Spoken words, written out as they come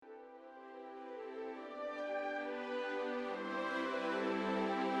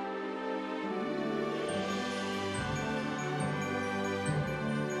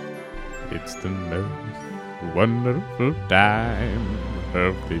It's the most wonderful time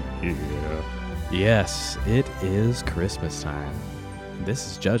of the year. Yes, it is Christmas time. This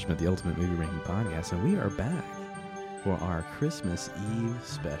is Judgment, the Ultimate Movie Ranking Podcast, and we are back for our Christmas Eve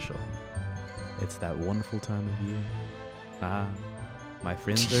special. It's that wonderful time of year. My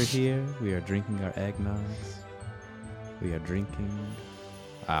friends are here. We are drinking our eggnogs. We are drinking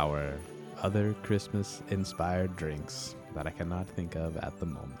our other Christmas-inspired drinks that I cannot think of at the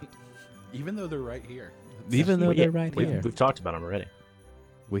moment. Even though they're right here. Even though they're right here. We've talked about them already.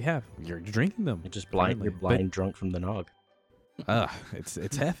 We have. You're drinking them. You're just blind. You're blind drunk from the nog.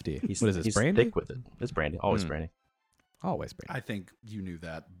 It's hefty. What is this, he's brandy? thick with it. It's brandy. Always brandy. Always brandy. I think you knew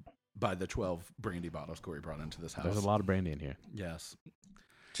that by the 12 brandy bottles Corey brought into this house. There's a lot of brandy in here. Yes.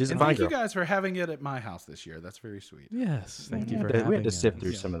 She's a And fine thank girl. you guys for having it at my house this year. That's very sweet. Yes, thank you for We having had to sift us.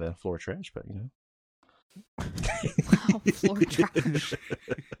 through some of the floor trash, but you know. Oh, floor trash.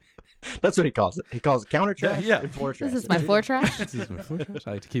 That's what he calls it. He calls it counter trash Yeah. and floor trash. This is my floor trash. This is my floor trash.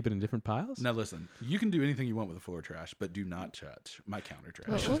 I like to keep it in different piles. Now listen, you can do anything you want with the floor trash, but do not touch my counter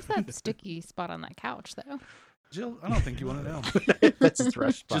trash. What was that sticky spot on that couch, though? Jill, I don't think you want to know. That's his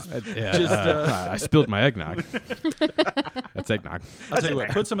thrush spot. I spilled my eggnog. That's eggnog. I'll tell you what,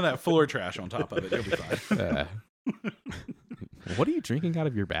 put some of that floor trash on top of it. You'll be fine. What are you drinking out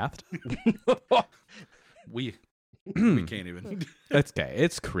of your bathtub? We can't even. It's okay.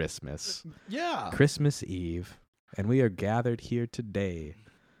 It's Christmas. Yeah. Christmas Eve. And we are gathered here today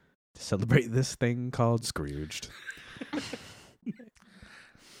to celebrate this thing called Scrooged.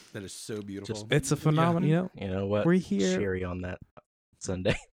 That is so beautiful. It's a phenomenon, you know. You know what? We're here. Cherry on that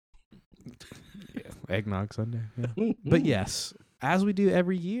Sunday. Eggnog Sunday. Yeah. But yes, as we do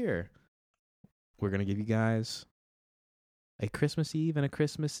every year, we're going to give you guys a Christmas Eve and a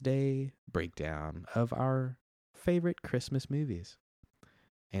Christmas Day breakdown of our favorite Christmas movies.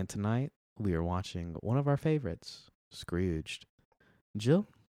 And tonight, we are watching one of our favorites, Scrooged. Jill,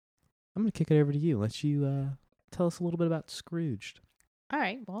 I'm going to kick it over to you. Let you tell us a little bit about Scrooged. All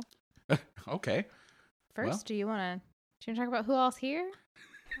right. Well, Okay. first, Well. do you want to talk about who else here?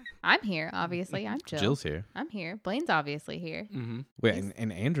 I'm here, obviously. I'm Jill. Jill's here. I'm here. Blaine's obviously here. Mm-hmm. Wait,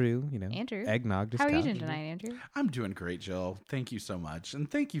 and Andrew, you know, Andrew. eggnog. How are you doing tonight, Andrew? I'm doing great, Jill. Thank you so much.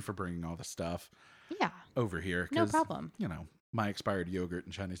 And thank you for bringing all the stuff Yeah, over here. no 'cause, problem. You know, my expired yogurt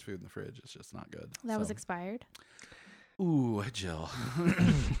and Chinese food in the fridge is just not good. That was So- expired. Ooh, Jill.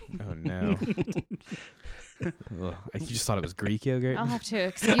 Oh, no. Ugh, you just thought it was Greek yogurt? I'll have to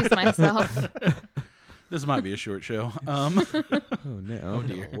excuse myself. This might be a short show. Oh, no. Oh,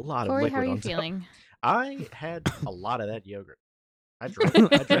 dear. A lot Corey, of liquid how are you on top. feeling? I had a lot of that yogurt. I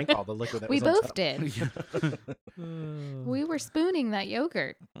drank all the liquid that We was on both top. did. We were spooning that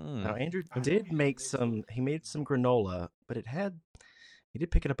yogurt. Now Andrew did make some. He made some granola, but he did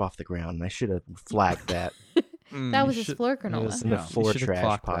pick it up off the ground, and I should have flagged that. That was his floor It was granola. in the Yeah. floor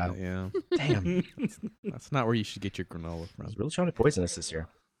trash pile. Yeah. Damn, That's not where you should get your granola I from. was really trying to poison us this year.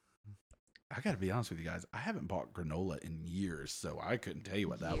 I got to be honest with you guys. I haven't bought granola in years, so I couldn't tell you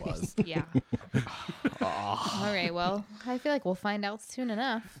what that was. Yeah. All right. Well, I feel like we'll find out soon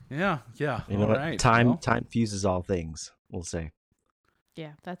enough. Yeah. You know All what? right. Time well, time fuses all things. We'll say.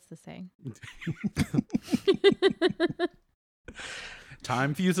 Yeah, that's the saying.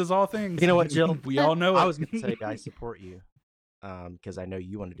 time fuses all things. You know what, Jill? We all know it. I was going to say I support you, because I know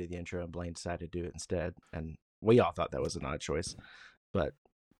you want to do the intro, and Blaine decided to do it instead, and we all thought that was an odd choice, but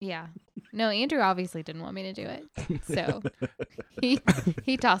Yeah. No, Andrew obviously didn't want me to do it. So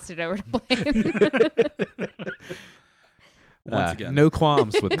he tossed it over to Blaine. Once again. No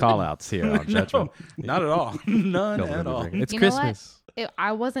qualms with call-outs here on Judgment. Not at all. None Don't at let me all. bring it. It's You know what? Christmas.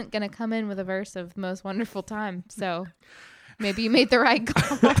 I wasn't going to come in with a verse of Most Wonderful Time. So maybe you made the right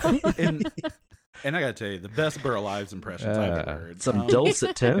call. And I got to tell you, the best Burl Ives impressions I've ever heard. some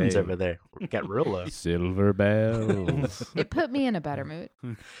dulcet tones Hey. over there. Got real low. Silver bells. It put me in a better mood.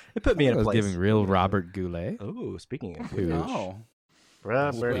 It put me in I a was place. giving real Robert Goulet. Oh, speaking of Who- Oh.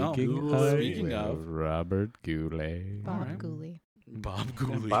 Robert Well, Goulet. speaking of- Robert Goulet. Bob right. Cooley. Bob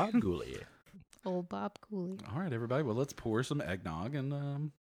Cooley. Bob Goulet. Old Bob Cooley. All right, everybody. Well, let's pour some eggnog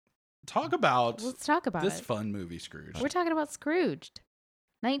and talk about Let's talk about this it. fun movie, Scrooge. We're talking about Scrooged.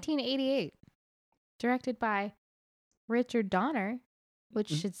 1988. Directed by Richard Donner, which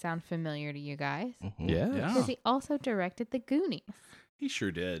should sound familiar to you guys. Mhm. Yeah. Because he also directed The Goonies, He sure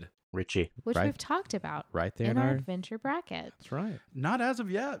did. Richie. which Right. we've talked about Right there in in our our... adventure bracket, That's right. Not as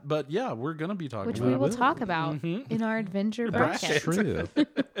of yet, but yeah, we're going to be talking which about we will it. talk about Mhm. in our adventure That's bracket, true.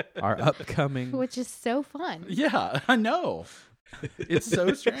 Our upcoming... which is so fun. Yeah, I know. It's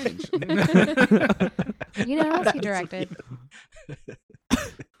so strange. You know what else he directed?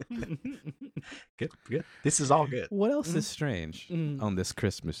 Good. This is all good. What else is strange Mm. on this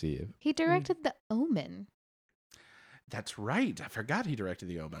Christmas Eve? He directed The Omen. That's right. I forgot he directed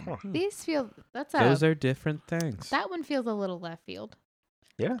The Omen. Huh. These feel that's Those a are different things. that one feels a little left field.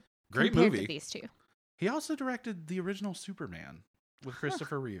 Yeah. Great compared movie. To these two. He also directed the original Superman with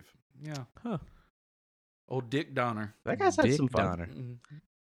Christopher Reeve. Yeah. Huh. Old Dick Donner. That guy's had Dick some fun. Donner. Mhm.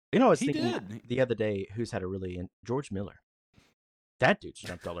 You know, I was He thinking did. the other day who's had a really George Miller. That dude's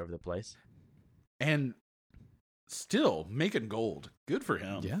jumped all over the place. And still making gold. Good for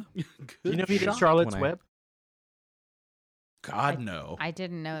him. Yeah. Good Do you know if he did shot. Charlotte's when I- Web? God, no. I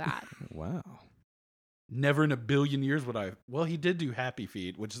didn't know that. Wow. Never in a billion years would I. Well, he did do Happy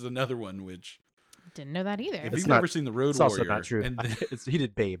Feet, which is another one which. Didn't know that either. If It's you've not- never seen The Road It's Warrior. also not true. And He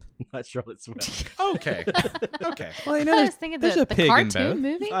did Babe, not Charlotte's Web. okay. Okay. Well, you I know, was thinking there's the a pig in cartoon both.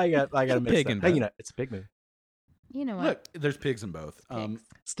 movie. I got a pig mix in up. Hey, both. you know, it's a pig movie. You know what? Look, there's pigs in both. Pigs.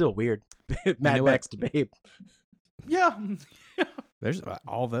 Still weird. Mad know what? Max to Babe. Yeah. There's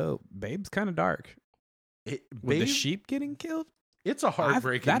although Babe's kind of dark. It, With the Babe, sheep getting killed, it's a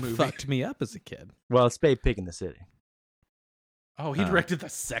heartbreaking that movie. fucked me up as a kid. Well, it's Babe Pig in the City. Oh, he directed the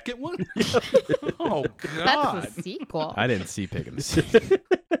second one? Oh, God. That's a sequel. I didn't see Pig in the City.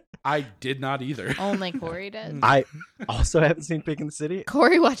 I did not either. Only Corey did. I also haven't seen Pig in the City,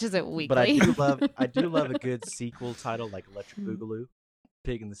 Corey watches it weekly. but I do love a good sequel title like Electric Boogaloo,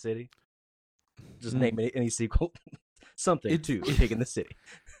 Pig in the City. Just name any sequel, something It's- to Pig in the City.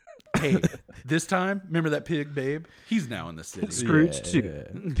 Hey, this time, remember that pig, Babe? He's now in the city. Scrooged Yeah.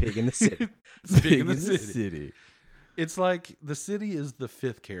 2, Pig in the City. Pig in the city. It's like the city is the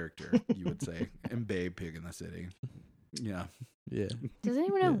fifth character, you would say, and Babe, Pig in the City. Yeah. Yeah. Does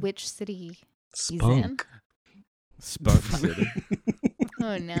anyone know which city he's in? Spunk. Spunk City.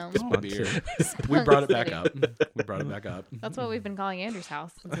 Oh no. Oh, Spunk dear. City. We brought it back City. up. We brought it back up. That's what we've been calling Andrew's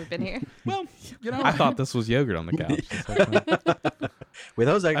house since we've been here. Well, you know, I thought this was yogurt on the couch. This whole time. With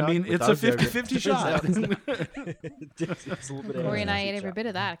those, I mean, it's a 50-50 shot. Corey and I ate every bit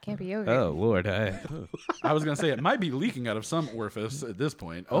of that. It can't be yogurt. Oh Lord, I was going to say it might be leaking out of some orifice at this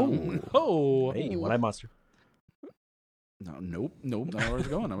point. Oh. Oh. Hey, one-eyed monster. No, nope. Not where I was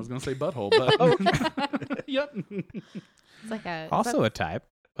going. I was going to say butthole, but yep. It's like a also a type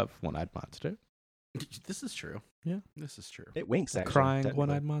of one-eyed monster. This is true. Yeah. This is true. It winks, actually. Crying technically.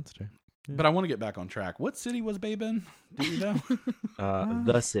 one-eyed monster. But I want to get back on track. What city was Babe in? Do you know?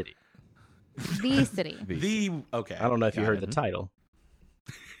 The City. the city. The okay. I don't know if you got heard it. the title.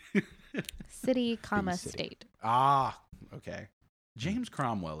 City, comma, city. state. Ah, okay. James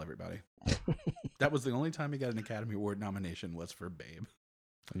Cromwell, everybody. That was the only time he got an Academy Award nomination was for Babe.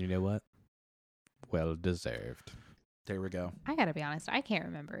 And you know what? Well deserved. There we go. I gotta be honest, I can't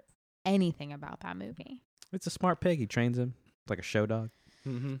remember anything about that movie. It's a smart pig. He trains him like a show dog.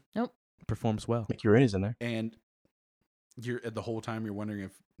 Mm-hmm. Performs well. Mickey Rooney's in there. And you're the whole time you're wondering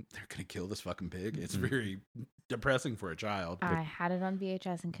if they're gonna kill this fucking pig. It's Mhm. very depressing for a child. I had it on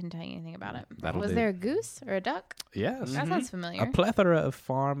VHS and couldn't tell you anything about it. That'll Was do. there a goose or a duck? Yes. That Mhm. sounds A familiar. plethora of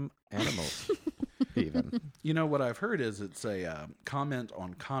farm animals. Even. You know what I've heard is it's a comment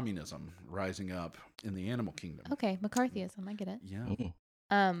on communism rising up in the animal kingdom. Okay, McCarthyism. I get it. Yeah. Mm.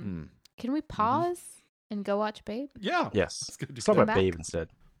 Mm. Can we pause and go watch Babe? Yeah. Yes. Let's go do Let's talk that. about back. Babe instead.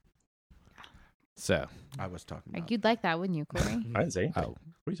 So, I was talking Like, about. you'd like that, wouldn't you, Corey? I didn't say anything. oh, What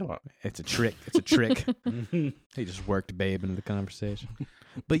are you talking about? it's a trick. It's a trick. He just worked Babe into the conversation.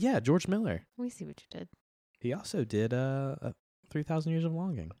 But yeah, George Miller. We see what you did. He also did 3,000 Years of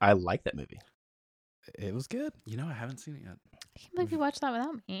Longing. I like that movie. It was good. You know, I haven't seen it yet. I can't believe you watched that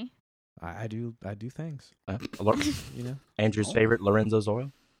without me. I do things. Lo- You know. Andrew's Oh. favorite, Lorenzo's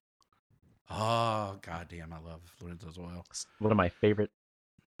Oil. Oh, goddamn. I love Lorenzo's Oil. One of my favorite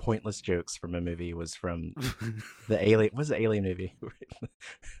pointless jokes from a movie was from the Alien. What's the Alien movie?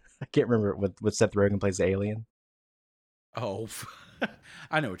 I can't remember what Seth Rogen plays the alien. Oh,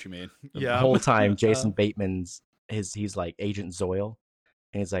 I know what you mean. The Yeah. whole time, Jason Bateman's he's like Agent Zoil,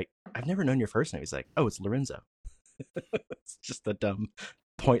 and he's like, "I've never known your first name." He's like, "Oh, it's Lorenzo." It's just a dumb,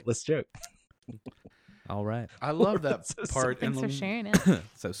 pointless joke. All right. I love that So part. Thanks for in sharing it.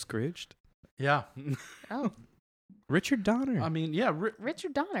 So Scrooged. Yeah. Oh, Richard Donner. I mean, yeah.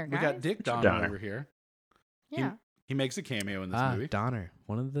 Richard Donner, We guys. got Dick Richard Donner Donner. over here. Yeah. He makes a cameo in this movie. Donner.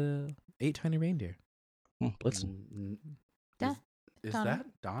 One of the 8 tiny reindeer. Blitzen. Yeah, Is Donner. that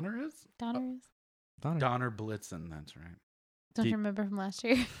Donner? Is Donner is. Donner. Donner Blitzen? That's right. Don't Do- you remember from last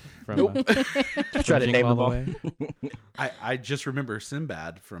year? From, Nope. Try to Jingle name All them the all. Way. I just remember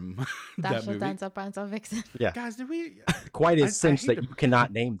Sinbad from Thou that shalt movie. dance up, Prince of Vixen. Yeah, Guys, did we? quite I a cinch hate that to- you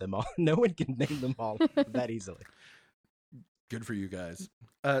cannot name them all. No one can name them all that easily. Good for you guys.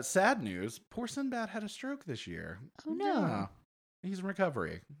 Sad news. Poor Sinbad had a stroke this year. Oh, no. Yeah. He's in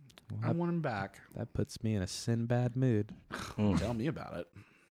recovery. I Well, want him back. that puts me in a Sinbad mood. Tell me about it.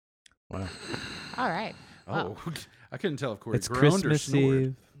 Wow. All right. Oh, I couldn't tell if Corey It's groaned Christmas or snored.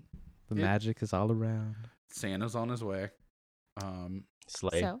 Eve. The magic is all around. Santa's on his way.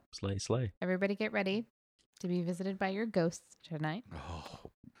 Slay, So- slay. Everybody get ready to be visited by your ghosts tonight.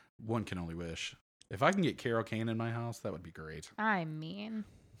 Oh, one can only wish. If I can get Carol Kane in my house, that would be great. I mean,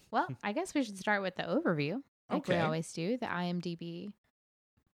 well, I guess we should start with the overview, like we Okay. always do, the IMDb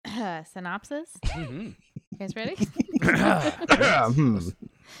synopsis. Mhm. You guys ready? Hmm.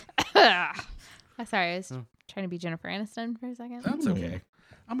 Sorry, I was Oh. trying to be Jennifer Aniston for a second. That's okay.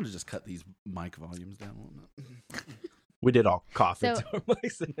 I'm going to just cut these mic volumes down a little bit. We did all cough So- into our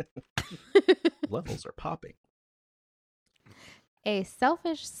mics. Levels are popping. A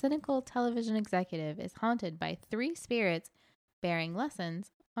selfish, cynical television executive is haunted by three spirits bearing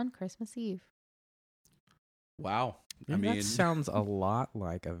lessons on Christmas Eve. Wow. I That mean, sounds a lot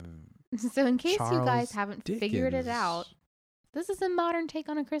like a. So, in case you guys Charles haven't figured it Dickens. out, this is a modern take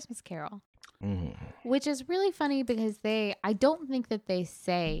on A Christmas Carol, Mhm. which is really funny because I don't think that they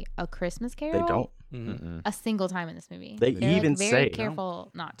say A Christmas They Carol don't. mhm. a single time in this movie. They They're even like very say-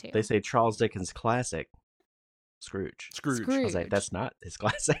 careful not to. They say Charles Dickens' classic, Scrooge. Scrooge. I was like, that's not his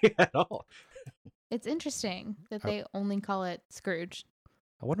classic at all. It's interesting that they only call it Scrooge.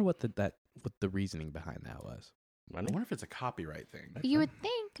 I wonder what the reasoning behind that was. I wonder if it's a copyright thing. You would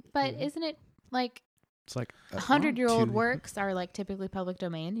think, but Mhm. isn't it like It's like 100-year-old two- works are like typically public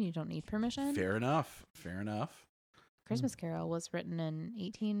domain and you don't need permission? Fair enough. Fair enough. Christmas Carol was written in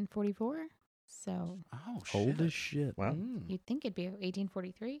 1844, so Oh, shit. Old as shit. Wow. Mm. you'd think it'd be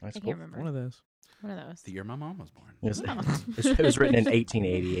 1843. I That's can't cool. remember. One of those. One of those. The year my mom was born. It was, Oh. it was written in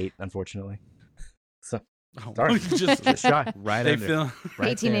 1888, unfortunately. So Oh, sorry, just just shy. Right they under. feel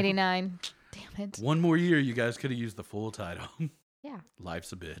Right there. 1889. Damn it. one more year. You guys could have used the full title. Yeah.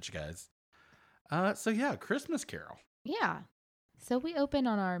 Life's a bitch, guys. So yeah, Christmas Carol. Yeah. So we open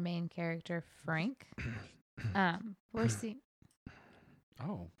on our main character, Frank. We're seeing.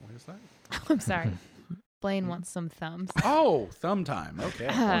 Oh, what is that? I'm sorry. Blaine wants some thumbs. Oh, thumb time.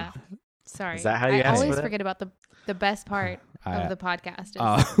 Okay. Sorry. Is that how you I asked for always that? forget about the best part I- of the podcast is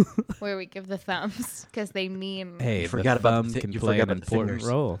Oh. where we give the thumbs because they mean. Hey, You the forgot about the thumb thi- can you play forgot an about the important fingers.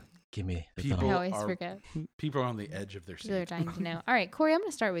 role. Give me the People- thumb. I always are- forget. People are on the edge of their People are seat. dying to know. All right, Corey, I'm going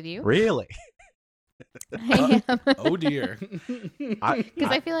to start with you. Really? Oh dear. Because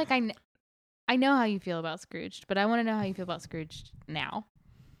I feel like I know how you feel about Scrooged, but I want to know how you feel about Scrooged now.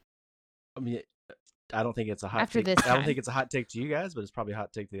 I mean, I don't think it's a hot After take. this I don't time. think it's a hot take to you guys, but it's probably a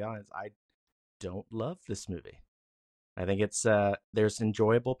hot take to the audience. I don't love this movie. I think it's there's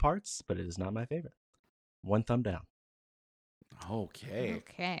enjoyable parts, but it is not my favorite. One thumb down. Okay.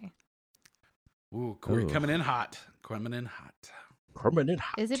 Okay. Ooh, Corey Ooh. coming in hot. Coming in hot. Permanent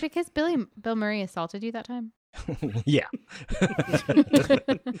hot. Is it because Bill Murray assaulted you that time? Yeah.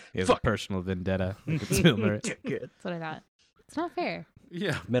 He has a personal vendetta. against Bill Murray. Good. That's what I thought. It's not fair.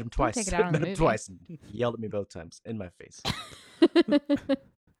 Yeah. Met him twice. take it out on the Met him movie. twice. And he yelled at me both times in my face.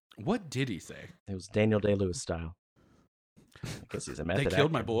 What did he say? It was Daniel Day-Lewis style. I guess he's a They method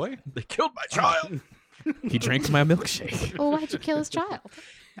killed my actor. boy? They killed my child. He drinks my milkshake. Well, why'd you kill his child?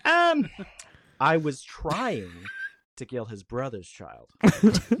 I was trying to kill his brother's child.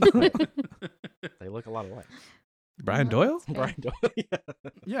 They look a lot alike. Brian Doyle? Okay. Brian Doyle. Yeah.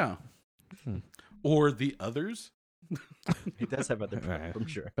 Yeah. Hmm. Or the others? He does have other Right. problems, I'm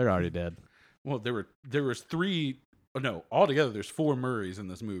sure. They're already dead. Well, there was three. Oh, no, altogether there's 4 Murrays in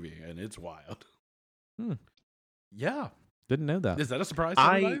this movie, and it's wild. Hmm. Yeah. Didn't know that. Is that a surprise to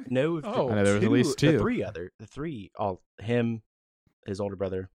I everybody? know, Oh. I know there was at least two. The three, all him, his older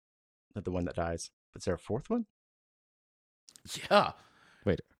brother, the one that dies. Is there a fourth one? Yeah.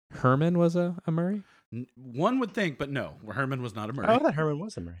 Herman was a Murray? One would think, but no. Herman was not a Murray. Oh, I thought Herman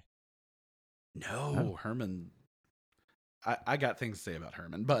was a Murray. No, Oh. Herman. I got things to say about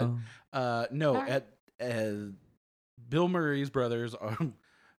Herman, but Oh. no. All right. At Bill Murray's brothers,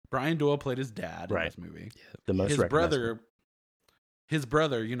 Brian Doyle played his dad in Right. this movie. The most His recognizable.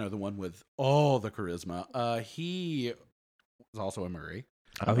 brother, you know, the one with all the charisma. He was also a Murray.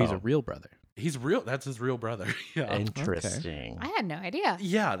 Oh, he's a real brother. He's real. That's his real brother. Yeah. Interesting. I had no idea.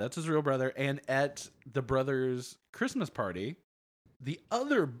 Yeah, that's his real brother. And at the brothers' Christmas party, the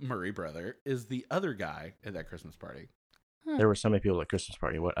other Murray brother is the other guy at that Christmas party. There were so many people at Christmas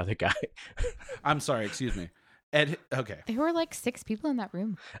party. What other guy? I'm sorry, excuse me. Okay. There were like 6 people in that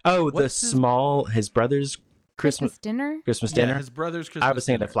room. Oh, What's his- his brother's Christmas dinner. Christmas Yeah, dinner. his brother's Christmas I was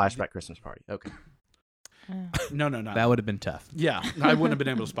thinking dinner. the flashback Christmas party. Okay. No, That would have been tough. Yeah, I wouldn't have been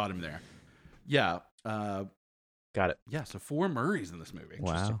able to spot him there. Yeah. Got it. Yeah, so 4 Murrays in this movie.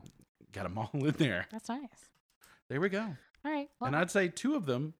 Wow. Got them all in there. That's nice. There we go. All right. Well, And I'd say 2 of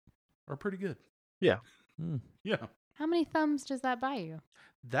them are pretty good. Yeah. Yeah. how many thumbs does that buy you?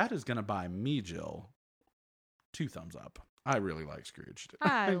 That is going to buy me, Jill, 2 thumbs up. I really like Scrooged.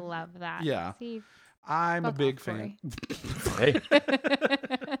 I love that. Yeah. See, I'm a fuck big off, fan. Hey,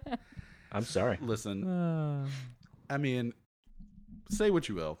 I'm sorry. Listen, I mean, say what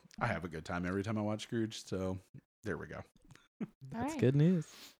you will. I have a good time every time I watch Scrooge, so there we go. All That's right. good news.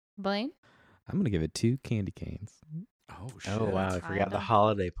 Blaine? I'm going to give it 2 candy canes. Oh, shit. Oh wow, I forgot the Kinda.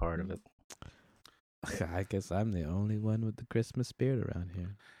 holiday part of it. I guess I'm the only one with the Christmas spirit around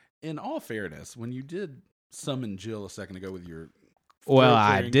here. In all fairness, when you did summon Jill a second ago with your... Well, throat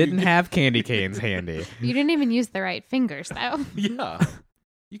I clearing, didn't you- have candy canes handy. You didn't even use the right fingers, though. Yeah.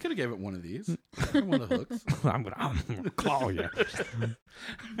 You could have gave it one of these. One of the hooks. I'm gonna claw you.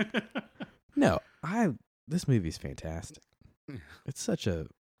 No, this movie's fantastic. It's there's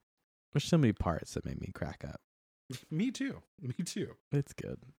so many parts that made me crack up. Me too. Me too. It's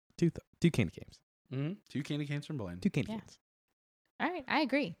good. 2 candy canes. 2 candy canes from Blaine. 2 candy Yeah. canes. All right. I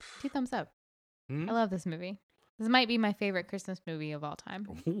agree. 2 thumbs up. Mhm. I love this movie. This might be my favorite Christmas movie of all time.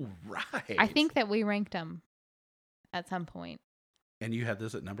 All right. I think that we ranked them at some point. And you had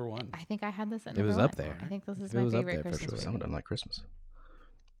this at number 1. I think I had this at It number was one. up there. I think this is It my was up favorite there for Christmas sure. Some movie. don't like Christmas.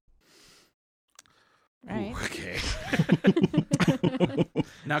 All right. Ooh, okay.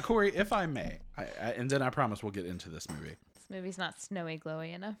 Now, Corey, if I may, and then I promise we'll get into this movie. This movie's not snowy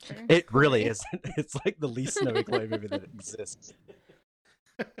glowy enough for It really Corey. isn't. It's like the least snowy glow movie that exists.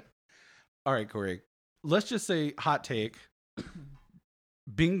 All right, Corey. Let's just say hot take.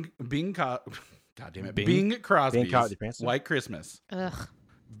 God damn it. Bing- Bing Crosby's Bing Crosby Prancer? White Christmas. Ugh.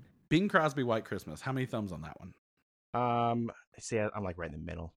 Bing Crosby White Christmas. How many thumbs on that one? See, I'm like right in the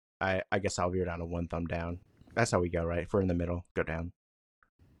middle. I guess I'll veer down to 1 thumb down. That's how we go, right? If we're in the middle, go down.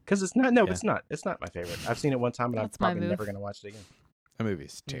 Because it's not. No, Yeah. it's not. It's not my favorite. I've seen it one time, and I'm That's my probably move. never gonna watch it again. That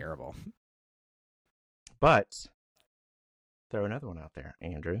movie's terrible. But throw another one out there,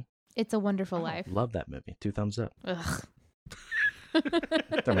 Andrew. It's a Wonderful Life. Love that movie. 2 thumbs up. Ugh.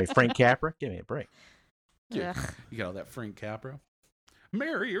 Throw me Frank Capra. Give me a break. Yeah. Ugh. You got all that Frank Capra.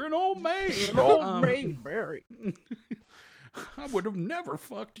 Mary, you're an old maid. Barry. I would have never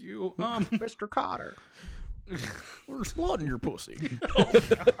fucked you. Mr. Cotter. We're slotting your pussy.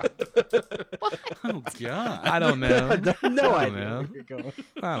 Oh God! I don't know. No I idea don't know. where you're going.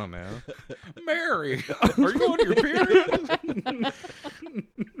 I don't know. Mary, are you on your period?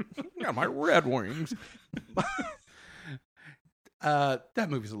 Got my red wings. That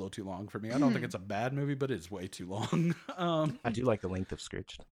movie's a little too long for me. I don't think it's a bad movie, but it's way too long. I do like the length of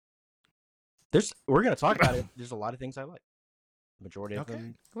Scrooged. We're gonna talk about it. There's a lot of things I like. Majority of Okay.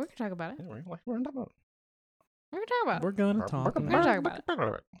 them. We're gonna talk about it. Yeah, we're gonna talk about. We're gonna talk about it. We're gonna talk We're about gonna talk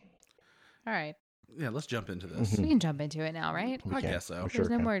about it. All right. Yeah, let's jump into this. Mhm. We can jump into it now, right? We I can. guess so. I'm sure There's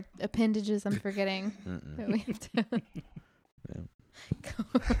no can. more appendages I'm forgetting Mm-mm. that we have to.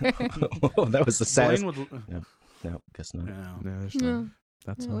 Oh, that was the saddest. Blaine would. No, guess not. No. No, there's No. not.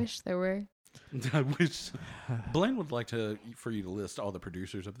 That's I all. wish there were. I wish Blaine would like for you to list all the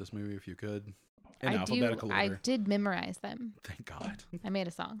producers of this movie if you could. In I alphabetical I order. did memorize them. Thank God. I made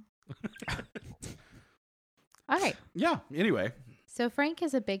a song. All right. Yeah. Anyway. So Frank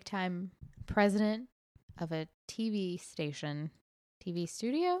is a big time president of a TV station, TV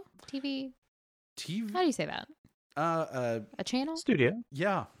studio, TV. TV. How do you say that? A channel? Studio.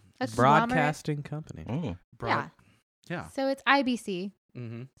 Yeah. A conglomerate? Broadcasting company. Mm. Yeah. Yeah. So it's IBC,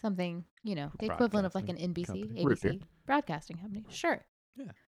 Mm-hmm. something, the equivalent of like an NBC, Company. Root beer. ABC, broadcasting company. Sure.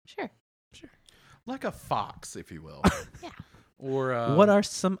 Yeah. Sure. Like a fox, if you will. Yeah. Or What are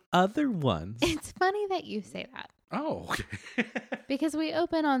some other ones? It's funny that you say that Oh, okay. because we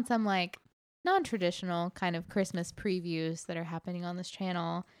open on some like non-traditional kind of Christmas previews that are happening on this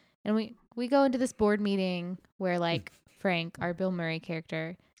channel. And we go into this board meeting where like Frank, our Bill Murray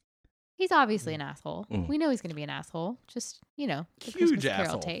character, he's obviously an asshole. Mm. We know he's going to be an asshole. Just, the Huge Christmas Carol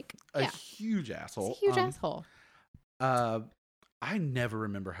asshole. take. A Yeah. huge asshole. He's a huge asshole. I never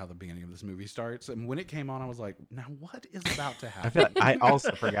remember how the beginning of this movie starts, and when it came on, I was like, "Now what is about to I happen?" feel like I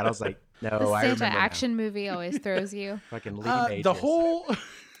also forgot. I was like, no, The I Santa remember now. action movie always throws you. Fucking Lee The Majors. whole.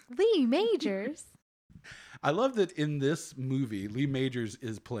 Lee Majors. I love that in this movie, Lee Majors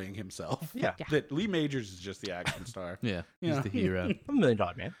is playing himself. Yeah. Yeah. That Lee Majors is just the action star. Yeah, Yeah. he's the hero. I'm $1 million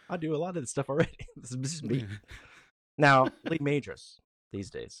man. I do a lot of this stuff already. This is me. Now, Lee Majors these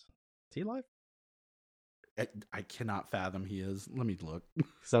days. Is he alive? I cannot fathom he is. Let me look.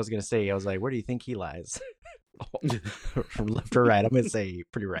 So I was gonna say, I was like, where do you think he lies? From left or right? I'm gonna say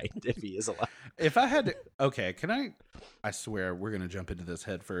pretty right if he is alive. If I had to, okay, can I swear we're gonna jump into this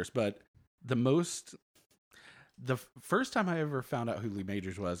head first, but the first time I ever found out who Lee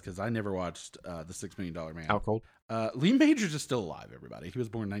Majors was, because I never watched the $6 Million Man. Out cold. Lee Majors is still alive, everybody. He was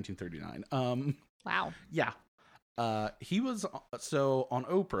born in 1939. Wow. Yeah. He was, so on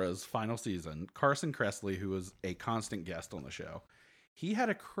Oprah's final season, Carson Kressley, who was a constant guest on the show, he had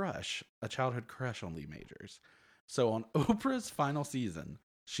a childhood crush on Lee Majors. So on Oprah's final season,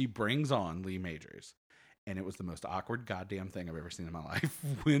 she brings on Lee Majors. And it was the most awkward goddamn thing I've ever seen in my life.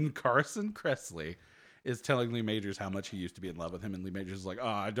 When Carson Kressley is telling Lee Majors how much he used to be in love with him, and Lee Majors is like, oh,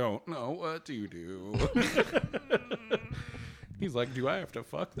 I don't know what to do. He's like, do I have to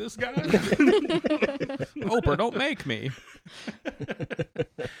fuck this guy? Oprah, don't make me.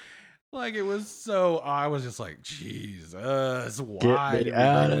 Like, it was so, I was just like, Jesus, why me did we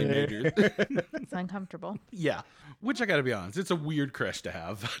out bring of Lee here. Majors? It's uncomfortable. Yeah, which I gotta be honest, it's a weird crush to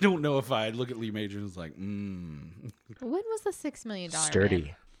have. I don't know if I'd look at Lee Majors and was like, When was the $6 million Sturdy.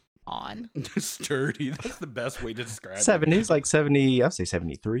 Man on? sturdy. That's the best way to describe it. 70s, like 70. I'll say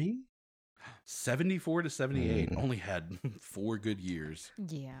 73. 74 to 78. Only had 4 good years.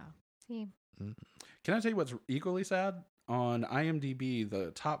 Yeah. See, Can I tell you what's equally sad? On IMDb,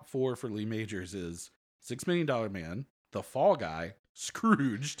 the top 4 for Lee Majors is $6 Million Man, The Fall Guy,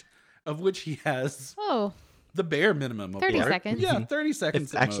 Scrooged, of which he has oh, the bare minimum of 30 work. seconds. Yeah, 30 seconds.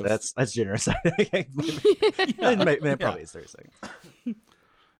 It's at actually, most. that's generous. Yeah. It probably Yeah. is 30 seconds.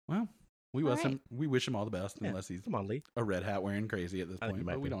 Well, we All wish right. him. We wish him all the best, Yeah. unless he's Come on, Lee. a red hat wearing crazy at this I think he point.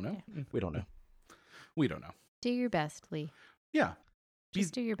 might But we be. don't know. We don't know. We don't know. do your best, Lee. Yeah.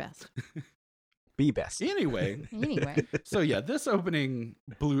 Just do your best. Be best. Anyway, Anyway, so yeah, this opening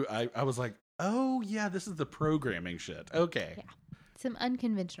blew. I was like, oh yeah, this is the programming shit. Okay. Yeah. Some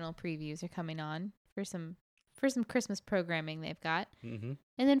unconventional previews are coming on for some Christmas programming they've got. Mm-hmm.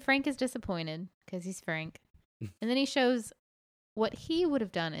 And then Frank is disappointed because he's Frank. And then he shows what he would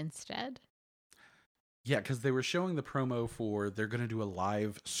have done instead. Yeah, because they were showing the promo for they're going to do a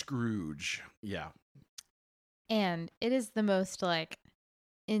live Scrooge. Yeah. And it is the most like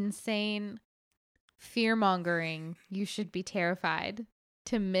insane fear-mongering, you should be terrified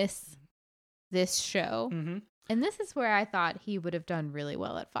to miss this show. Mm-hmm. And this is where I thought he would have done really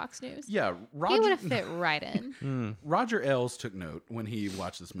well at Fox News. Yeah, He would have fit right in. Roger Ailes took note when he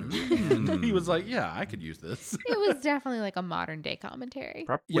watched this movie. And he was like, yeah, I could use this. It was definitely like a modern day commentary.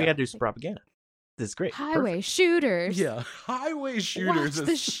 Yeah. We got to do some propaganda. This is great. Highway shooters. Yeah, highway shooters. Watch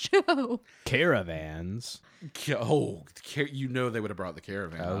the show. Caravans. You know they would have brought the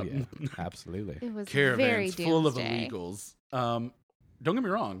caravan Oh up. yeah, absolutely. It was very Caravans full of doomsday. illegals. Don't get me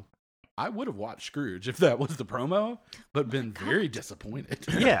wrong. I would have watched Scrooge if that was the promo, but been very disappointed.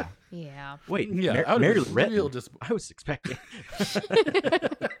 Yeah. Yeah. Wait. Yeah, I would Mary have been Lorette. real disappointed. I was expecting.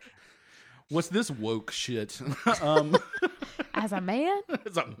 What's this woke shit? As a man?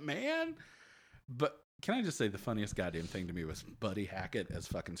 As a man? But can I just say the funniest goddamn thing to me was Buddy Hackett as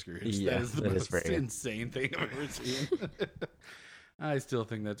fucking Scrooge. Yeah, That is the that is most very good. insane thing I've ever seen. I still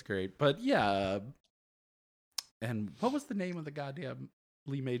think that's great. But yeah. And what was the name of the goddamn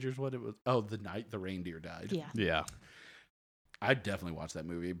Lee Majors? What it was? Oh, The Night the Reindeer Died. Yeah. Yeah, I'd definitely watch that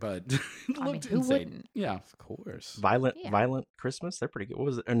movie, but it I mean, looked who insane. wouldn't? Yeah. of course. Violent Yeah. Christmas. They're pretty good. What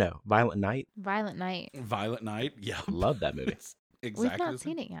was it? Or no, Violent Night. Violent Night. Violent Night. Yeah. Love that movie. It's exactly We've the not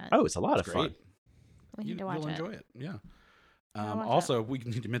same. seen it yet. Oh, it's a lot It's of fun. great. We need to watch You'll it. enjoy it. Yeah. I'll watch Also, we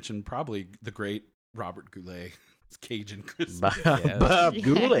need to mention probably the great Robert Goulet. It's Cajun Christmas. Bob Yes.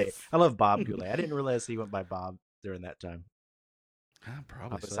 Goulet. I love Bob Goulet. I didn't realize he went by Bob during that time. Ah, I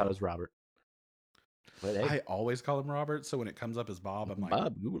probably always so. thought it was Robert. But hey, I always call him Robert, so when it comes up as Bob, I'm like,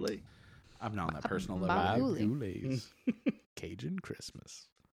 Bob Goulet. I'm not on that personal Bob level. Goulet. Goulet's Cajun Christmas.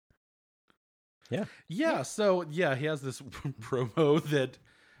 Yeah, so yeah, he has this promo that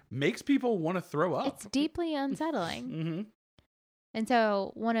makes people want to throw up. It's deeply unsettling. Mm-hmm. And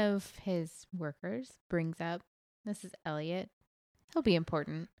so one of his workers brings up, this is Elliot. He'll be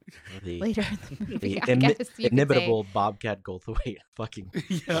important The, later in the movie, the I guess you could say. inimitable Bobcat Goldthwait. Fucking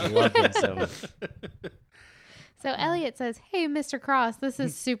Yeah. I love him so much. So Elliot says, hey, Mr. Cross, this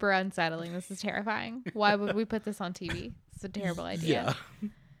is super unsettling. This is terrifying. Why would we put this on TV? It's a terrible idea. Yeah.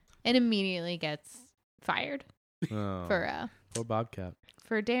 And immediately gets fired Oh, poor Bobcat.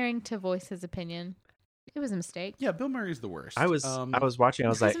 for daring to voice his opinion. It was a mistake. Yeah, Bill Murray's the worst. I was watching. I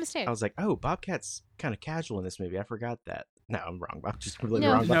was It was like, a mistake. oh, Bobcat's kind of casual in this movie. I forgot that. No, I'm wrong. I'm just completely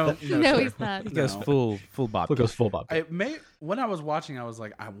No. wrong about that. No, sir. he's not. He goes No. full Bob. It goes full Bob. When I was watching, I was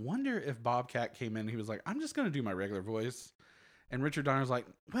like, I wonder if Bobcat came in. He was like, I'm just going to do my regular voice. And Richard Donner's like,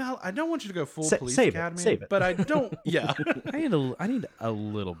 well, I don't want you to go full Police save it, Academy. save it. But I don't. Yeah. I need a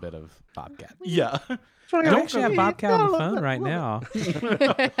little bit of Bobcat. Yeah. I don't actually have Bobcat on the phone right now.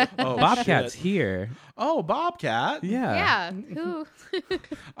 Oh, Bobcat's shit. here. Oh, Bobcat. Yeah. Yeah. Who?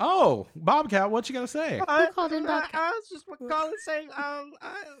 Oh, Bobcat, what you got to say? Who called in Bobcat? I was just calling saying, I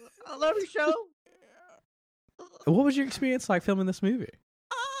love your show. What was your experience like filming this movie?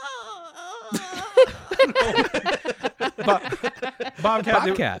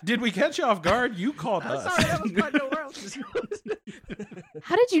 Bobcat. Did we catch you off guard? You called us. Sorry, I was quite nowhere else.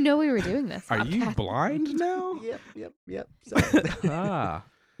 How did you know we were doing this? Are you Bobcat? blind now? Yep. So, Ah.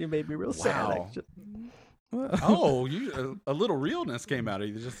 you made me real sad. Wow. Actually. Oh, a little realness came out of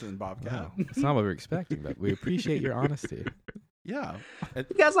you just in Bobcat. Wow. It's not what we were expecting, but we appreciate your honesty. Yeah. You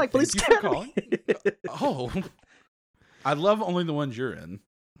guys like Police Thank you for Academy? Oh, I love only the ones you're in.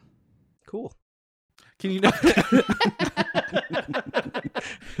 Cool. Can you know?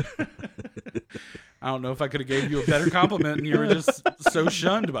 I don't know if I could have gave you a better compliment, and you were just so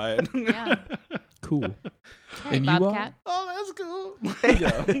shunned by it. Yeah. Cool. Hey, And you are? Bobcat. Oh, that's cool.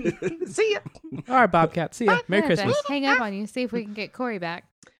 Yeah. See ya. All right, Bobcat. See ya. Merry I'm gonna Christmas. hang up on you. See if we can get Corey back.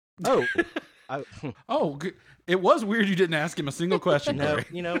 Oh. I, Oh, it was weird you didn't ask him a single question. no, Corey.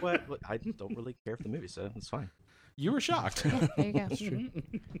 you know what? I don't really care for the movie, so it's fine. You were shocked. There you go.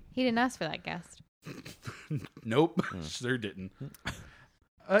 He didn't ask for that guest. Nope, sure didn't.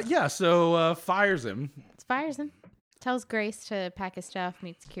 Yeah, so fires him. Fires him. Tells Grace to pack his stuff,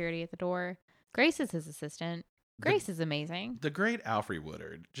 meet security at the door. Grace is his assistant. Grace is amazing. The great Alfre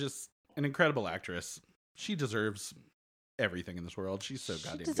Woodard, just an incredible actress. She deserves everything in this world. She's so She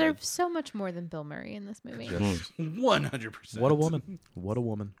goddamn deserves so much more than Bill Murray in this movie. good. 100%. What a woman. What a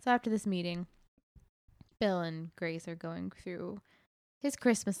woman. So after this meeting, Bill and Grace are going through his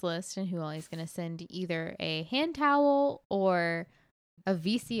Christmas list and who all he's going to send either a hand towel or a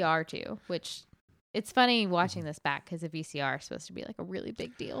VCR to, which it's funny watching this back because a VCR is supposed to be like a really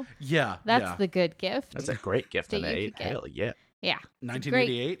big deal. Yeah, That's yeah. the good gift. That's a great gift That in you '8. could get. Hell yeah. Yeah.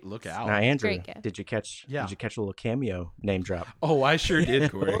 1988. Look out. Now, Andrew, Great gift. did you catch? Yeah. Did you catch a little cameo name drop? Oh, I sure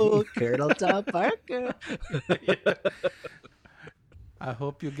did, Corey. Oh, Colonel Tom Parker. I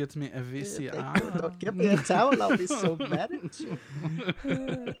hope you get me a VCR. Don't give me a towel. I'll be so mad at you.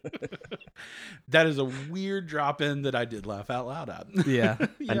 That is a weird drop in that I did laugh out loud at. Yeah.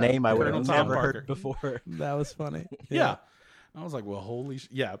 A name I would Colonel have Tom never Parker. heard before. That was funny. Yeah. I was like, well, holy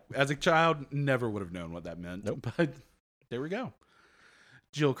yeah. As a child, never would have known what that meant. Nope. But there we go.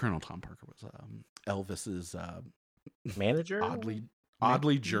 Jill Colonel Tom Parker was Elvis's Manager?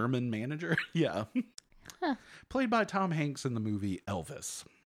 oddly German manager. Yeah. Huh. Played by Tom Hanks in the movie Elvis.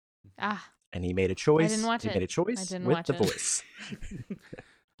 Ah, And he made a choice. didn't watch he it. made a choice I didn't with watch the it. voice.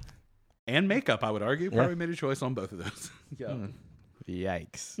 And makeup, I would argue. Yeah. Probably made a choice on both of those. Yeah. Mm.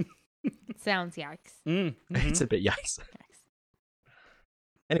 Yikes. sounds yikes. It's a bit yikes.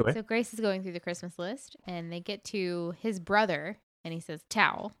 Anyway, So Grace is going through the Christmas list and they get to his brother and he says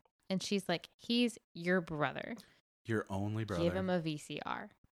towel. And she's like, he's your brother. Your only brother. Give him a VCR.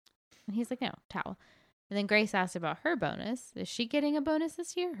 And he's like, no, towel. And then Grace asks about her bonus. Is she getting a bonus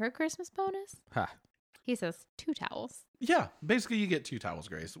this year? Her Christmas bonus? Ha. He says 2 towels. Yeah. Basically, you get 2 towels,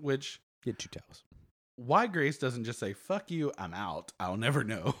 Grace, which Get 2 towels. why Grace doesn't just say, fuck you, I'm out. I'll never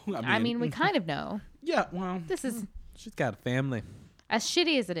know. I mean, we kind of know. Yeah, well, This is She's got a family. as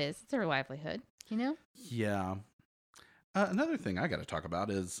shitty as it is. It's her livelihood, you know? yeah. Another thing I got to talk about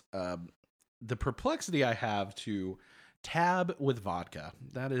is the perplexity I have to tab with vodka.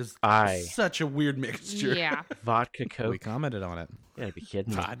 That is such a weird mixture. Yeah. vodka We Coke. commented on it. You gotta be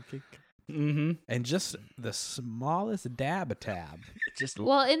kidding me. Vodka. Mm-hmm. And just the smallest dab a tab. Just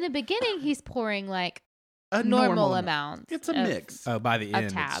Well, in the beginning, he's pouring like A normal amounts. It's a of- mix. Oh, by the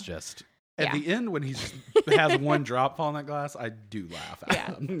end, tab. it's just At yeah. the end, when he has one drop fall in that glass, I do laugh at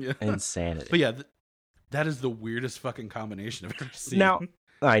Yeah. him. Yeah. insanity. But yeah, that is the weirdest fucking combination I've ever seen. Now,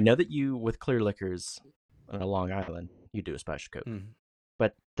 I know that you, with clear liquors on a Long Island, you do a special Coke. Mm.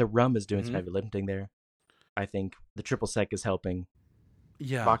 But the rum is doing some Mhm. heavy lifting there. I think the triple sec is helping.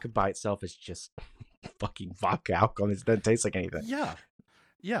 Yeah. Vodka by itself is just fucking vodka alcohol. It doesn't taste like anything. Yeah.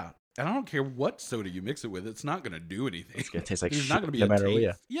 Yeah. And I don't care what soda you mix it with, it's not going to do anything. It's gonna taste like There's shit not going to be no a matter what.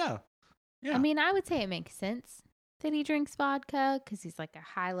 taste. Yeah. Yeah. I mean, I would say it makes sense that he drinks vodka because he's like a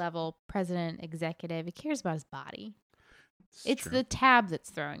high level president, executive. He cares about his body. It's true. the tab that's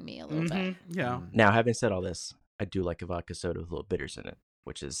throwing me a little bit. Mhm. Yeah. Now, having said all this, I do like a vodka soda with a little bitters in it,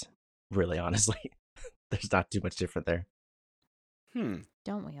 which is really honestly, there's not too much different there.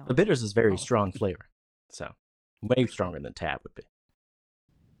 Don't we all? The bitters is very Oh. strong flavor, so way stronger than tab would be.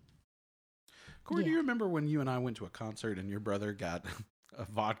 Corey, do Yeah. you remember when you and I went to a concert and your brother got a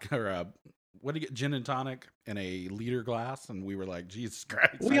vodka or what did he get? Gin and tonic in a liter glass, and we were like, Jesus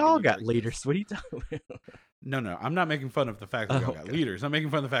Christ! We how all can you got drink liters. this? What are you talking about? No, I'm not making fun of the fact that we all Oh, got okay. liters. I'm making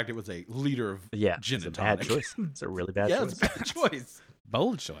fun of the fact it was a liter of Yeah, gin it's a and bad tonic. choice. It's a really bad yeah, choice. it's a bad choice.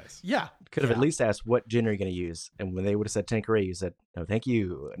 Bold choice. Yeah, Could have yeah. at least asked what gin are you going to use, and when they would have said Tanqueray, you said, "No, thank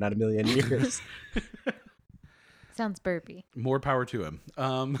you, not a million years." Sounds burpy. More power to him.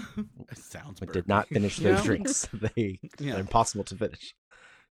 It sounds. But burpy. did not finish those Yeah. drinks. They're impossible to finish.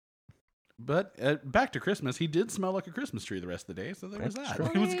 But back to Christmas, he did smell like a Christmas tree the rest of the day, so there was That's that. true.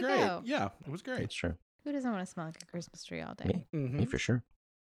 It was There you great. go. Yeah, it was great. That's true. Who doesn't want to smell like a Christmas tree all day? Me, Mhm. me for sure.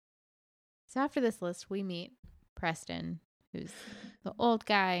 So after this list, we meet Preston, who's the old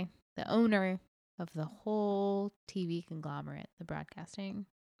guy, the owner of the whole TV conglomerate, the broadcasting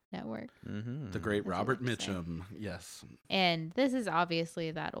network. Mm-hmm. The great That's what Robert we say. Mitchum. Yes. And this is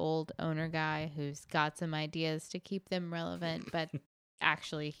obviously that old owner guy who's got some ideas to keep them relevant, but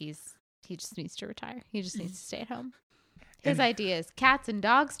actually he just needs to retire. He just needs to stay at home. His And- idea is cats and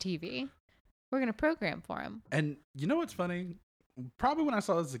dogs TV. We're going to program for him. And you know what's funny? Probably when I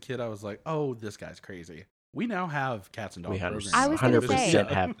saw this as a kid, I was like, "Oh, this guy's crazy." We now have cats and dogs We programs. I was gonna 100%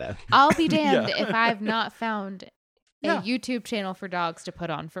 say- have that. I'll be damned Yeah. if I've not found Yeah. a YouTube channel for dogs to put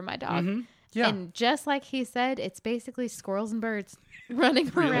on for my dog. Mhm. Yeah, And just like he said, it's basically squirrels and birds running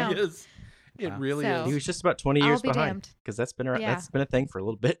it really around. is. It Wow. really So- He is. was just about 20 I'll years be behind damned. because that's been Yeah. that's been a thing for a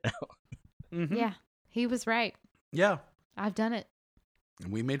little bit now. Mhm. Yeah, he was right. Yeah. I've done it.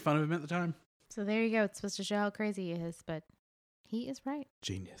 And we made fun of him at the time. So there you go. It's supposed to show how crazy he is, but he is right.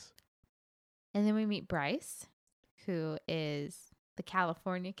 Genius. And then we meet Bryce, who is the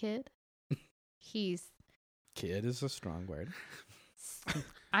California kid. He's, Kid is a strong word.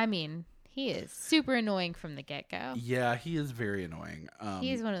 I mean, he is super annoying from the get go. Yeah, he is very annoying.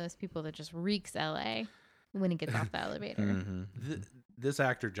 He's one of those people that just reeks LA when he gets off the elevator. Mm-hmm. This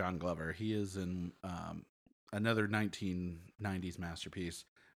actor John Glover, he is in another 1990s masterpiece,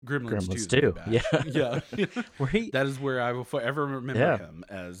 Gremlins, Gremlins 2. 2, Yeah. Yeah. Where he That is where I will forever remember Yeah. him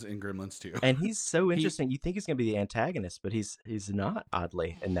as in Gremlins 2. and he's so interesting. You think he's going to be the antagonist, but he's not,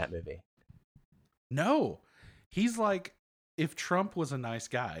 oddly, in that movie. No, he's like, if Trump was a nice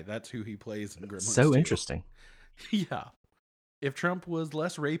guy, that's who he plays in Gremlins So 2. interesting. Yeah. If Trump was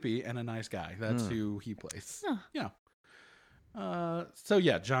less rapey and a nice guy, that's who he plays. Huh. Yeah. So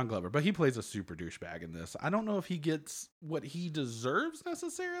yeah, John Glover, but he plays a super douchebag in this. I don't know if he gets what he deserves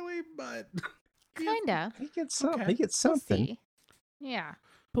necessarily, but Kinda. He gets some. Okay. He gets We'll something. see. Yeah.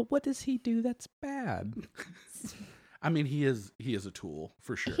 But what does he do that's bad? I mean, he is a tool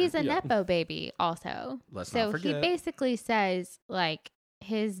for sure. He's a Yeah. Nepo baby also. Let's So not he forget. basically says, like,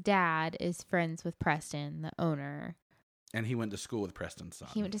 his dad is friends with Preston, the owner. And he went to school with Preston's son.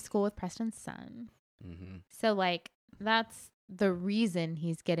 He went to school with Preston's son. Mm-hmm. So, like, that's the reason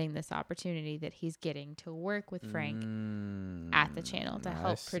he's getting this opportunity that he's getting to work with Frank at the channel to I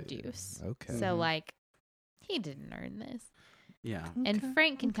help see. produce. Okay. Mm-hmm. So, like, he didn't earn this. Yeah. And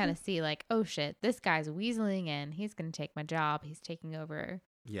Frank can kind of see, like, oh shit, this guy's weaseling in. He's going to take my job. He's taking over.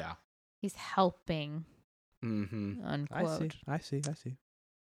 Yeah. He's helping, Mm-hmm. unquote. I see.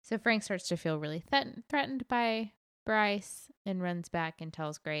 So Frank starts to feel really threatened by Bryce and runs back and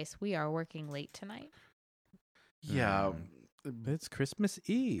tells Grace, we are working late tonight. Yeah. It's Christmas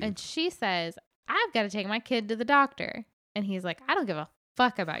Eve. And she says, I've got to take my kid to the doctor. And he's like, I don't give a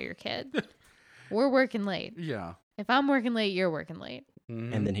fuck about your kid. We're working late. Yeah. If I'm working late, you're working late.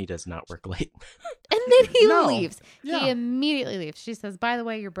 Mhm. And then he does not work late. And then he No. leaves. Yeah. He immediately leaves. She says, by the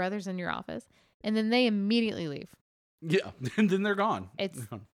way, your brother's in your office. And then they immediately leave. Yeah. And then they're gone. It's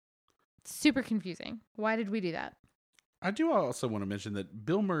super confusing. Why did we do that? I do also want to mention that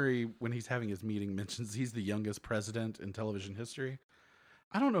Bill Murray, when he's having his meeting, mentions he's the youngest president in television history.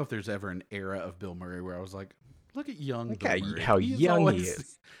 I don't know if there's ever an era of Bill Murray where I was like, look at young Look Bill how- Murray. how He's young he always-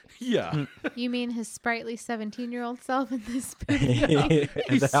 is. Yeah. You mean his sprightly 17-year-old self in this At the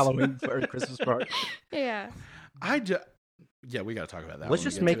He's- Halloween or Christmas party. Yeah. Yeah, we got to talk about that. Let's when we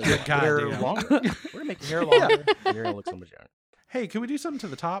just get make to your it. hair Goddamn. longer. We're gonna make your hair longer. Your hair looks so much younger. Hey, can we do something to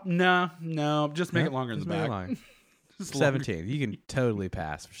the top? No, just make it longer in the back. Just longer. 17. You can totally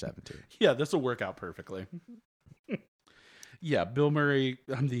pass for 17. Yeah, this will work out perfectly. Yeah, Bill Murray,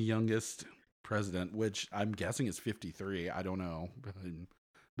 I'm the youngest president, which I'm guessing is 53. I don't know. But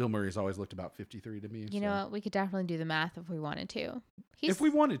Bill Murray's always looked about 53 to me. You know what? We could definitely do the math if we wanted to. If we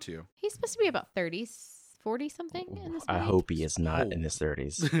wanted to. He's supposed to be about 35 40 something in this movie. I hope he is not Oh. in his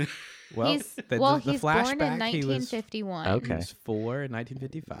 30s. Well, He's the born flashback, in he was 1951. Okay. he was 4 in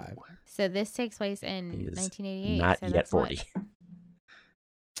 1955. So this takes place in He is 1988. not so yet that's 40. what?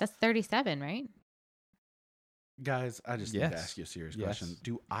 That's 37, right? Guys, I just need to Yes. ask you a serious Yes. question.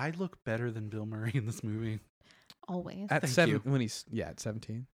 Do I look better than Bill Murray in this movie? Always. At Thank 7 you. when he's at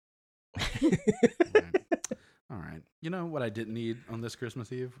 17. All right. You know what I didn't need on this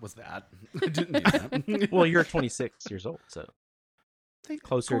Christmas Eve was that. I didn't need that. Well, you're 26 years old, so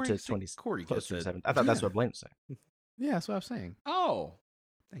closer Corey, to see, 20. Corey gets Closer to it. 7. I thought that's what Blaine was saying. Yeah, that's what I was saying. Oh,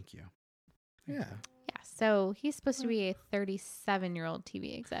 thank you. Yeah. Yeah. So he's supposed to be a 37-year-old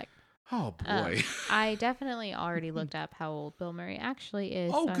TV exec. Oh boy. I definitely already looked up how old Bill Murray actually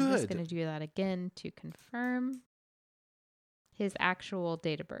is. Oh, so I'm just good. going to do that again to confirm his actual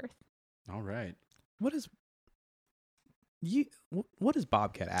date of birth. All right. What does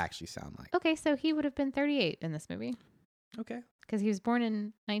Bobcat actually sound like? Okay, so he would have been 38 in this movie Okay. because he was born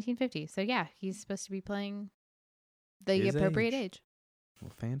in 1950. So yeah, he's supposed to be playing the His appropriate age. age,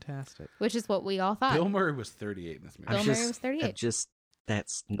 Well, fantastic. which is what we all thought. Bill Murray was 38 in this movie. Bill Murray was 38.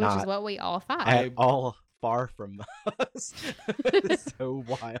 That's which not is what we all thought. at all far from us. It's so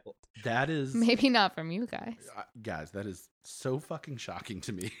wild. That is Maybe not from you guys. guys, that is so fucking shocking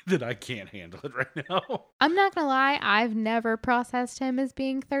to me that I can't handle it right now. I'm not going to lie. I've never processed him as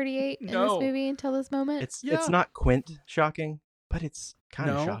being 38 in No. this movie until this moment. It's Yeah. not Quint shocking, but it's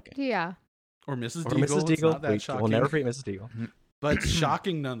kind of No. shocking. Yeah. Or Mrs. Or Deagle. Mrs. It's not Deagle. that shocking. We'll never forget Mrs. Deagle. But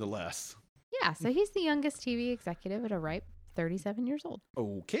shocking nonetheless. Yeah. So he's the youngest TV executive at a ripe 37 years old,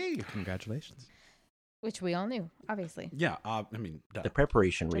 Okay. Congratulations. which we all knew, obviously. Yeah. I mean, duh. The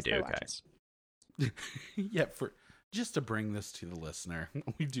preparation we Just by do, watching. guys. yeah. For just to bring this to the listener,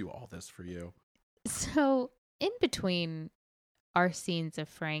 we do all this for you. So in between our scenes of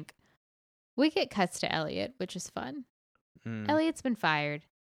Frank, we get cuts to Elliot, which is fun. Mm. Elliot's been fired.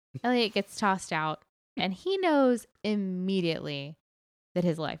 Elliot gets tossed out, and he knows immediately that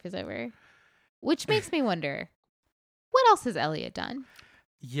his life is over, which makes me wonder, what else has Elliot done?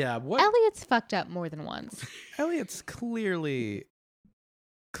 Yeah. What? Elliot's fucked up more than once. Elliot's clearly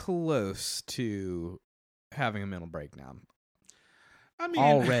close to having a mental breakdown I mean,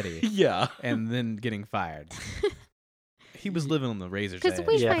 already, Yeah. and then getting fired. He was living on the razor's Because edge.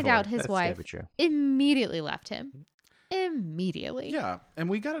 we Yeah, find out his That's gotta wife be true. immediately left him. Immediately. Yeah. And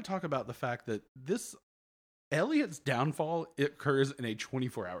we got to talk about the fact that this Elliot's downfall occurs in a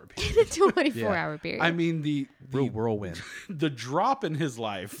 24-hour In period. a 24-hour period. I mean, Real whirlwind. the drop in his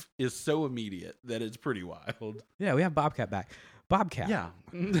life is so immediate that it's pretty wild. Yeah, we have Bobcat back. Bobcat. Yeah.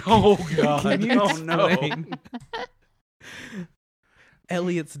 Oh God. Can you Oh no. explain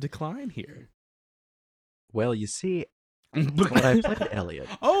Elliot's decline here? Well, you see, when I played Elliot.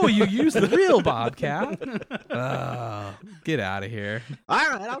 Oh, you used the real Bobcat. Get out of here. All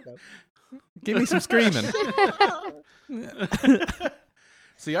right, I'll go. Give me some screaming.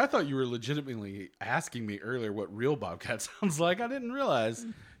 See, I thought you were legitimately asking me earlier what real Bobcat sounds like. I didn't realize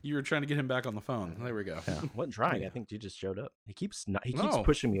you were trying to get him back on the phone. There we go. Yeah, wasn't trying. I think you just showed up. He keeps Oh.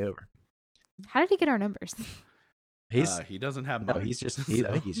 pushing me over. How did he get our numbers? He doesn't have No, mine, he's just. so-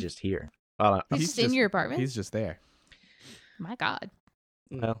 I think he's just here. Well, He's just in your apartment? He's just there. My God.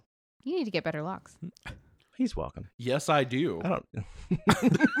 well, You need to get better locks. he's welcome. Yes, I do. I don't.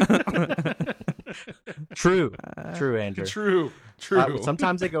 True, Andrew. True.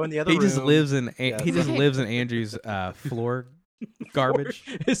 Sometimes they go in the other He room. just lives in Yeah. he just lives in Andrew's floor garbage.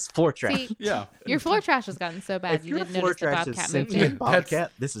 His floor trash. See, Yeah. your floor trash has gotten so bad If you your didn't floor notice the trash is Bobcat sentient movement.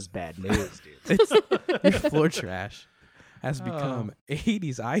 Bobcat, this is bad news, dude. It's, your floor trash has become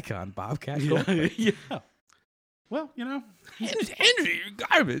 80s icon Bobcat. Yeah. Yeah. Well, you know, Andrew, you're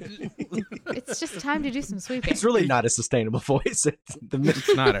garbage. It's just time to do some sweeping. It's really not a sustainable voice.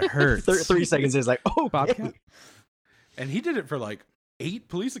 It's not. It hurts. 3 seconds is like, oh, Bobcat. hey. and he did it for like 8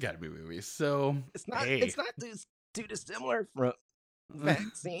 Police Academy movies. So It's not. Hey. It's not too dissimilar from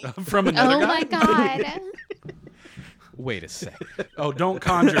vaccine. from another Oh guy. my God. Wait a sec. Oh, don't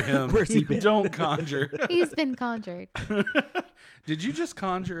conjure him. Where's he been? Don't conjure. He's been conjured. Did you just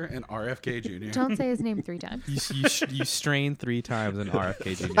conjure an RFK Jr.? Don't say his name 3 times. You strain 3 times and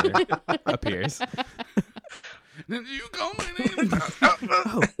RFK Jr. appears. Did you call my name?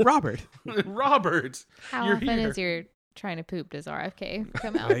 Oh, Robert. Robert. How You're often here. is your trying to poop does RFK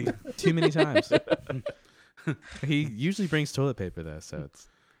come out? Too many times. He usually brings toilet paper though, so it's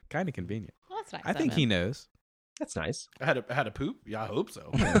kind of convenient. Well, that's nice. I think of he him. knows. That's nice. I had a poop? Yeah, I hope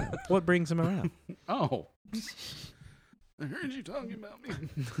so. What brings him around? Oh. I heard you talking about me.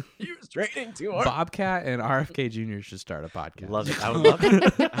 You're straining too hard. Bobcat and RFK Jr. should start a podcast. Love it. I would love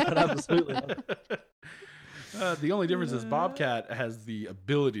it. I would absolutely love it. The only difference is Bobcat has the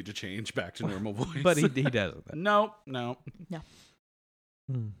ability to change back to normal voice. But he doesn't. No.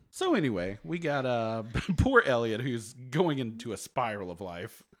 Hmm. So anyway, we got poor Elliot who's going into a spiral of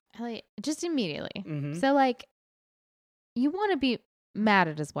life. Elliot, just immediately. Mhm. So, like, you want to be mad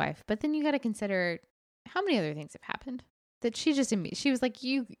at his wife, but then you got to consider how many other things have happened that she just she was like,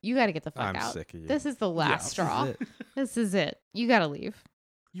 you got to get the fuck I'm out. sick of you. This is the last straw. This is it. This is it. You got to leave.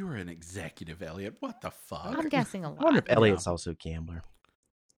 You are an executive, Elliot. What the fuck? I'm guessing a I wonder lot. if Elliot's also a gambler.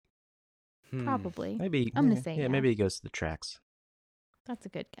 Probably. Maybe. I'm gonna say yeah. yeah. Maybe he goes to the tracks. That's a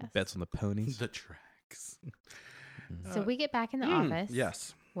good guess. Bets on the ponies. The tracks. So we get back in the office.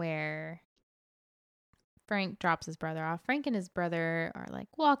 Yes. Where Frank drops his brother off. Frank and his brother are like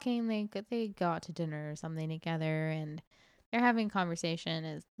walking. They go out to dinner or something together, and they're having a conversation.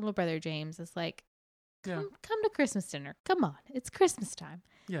 His little brother James is like, come to Christmas dinner. Come on, it's Christmas time.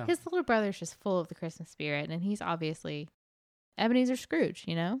 Yeah. His little brother's just full of the Christmas spirit, and he's obviously Ebenezer Scrooge.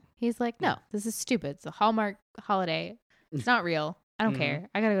 You know, he's like, no, this is stupid. It's a Hallmark holiday. It's not real. I don't care.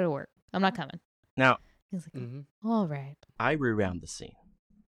 I gotta go to work. I'm not coming. Now, He's like, all right. I rewound the scene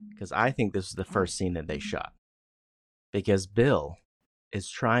because I think this is the first scene that they shot. Because Bill is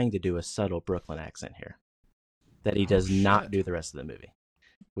trying to do a subtle Brooklyn accent here that he does not do the rest of the movie.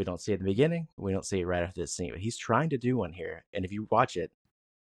 We don't see it at the beginning. We don't see it right after this scene. But he's trying to do one here. And if you watch it,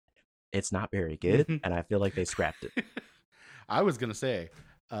 it's not very good. And I feel like they scrapped it. I was going to say,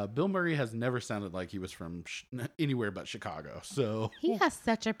 Bill Murray has never sounded like he was from anywhere but Chicago. So He has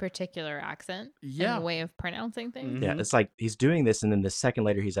such a particular accent and way of pronouncing things. Yeah, it's like he's doing this. And then the second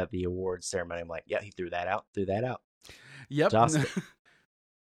later, he's at the awards ceremony. I'm like, yeah, he threw that out. Yep. Just-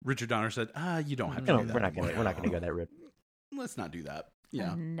 Richard Donner said, you don't have to No, do that. we're not going to go that route. Let's not do that.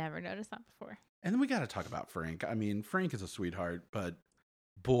 Yeah. I've never noticed that before. And then we got to talk about Frank. I mean, Frank is a sweetheart, but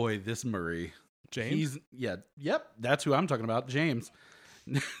boy, this Murray. James? That's who I'm talking about. James.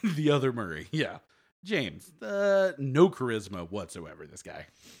 The other Murray. Yeah. James. No charisma whatsoever, this guy.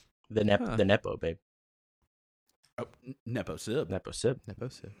 The Nepo, babe. Oh, Nepo Sib. Nepo Sib.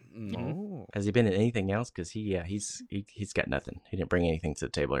 Mhm. Oh. Has he been in anything else? Because he's got nothing. He didn't bring anything to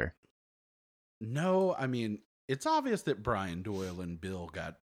the table here. No, I mean, it's obvious that Brian Doyle and Bill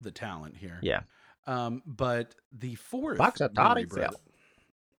got the talent here. Yeah. But the fourth Box of Murray Toddy brother-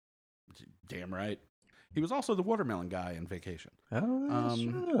 Damn right. He was also the watermelon guy in Vacation. Oh,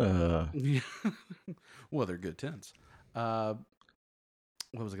 sure. Well, they're good tints. What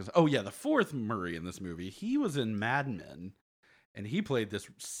was I going to say? Oh, yeah, the fourth Murray in this movie, he was in Mad Men, and he played this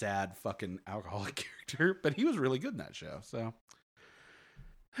sad fucking alcoholic character, but he was really good in that show, so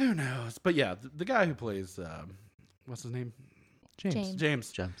who knows? But yeah, the guy who plays, what's his name?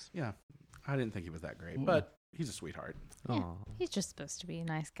 James. Yeah, I didn't think he was that great, but he's a sweetheart. Yeah, he's just supposed to be a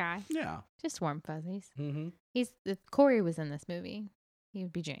nice guy. Yeah. Just warm fuzzies. Mm-hmm. If Corey was in this movie, he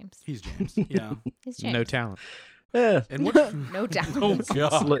would be James. He's James. Yeah. He's James. No talent. Yeah. And what? No doubt. Oh,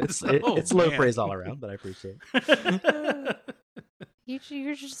 God. It's low praise all around, but I appreciate it.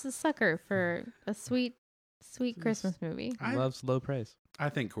 You're just a sucker for a sweet Christmas movie. Loves low praise. I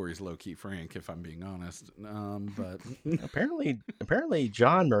think Corey's low-key Frank, if I'm being honest. But Apparently,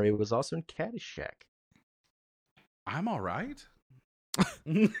 John Murray was also in Caddyshack. I'm all right.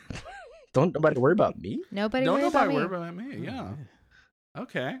 Don't nobody worry about me. Nobody Don't worry about nobody me. worry about me. Yeah.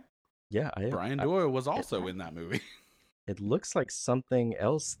 Okay. Yeah, Brian Doyle was also in that movie. It looks like something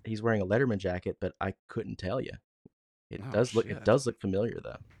else. He's wearing a Letterman jacket, but I couldn't tell you. It does look. shit. It does look familiar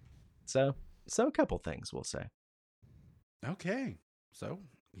though. So a couple things we'll say. Okay. So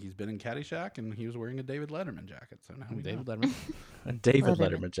he's been in Caddyshack and he was wearing a David Letterman jacket. So now we David know. Letterman. A David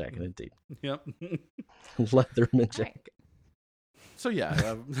Letterman. Letterman jacket, indeed. Yep. Letterman All jacket. So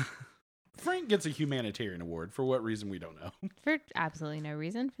yeah, Frank gets a humanitarian award for what reason we don't know. For absolutely no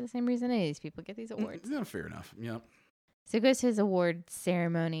reason. For the same reason any of these people get these awards. Yeah, fair enough. Yep. So he goes to his award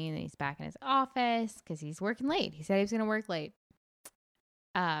ceremony, and then he's back in his office because he's working late. He said he was going to work late.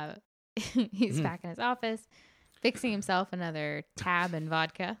 He's back in his office, fixing himself another tab and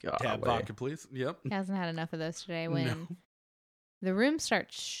vodka. Tab vodka, please. Yep. He hasn't had enough of those today. When the room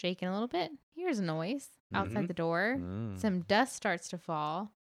starts shaking a little bit, he hears a noise outside the door. Some dust starts to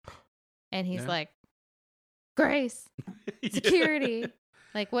fall, and he's like, Grace, security.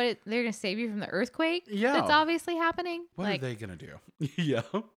 Like, what? They're going to save you from the earthquake? Yeah. That's obviously happening? What like, are they going to do? Yeah.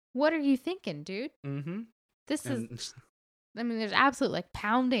 what are you thinking, dude? Mm-hmm. This is, I mean, there's absolute like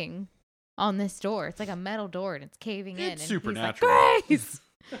pounding on this door. It's like a metal door and it's caving in. It's and supernatural. He's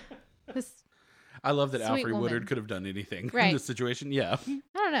like, Grace! This, I love that Sweet Alfred woman. Woodard could have done anything in Right. this situation. Yeah. I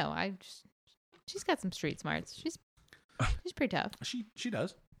don't know. She's got some street smarts. She's pretty tough. She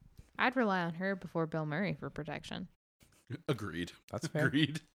does. I'd rely on her before Bill Murray for protection. Agreed. That's fair.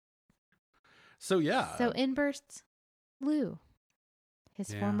 Agreed. So yeah. So in bursts Lou,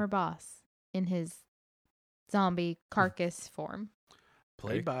 his Yeah. former boss, in his zombie carcass form.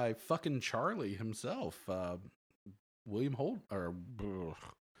 Played by fucking Charlie himself. William Holt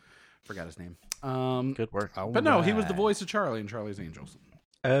forgot his name. Good work. But no, he was the voice of Charlie in Charlie's Angels.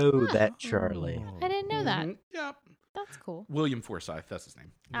 Oh, Huh. that Charlie. I didn't know that. Mhm. Yep. That's cool. William Forsythe, that's his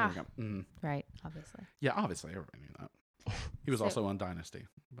name. There we Ah. go. Mhm. Right, obviously. Yeah, obviously everybody knew that. He was So- also on Dynasty,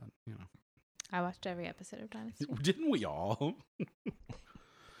 but I watched every episode of Dynasty. didn't we all?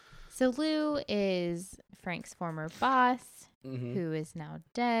 So Lou is Frank's former boss, Mhm. who is now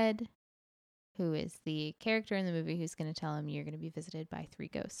dead, who is the character in the movie who's going to tell him you're going to be visited by 3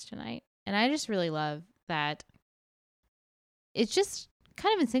 ghosts tonight. And I just really love that it just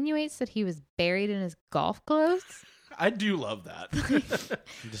kind of insinuates that he was buried in his golf clothes. I do love that.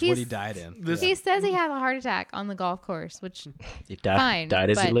 Just what he died in. This- He says he had a heart attack on the golf course, which He Fine, died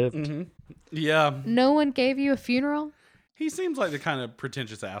as he but- lived. Mhm. Yeah, no one gave you a funeral. he seems like the kind of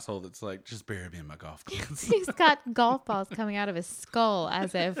pretentious asshole that's like, just bury me in my golf clothes. He's got golf balls coming out of his skull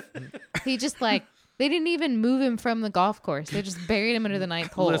as if he just like they didn't even move him from the golf course. They just buried him under the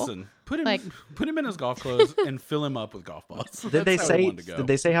 9th hole. Listen, put him Like- put him in his golf clothes and fill him up with golf balls. Did they That's how he say? wanted to go. Did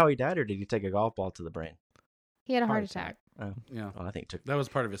they say how he died, or did he take a golf ball to the brain? He had a heart attack. Oh, Yeah, well, I think it took. that was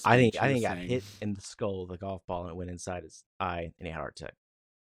part of his. I think speech. he He was got saying- hit in the skull with a golf ball, and it went inside his eye, and he had a heart attack.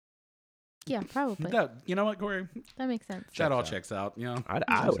 Yeah, probably. That, you know what, Corey? That makes sense. That all out. checks out. Yeah.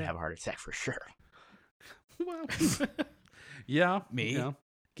 I would have a heart attack for sure. Well, yeah. Me? Yeah.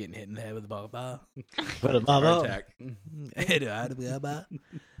 Getting hit in the head with a ball ball. But a Heart attack.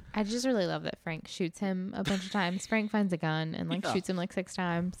 I just really love that Frank shoots him a bunch of times. Frank finds a gun and like Yeah. shoots him like 6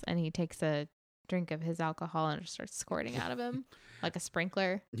 times, and he takes a drink of his alcohol and it starts squirting out of him like a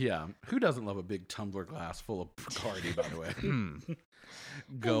sprinkler. Yeah. Who doesn't love a big tumbler glass full of Bacardi, by the way? Hmm.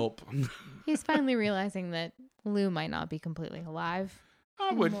 Gulp. He's finally realizing that Lou might not be completely alive.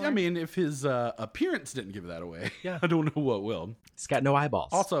 I would. I Anymore. mean, if his appearance didn't give that away, Yeah. I don't know what will. He's got no eyeballs.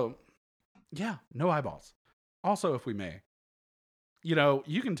 Also, yeah, no eyeballs. Also, if we may,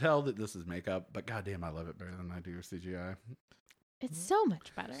 you can tell that this is makeup, but goddamn, I love it better than I do CGI. It's so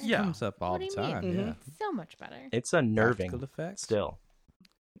much better. Yeah. Comes up all What the do you mean? time. Mhm. Yeah. So much better. it's unnerving. Practical effects. Still,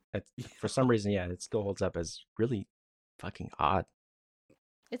 for some reason, yeah, it still holds up as really fucking odd.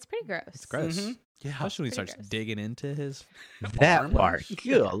 It's pretty gross. It's gross. Mhm. Yeah. Especially when he Pretty starts gross. digging into his. That Arm. part,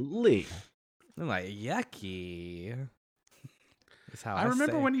 golly. I'm like, yucky. That's how I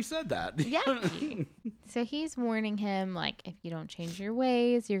remember say. when you said that. Yucky. So he's warning him, like, if you don't change your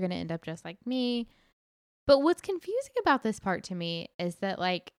ways, you're going to end up just like me. But what's confusing about this part to me is that,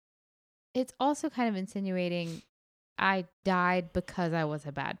 like, it's also kind of insinuating I died because I was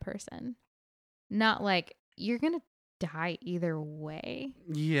a bad person. Not like you're going to die either way.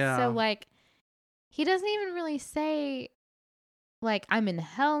 Yeah. So, like, he doesn't even really say, like, I'm in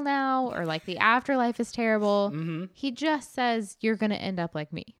hell now or, like, the afterlife is terrible. Mm-hmm. He just says, you're going to end up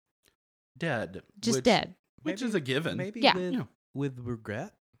like me. Dead. Just dead. Which Maybe- is a given. Maybe Yeah. with, Yeah. with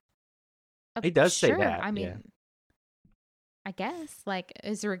regret. He does say Sure, that, I mean, yeah. I guess, like,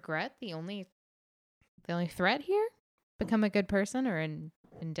 is regret the only threat here? Become a good person, or in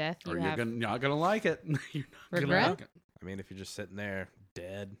death you Or have you're not going to like it. You're not Regret? gonna like it. I mean, if you're just sitting there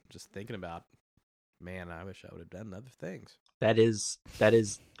dead, just thinking about, man, I wish I would have done other things. That is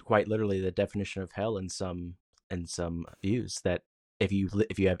quite literally the definition of hell in some views. That if you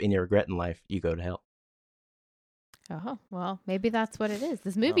have any regret in life, you go to hell. Oh, well, maybe that's what it is.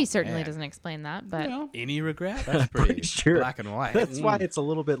 This movie Oh, certainly man. doesn't explain that, but Yeah. Any regret? I'm That's pretty pretty sure. black and white. That's why it's a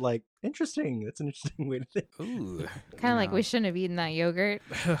little bit like interesting. That's an interesting way to think. Ooh. kind of like Yeah. we shouldn't have eaten that yogurt.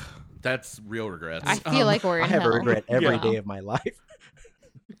 That's real regrets. I feel like we're in I have hell. a regret every day now. of my life.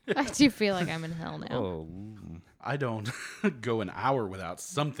 I do feel like I'm in hell now. Oh. I don't go an hour without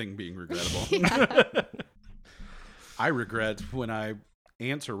something being regrettable. Yeah. I regret when I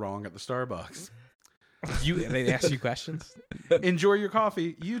answer wrong at the Starbucks. They ask you questions? Enjoy your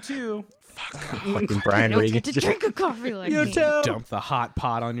coffee. You too. Fucking Brian I don't Regan. get to drink a coffee like You me. too. Dump the hot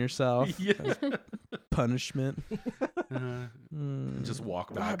pot on yourself. Yeah. Punishment. Just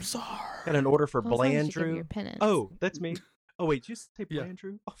walk back. I'm sorry. Got an order for Well, as long as you give Blandrew. your penance. Oh, that's me. Oh wait, did you say Yeah.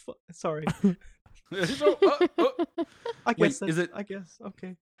 Blandrew? Oh, fuck. Sorry. I Wait, guess. is it- I guess.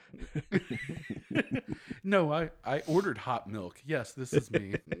 Okay. No, I ordered hot milk. Yes, this is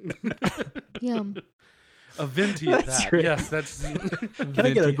me. Yum. A venti at That's that. right. Yes, that's. Can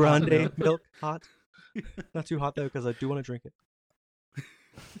I get a Venti hot grande milk. milk hot? Not too hot though, because I do want to drink it.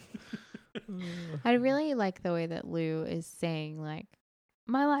 I really like the way that Lou is saying, like,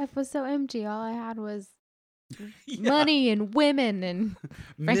 my life was so empty. All I had was Yeah. money and women. And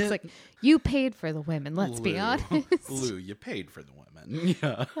Frank's like, you paid for the women, let's be Lou. honest. Lou, you paid for the women.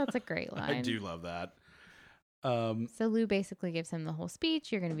 Yeah. That's a great line. I do love that. So Lou basically gives him the whole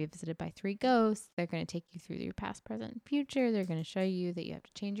speech. You're going to be visited by 3 ghosts. They're going to take you through your past, present, and future. They're going to show you that you have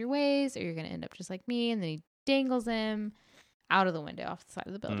to change your ways or you're going to end up just like me. And then he dangles him out of the window off the side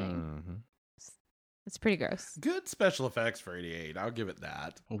of the building. Mhm. It's pretty gross. Good special effects for 88. I'll give it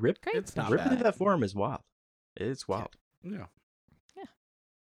that. Rip, Great. It's not ripping bad. through that form is wild. It's wild. Yeah.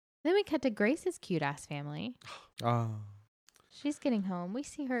 Then we cut to Grace's cute ass family. Oh. She's getting home. We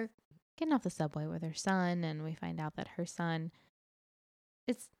see her getting off the subway with her son, and we find out that her son.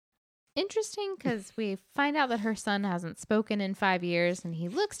 It's interesting because we find out that her son hasn't spoken in 5 years, and he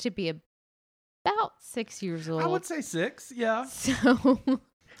looks to be about 6 years old. I would say 6. Yeah. So,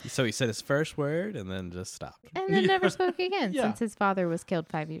 So he said his first word and then just stopped. and then never spoke again Yeah. since his father was killed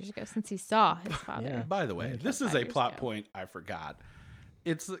 5 years ago. Since he saw his father. Yeah. By the way, Yeah, this is 5 a years plot ago. point I forgot.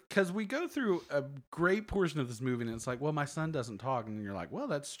 It's because we go through a great portion of this movie and it's like, well, my son doesn't talk. And you're like, well,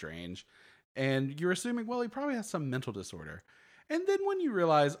 that's strange. And you're assuming, well, he probably has some mental disorder. And then when you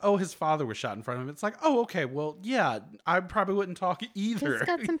realize, oh, his father was shot in front of him, it's like, oh, okay, well, yeah, I probably wouldn't talk either. He's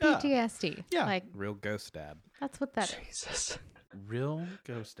got some Yeah. PTSD. Yeah. Like, Real ghost dad. that's what that is. Jesus. Real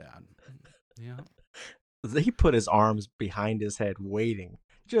ghost dad. Yeah. He put his arms behind his head,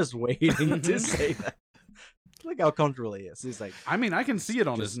 just waiting to say that. Look how comfortable he is. He's like, I mean, I can see it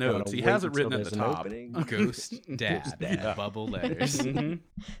on Just his notes. gonna He wait has it until written at the there's an top. opening. Ghost dad. dad. Bubble letters. Mhm.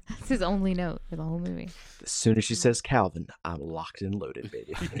 That's his only note for the whole movie. as soon as she says Calvin, I'm locked and loaded,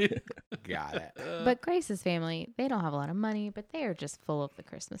 baby. Got it. But Grace's family, they don't have a lot of money, but they are just full of the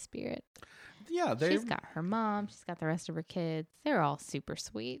Christmas spirit. Yeah, She's got her mom. She's got the rest of her kids. They're all super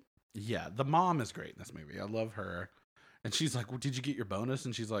sweet. Yeah, the mom is great in this movie. I love her. And she's like, well, did you get your bonus?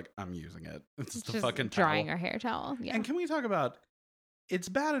 And she's like, I'm using it. It's just the Just fucking drying towel. her hair towel. Yeah. And can we talk about, it's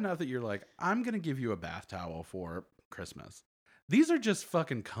bad enough that you're like, I'm going to give you a bath towel for Christmas. These are just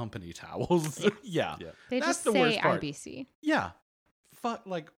fucking company towels. Yeah. Yeah. They that's just the say worst part. IBC. Yeah. Fuck,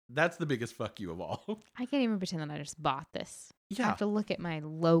 like, that's the biggest fuck you of all. I can't even pretend that I just bought this. I Yeah. have to look at my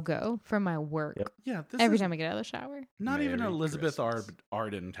logo from my work Yep. Yeah. This every is time I get out of the shower. not even an Merry Elizabeth Christmas.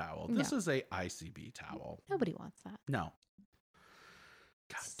 Arden towel. This No. is a ICB towel. Nobody wants that. No.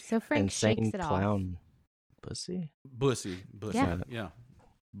 God damn. So Frank Insane shakes it off. clown pussy. Bussy. Yeah. Yeah.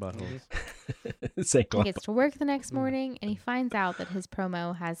 Buttholes. Insane He clown. gets to work the next morning and he finds out that his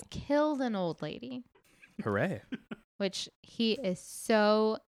promo has killed an old lady, Hooray. which he is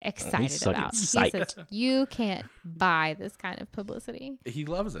so excited so about. He psyched. says, you can't buy this kind of publicity. He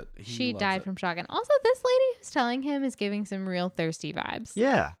loves it. She loves died it. from shock. And also, this lady who's telling him is giving some real thirsty vibes.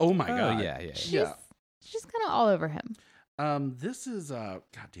 Yeah. Oh my Oh, god. yeah, yeah. She's, Yeah. she's kind of all over him. This is god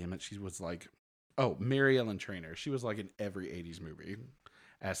damn it. She was like, oh, Mary Ellen Trainor. She was like in every 80s movie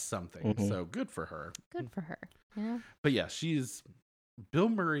as something. Mhm. So good for her. Good for her. You know? But yeah, Bill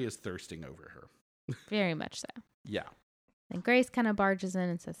Murray is thirsting over her. Very much so. Yeah. And Grace kind of barges in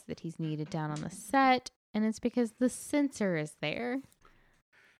and says that he's needed down on the set. And it's because the censor is there.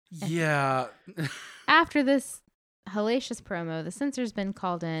 Yeah. After this hellacious promo, the censor's been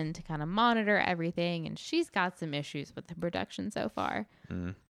called in to kind of monitor everything. And she's got some issues with the production so far.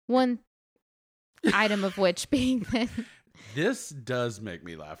 Mm. One item of which being that This does make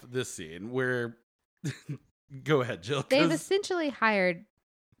me laugh. This scene where go ahead, Jill. they've 'cause- essentially hired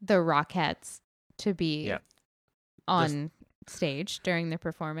the Rockettes to be Yeah. on stage during the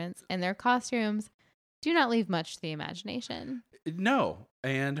performance, and their costumes do not leave much to the imagination. no,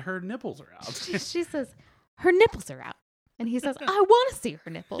 and her nipples are out. She says, her nipples are out. And he says, I want to see her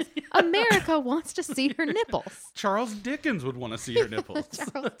nipples. America wants to see her nipples. Charles Dickens would want to see her nipples.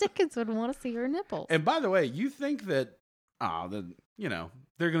 Charles Dickens would want to see her nipples. And by the way, you think that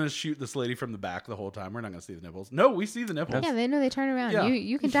they're gonna shoot this lady from the back the whole time. We're not gonna see the nipples. No, we see the nipples. Yeah, they know they turn around. Yeah.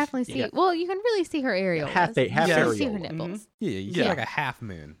 You can definitely see. Yeah. Well, you can really see her areolas. Half Yeah. You can see her areola. nipples. Yeah, you Yeah. get like a half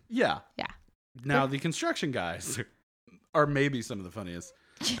moon. Yeah. Yeah. Now the construction guys are maybe some of the funniest.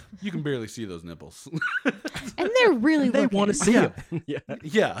 You can barely see those nipples. And they're really They looking. want to see Yeah. it. Yeah.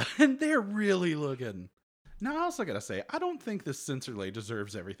 Yeah, and they're really looking. Now, I also gotta say, I don't think this censor lady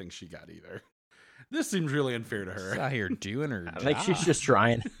deserves everything she got either. This seems really unfair to She's her. out here doing her I think she's job. just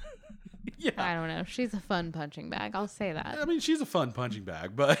trying. Yeah, I don't know. She's a fun punching bag. I'll say that. I mean, she's a fun punching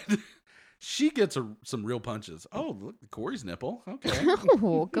bag, but she gets some real punches. Oh, look, Corey's nipple. Okay.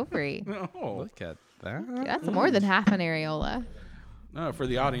 Oh, go free. Oh, Look at that. That's more than half an areola. For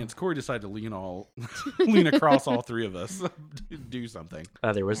the audience, Corey decided to lean across all three of us, do something.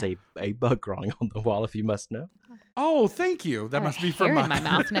 There was a bug crawling on the wall, if you must know. Oh, thank you. That must be from in my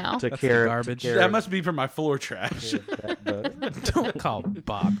mouth now. Took care of garbage. took care That of- must be from my floor trash. took care of that bug. Don't call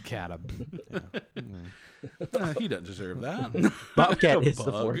Bobcat a. He doesn't deserve that. Bobcat is the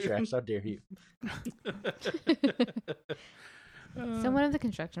Bug. floor trash. How dare you? So one of the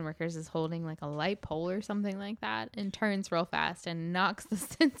construction workers is holding like a light pole or something like that and turns real fast and knocks the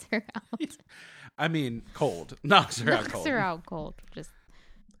sensor out. I mean, cold. Knocks her out Knocks cold. her out cold.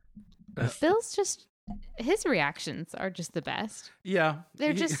 Bill's just, his reactions are just the best. Yeah.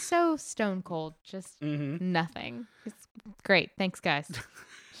 They're just so stone cold. Just Mm-hmm. nothing. It's great. Thanks, guys.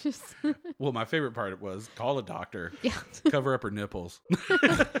 Just Well, my favorite part was call a doctor, yeah. cover up her nipples.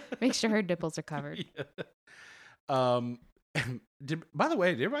 Make sure her nipples are covered. By the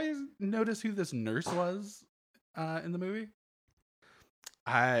way, did everybody notice who this nurse was in the movie?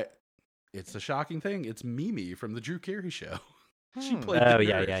 It's a shocking thing. It's Mimi from the Drew Carey Show. She Hmm. played the Oh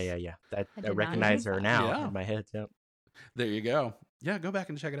yeah, nurse. yeah. I I did not recognize her notice now that. Yeah. in my head. Yep. There you go. Yeah, go back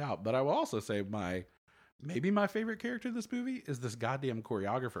and check it out. But I will also say maybe my favorite character in this movie is this goddamn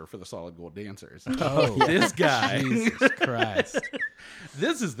choreographer for the Solid Gold Dancers. Oh, This guy. Jesus Christ.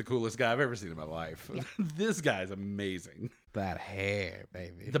 This is the coolest guy I've ever seen in my life. This guy's amazing. That hair,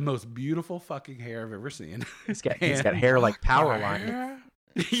 baby. The most beautiful fucking hair I've ever seen. He's got hair like power line.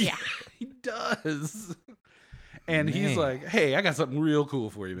 Yeah, he does. And he's Man. like, hey, I got something real cool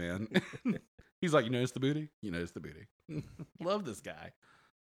for you, man. He's like, you notice the booty? You notice the booty. Love this guy.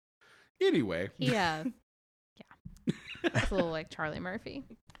 Anyway. Yeah. It's a little like Charlie Murphy.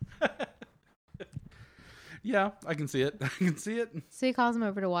 Yeah, I can see it. I can see it. So he calls him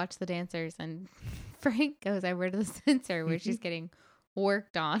over to watch the dancers, and Frank goes over to the sensor where she's getting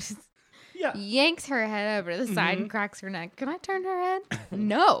worked on. Yeah. Yanks her head over to the side Mhm. and cracks her neck. Can I turn her head?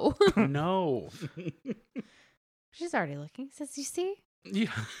 No. No. She's already looking. He says, you see? Yeah,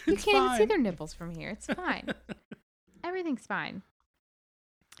 You it's can't even see fine. their nipples from here. It's fine. Everything's fine.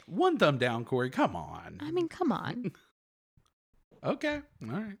 One thumb down, Corey. Come on. I mean, come on. Okay. All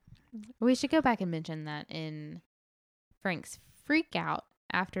right. We should go back and mention that in Frank's freak out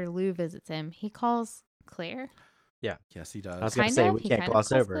after Lou visits him, he calls Claire. Yes, he I was does. gonna Kind say of. we He can't kind of gloss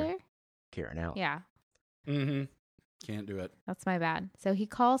calls over Claire. Karen out. Yeah, Mm-hmm. Can't do it. that's my bad. So he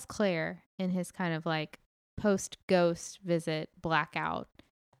calls Claire in his kind of like post-ghost visit blackout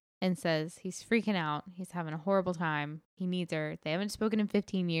and says he's freaking out. He's having a horrible time. He needs her. They haven't spoken in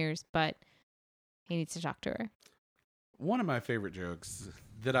 15 years, but he needs to talk to her. One of my favorite jokes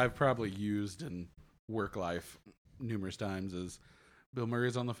that I've probably used in work life numerous times is Bill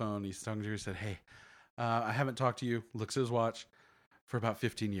Murray's on the phone. He's talking to her. He said, hey, I haven't talked to you. Looks at his watch for about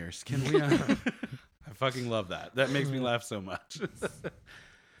 15 years. Can we? I fucking love that. That makes me laugh so much.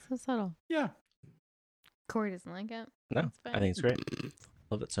 So subtle. Yeah. Corey doesn't like it. No, That's fine. I think it's great.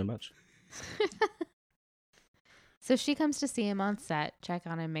 Love it so much. So she comes to see him on set, check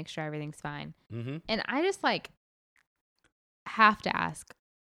on him, make sure everything's fine. Mm-hmm. And I just like have to ask,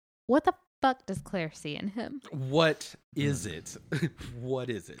 what the fuck does Claire see in him? What is it? What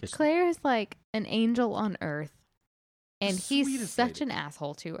is it? Claire is like an angel on earth, and he's Sweetest such lady. an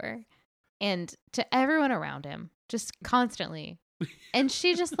asshole to her and to everyone around him, just constantly. And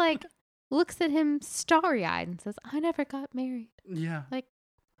she just like looks at him starry eyed and says, I never got married. Yeah. Like,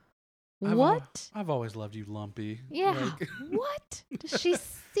 I've what? I've always loved you, Lumpy. Yeah. Like, What does she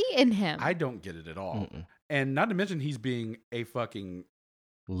see in him? I don't get it at all. Mm-mm. And not to mention he's being a fucking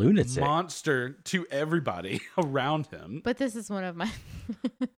Lunatic. monster to everybody around him. But this is one of my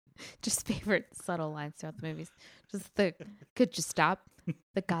just favorite subtle lines throughout the movies. Just the, could you stop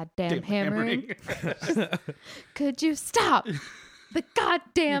the goddamn Damn hammering? Could you stop the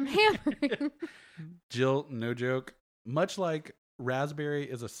goddamn hammering? Jill, no joke. Much like Raspberry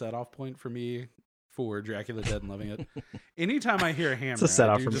is a set-off point for me for Dracula Dead and Loving It. Anytime I hear a hammer, a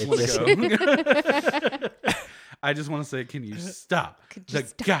set-off I for just me, want too. to go. I just want to say, can you stop Could you the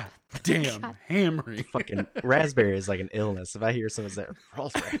stop goddamn God- hammering? Fucking raspberry is like an illness. If I hear someone say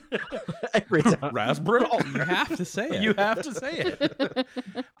raspberry every time, Raspberry? You have to say it. You have to say it.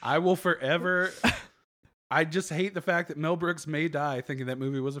 I will forever. I just hate the fact that Mel Brooks may die thinking that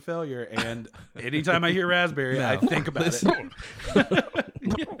movie was a failure. And anytime I hear Raspberry, I No. think about Listen. it.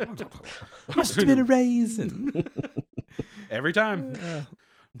 Must have been a raisin. Every time.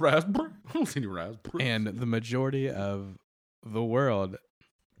 Raspberry? I don't see any raspberry. And the majority of the world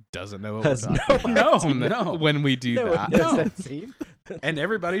doesn't know what Has we're talking no about no. when we do no one that. does No. that scene. And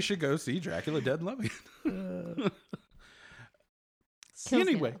everybody should go see Dracula Dead and Loving It. Kills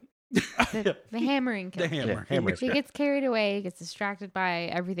me, Anyway, The hammering The kills. hammer. hammer. He gets carried away, gets distracted by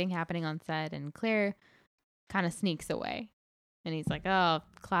everything happening on set, and Claire kind of sneaks away. And he's like, oh,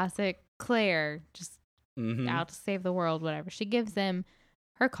 classic Claire, just Mhm. out to save the world, whatever. She gives him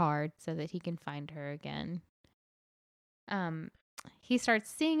her card so that he can find her again. He starts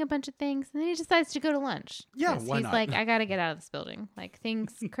seeing a bunch of things, and then he decides to go to lunch. Yeah, 'Cause why he's not? like, I gotta get out of this building. Like,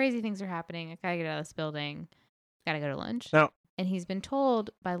 crazy things are happening. I gotta get out of this building. Gotta go to lunch. Now, And he's been told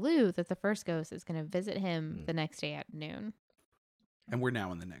by Lou that the first ghost is going to visit him the next day at noon. And we're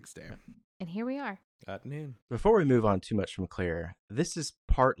now in the next day. And here we are. At noon. before we move on too much from Claire, this is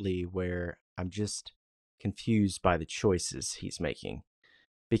partly where I'm just confused by the choices he's making.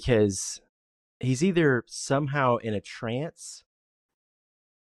 Because he's either somehow in a trance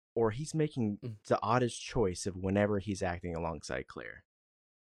or he's making the oddest choice of whenever he's acting alongside Claire.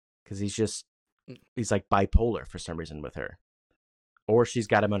 Because he's like bipolar for some reason with her. Or she's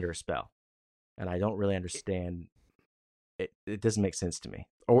got him under a spell. And I don't really understand. It doesn't make sense to me.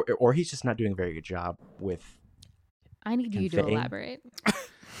 Or he's just not doing a very good job with I need you to conveying. elaborate.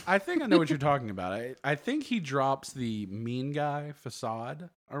 I think I know what you're talking about. I think he drops the mean guy facade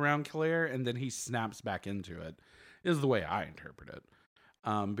around Claire and then he snaps back into it, is the way I interpret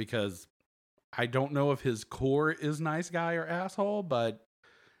it. Because I don't know if his core is nice guy or asshole, but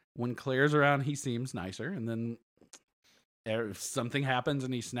when Claire's around, he seems nicer. And then if something happens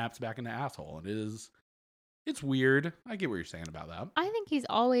and he snaps back into asshole, it's weird. I get what you're saying about that. I think he's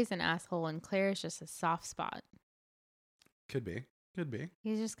always an asshole, and Claire is just a soft spot. Could be.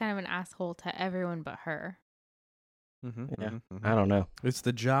 He's just kind of an asshole to everyone but her. Yeah. I don't know. It's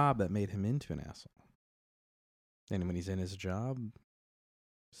the job that made him into an asshole. And when he's in his job,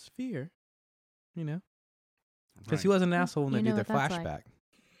 it's fear, because he wasn't an asshole when You they know did their what that's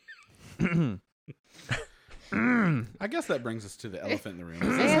flashback. I guess that brings us to the elephant in the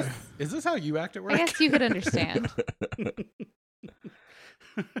room. Is this how you act at work? I guess you could understand.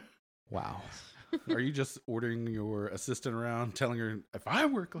 Wow. Are you just ordering your assistant around, telling her, if I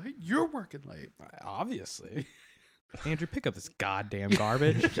work late, you're working late? Obviously. Andrew, pick up this goddamn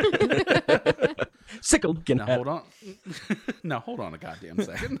garbage. Sick of looking Now at hold on. Now hold on a goddamn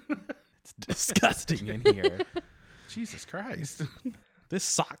second. It's disgusting in here. Jesus Christ. This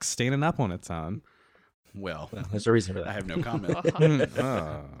sock's standing up on its own. Well, There's a reason for I that. have no comment.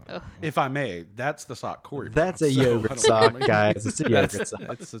 Oh. If I may, that's the sock Corey. That's brought, a so I yogurt don't sock, know. guys. It's a yogurt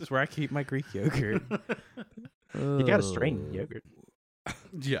sock. That's where I keep my Greek yogurt. You got to strain yogurt.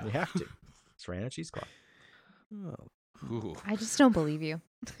 Yeah. You have to. Strain a cheesecloth. Oh. Ooh. I just don't believe you.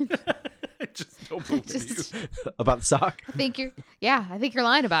 I just don't believe Just- you. About the sock? I think you're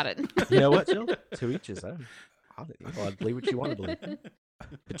lying about it. You know what, Jill? To each his own. I'll believe what you want to believe.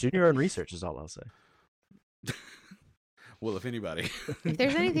 But do your own research is all I'll say. Well, if anybody. If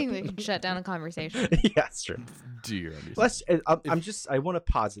there's anything that can shut down a conversation, Yeah, that's true. Do your own research. I want to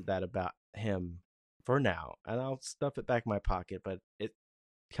posit that about him for now, and I'll stuff it back in my pocket, but it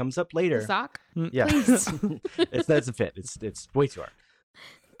comes up later. the sock, Yeah. please, It doesn't fit. It's way too hard.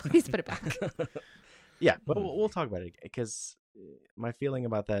 please put it back. Yeah, but we'll talk about it because my feeling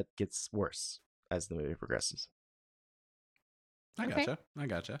about that gets worse as the movie progresses. I Okay.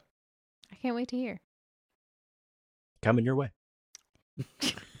 gotcha. I can't wait to hear. Coming your way.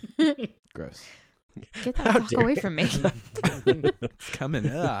 Gross. Get How that sock dare away you. from me. It's coming.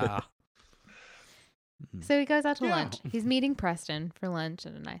 So he goes out to Yeah. lunch. He's meeting Preston for lunch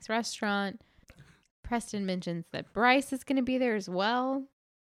at a nice restaurant. Preston mentions that Bryce is going to be there as well.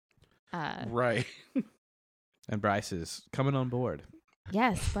 Right. And Bryce is coming on board.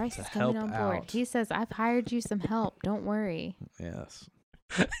 Yes, Bryce To is coming help on board. out. He says, I've hired you some help. Don't worry. Yes.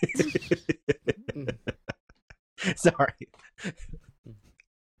 Sorry.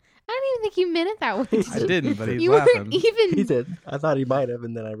 I don't even think you meant it that way. I didn't, but he's You laughing. weren't even. He did. I thought he might have,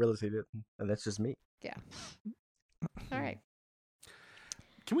 and then I realized he didn't. And that's just me. All right.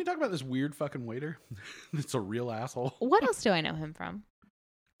 Can we talk about this weird fucking waiter? That's a real asshole. What else do I know him from?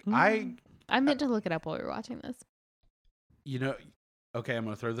 I meant to look it up while we were watching this. Okay, I'm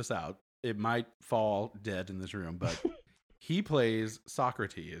going to throw this out. It might fall dead in this room, but he plays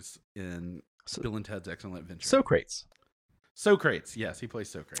Socrates in Bill and Ted's Excellent Adventure. Socrates. Socrates. Yes, he plays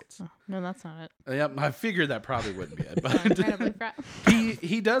Socrates. Oh, no, that's not it. Yep, I figured that probably wouldn't be it. I'm incredibly But proud.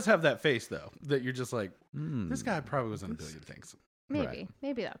 he does have that face, though, that you're just like, Hmm. this guy probably was in a billion things. Maybe.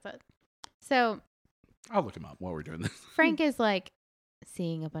 Maybe that's it. So I'll look him up while we're doing this. Frank is like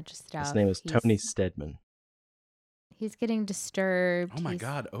seeing a bunch of stuff. His name is He's- Tony Stedman. He's getting disturbed. Oh my He's-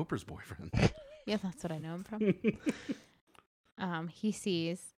 God, Oprah's boyfriend. Yeah, that's what I know him from.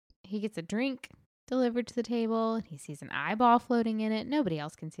 He gets a drink delivered to the table, and he sees an eyeball floating in it. Nobody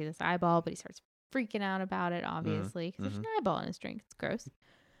else can see this eyeball, but he starts freaking out about it, obviously, because there's an eyeball in his drink. It's gross.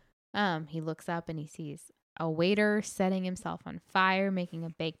 He looks up and he sees a waiter setting himself on fire, making a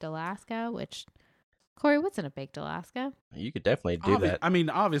baked Alaska, which, Corey, what's in a baked Alaska? You could definitely do that. I mean,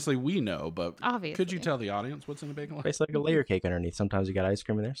 obviously we know, but Obviously. could you tell the audience what's in a bagel? It's like a layer cake underneath. Sometimes you got ice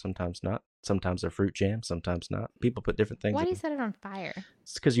cream in there, sometimes not. Sometimes they're fruit jam, sometimes not. People put different things Why in do you them. set it on fire?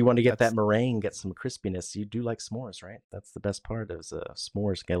 It's because you want to get that meringue, get some crispiness. You do like s'mores, right? That's the best part is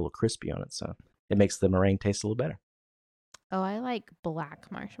s'mores get a little crispy on it, so it makes the meringue taste a little better. Oh, I like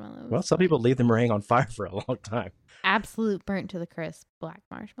black marshmallows. Well, some people leave the meringue on fire for a long time. Absolute burnt to the crisp black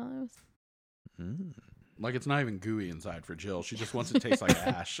marshmallows. Like it's not even gooey inside for Jill. She just wants it to taste like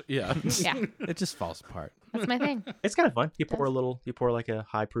ash. Yeah. Yeah, It just falls apart. that's my thing. It's kind of fun. You pour like a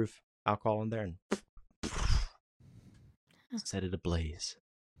high proof alcohol in there and set it ablaze.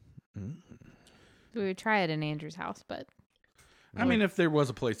 We would try it in Andrew's house, but I mean, if there was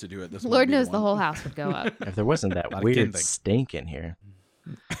a place to do it, this Lord would be knows the one. whole house would go up. If there wasn't that Lot of weird kindling. stink in here,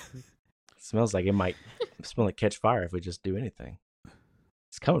 it smells like it might smell like catch fire if we just do anything.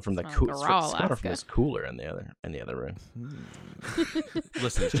 It's coming from the Smells cool. like It's a raw coming from Alaska. this cooler in the other room.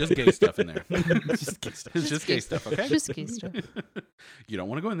 Listen, it's just gay stuff in there. Just gay stuff. It's just gay stuff, okay? Just gay stuff. You don't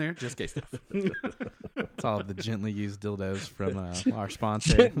want to go in there. Just gay stuff. It's all the gently used dildos from our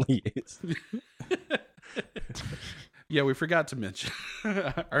sponsor. Gently used. Yeah, we forgot to mention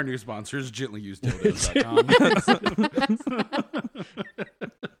our new sponsor is gentlyuseddildos.com.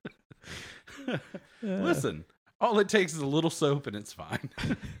 Listen, all it takes is a little soap and it's fine.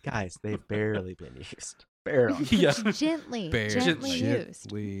 Guys, they've barely been used. Barely. Yeah. Gently Gently used.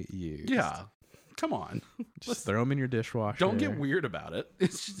 Gently used. Yeah. Come on. Just throw them in your dishwasher. Don't get weird about it.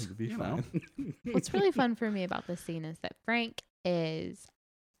 It's just, It'll be you fine. know. What's really fun for me about this scene is that Frank is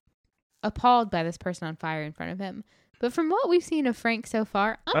appalled by this person on fire in front of him. But from what we've seen of Frank so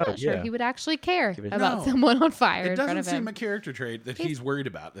far, I'm not sure yeah. he would actually care Give it- about No. someone on fire It in front doesn't of seem him. a character trait that He's- he's worried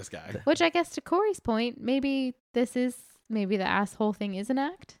about this guy. Which I guess to Corey's point, maybe the asshole thing is an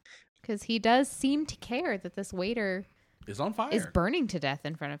act. Because he does seem to care that this waiter Is on fire. is burning to death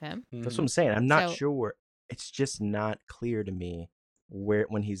in front of him. That's what I'm saying. I'm not So- sure. It's just not clear to me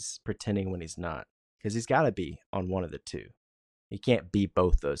when he's pretending when he's not. Because he's got to be on one of the two. He can't be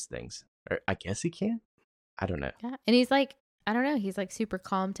both those things. Or I guess he can. I don't know. Yeah. And he's like, I don't know, he's like super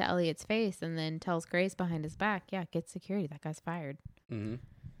calm to Elliot's face and then tells Grace behind his back, yeah, get security. That guy's fired. Mhm.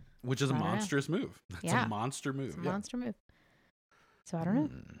 Which is a I don't know. monstrous move. That's Yeah. a monster move. It's a Yeah. monster move. So I don't know.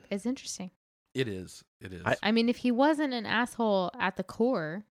 It's interesting. It is. It is. I mean, if he wasn't an asshole at the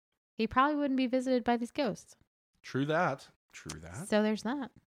core, he probably wouldn't be visited by these ghosts. True that. True that. So there's that.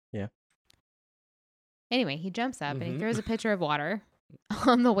 Yeah. Anyway, he jumps up and he Mhm. throws a pitcher of water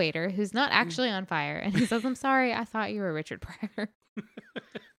on the waiter who's not actually on fire. And he says, I'm sorry, I thought you were Richard Pryor.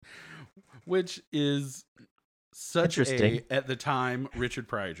 Which is such Interesting. a, at the time, Richard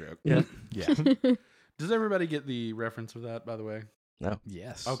Pryor joke. Yeah. Yeah. Does everybody get the reference of that, by the way?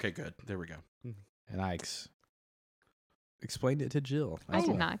 Yes. Okay, good. There we go. And I explained it to Jill. I as did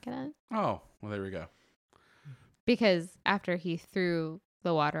well. not get it. Oh, well, there we go. Because after he threw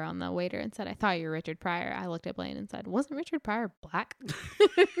the water on the waiter and said, I thought you were Richard Pryor, I looked at Blaine and said, wasn't Richard Pryor black?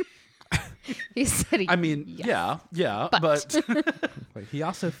 He said, I mean, yes. yeah, But- but Wait, he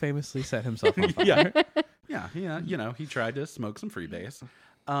also famously set himself on fire. yeah, you know, he tried to smoke some freebase.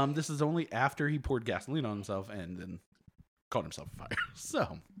 This is only after he poured gasoline on himself and then caught himself on fire.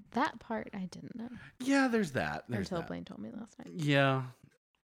 So, That part I didn't know yeah, there's that. There's until that. Blaine told me last night. Yeah.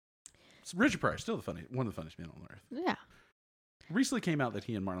 So Richard Pryor, still one of the funniest men on earth. Yeah. Recently came out that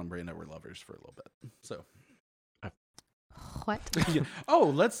he and Marlon Brando were lovers for a little bit. So, What? oh,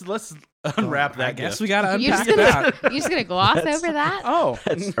 let's unwrap that. I guess gift. we got to You're unpack just that. gonna, you're just gonna gloss That's- over that? Oh.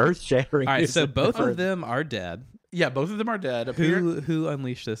 That's earth shattering. All right, so both of them are dead. Yeah, both of them are dead. Who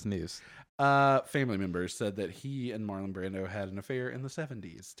unleashed this news? Family members said that he and Marlon Brando had an affair in the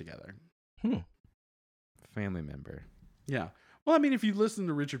 70s together. Family member. Yeah. Well, I mean, if you listen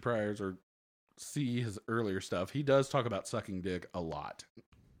to Richard Pryor's or see his earlier stuff, he does talk about sucking dick a lot.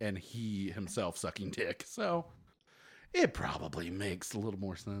 And he himself sucking dick. So it probably makes a little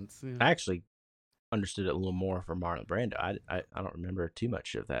more sense. Yeah. I actually understood it a little more from Marlon Brando. I don't remember too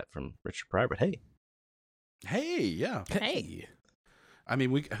much of that from Richard Pryor, but hey. Hey, yeah. Hey. I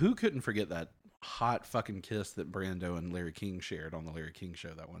mean, who couldn't forget that hot fucking kiss that Brando and Larry King shared on the Larry King show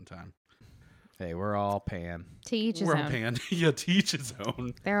that one time? Hey, we're all pan. To each his We're own. a pan. Yeah, to each his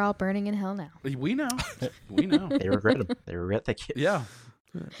own. They're all burning in hell now. We know. We know. They regret him. They regret that kid. Yeah.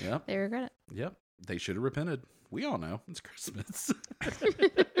 Yep. They regret it. Yep. They should have repented. We all know. It's Christmas.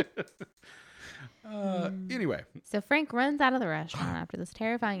 Anyway, So Frank runs out of the restaurant after this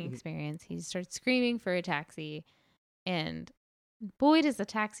terrifying experience. He starts screaming for a taxi, and boy, does the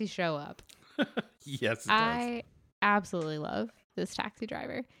taxi show up. yes, it does. I absolutely love this taxi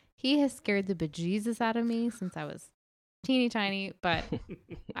driver. He has scared the bejesus out of me since I was teeny tiny, but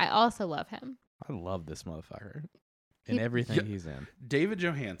I also love him. I love this motherfucker in everything he's in. David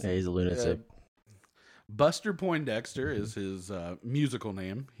Johansen. Yeah, he's a lunatic. Buster Poindexter is his musical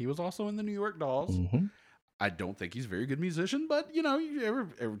name. He was also in the New York Dolls. Mm-hmm. I don't think he's a very good musician, but you know, ever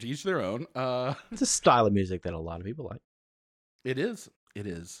to each their own. It's a style of music that a lot of people like. It is. It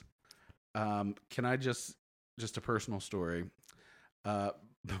is. Can I just a personal story?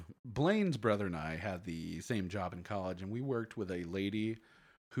 Blaine's brother and I had the same job in college, and we worked with a lady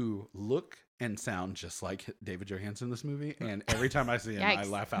who look and sound just like David Johansen in this movie. And every time I see him, I Yikes.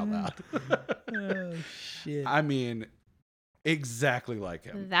 laugh out loud. Oh shit! I mean, exactly like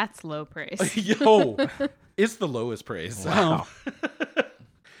him. That's low praise. Yo, it's the lowest praise. Wow.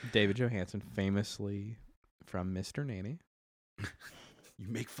 David Johansen, famously from Mr. Nanny. You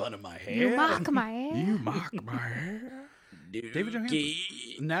make fun of my hair. You mock my hair. You mock my hair. David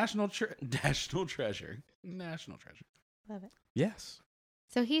Johansen, national treasure. Love it. Yes.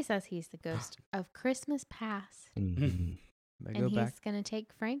 So he says he's the ghost of Christmas past. Mhm. They And go back he's going to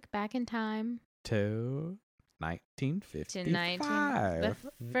take Frank back in time to to 1955. The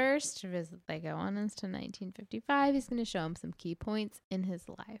first visit they go on is to 1955. He's going to show him some key points in his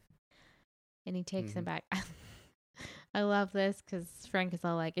life. And he takes him back. I love this because Frank is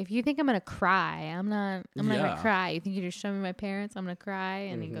all like, if you think I'm going to cry, I'm not going to cry. You think you just show me my parents, I'm going to cry?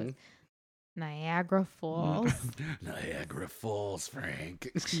 And he goes, Niagara Falls. Niagara Falls, Frank.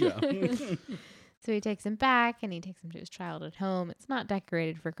 Yeah. So he takes him back and he takes him to his childhood home. It's not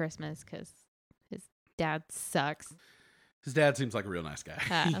decorated for Christmas because his dad sucks. His dad seems like a real nice guy.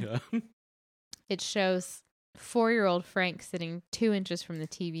 Yeah. It shows 4-year-old Frank sitting 2 inches from the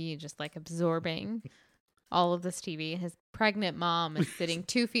TV, just like absorbing all of this TV. His pregnant mom is sitting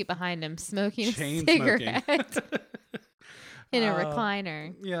 2 feet behind him, smoking a Chain cigarette smoking. in a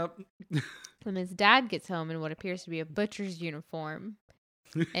recliner. Yep. When his dad gets home in what appears to be a butcher's uniform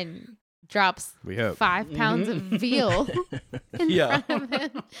and drops We hope. 5 pounds of veal in Yeah. front of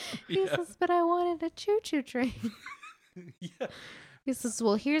him. He Yeah. says, but I wanted a choo-choo train. Yeah. He says,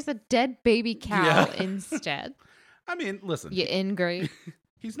 well, here's a dead baby cow Yeah. instead. I mean, listen. You ingrate.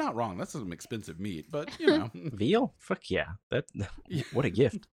 He's not wrong. That's some expensive meat, but you know. Veal? Fuck yeah. What a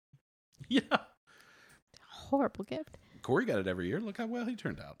gift. Yeah. Horrible gift. Corey got it every year. Look how well he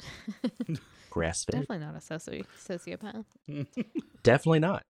turned out. Grass fed. Definitely not a sociopath. Definitely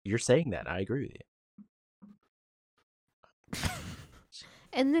not. You're saying that. I agree with you.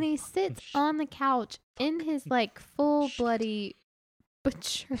 And then he sits on the couch in his like full bloody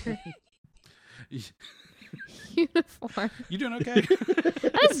butcher uniform. You doing okay?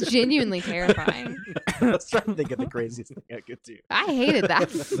 That's genuinely terrifying. I was trying to think of the craziest thing I could do. I hated that.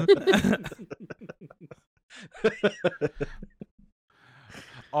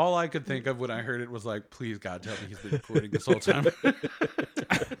 All I could think of when I heard it was like, please God, tell me he's been recording this whole time.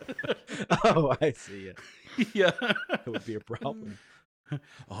 Oh, I see it. Yeah. That would be a problem.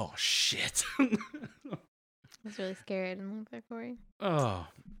 Oh, shit. I was really scared and looked at Corey. Oh.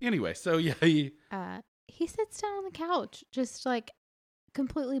 Anyway, so yeah, He sits down on the couch, just like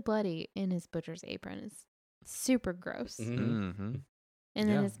completely bloody in his butcher's apron. It's super gross. Mm-hmm. And then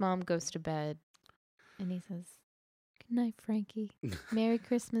Yeah. his mom goes to bed and he says, good night, Frankie. Merry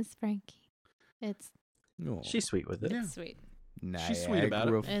Christmas, Frankie. It's She's sweet with it. Yeah. sweet. She's sweet about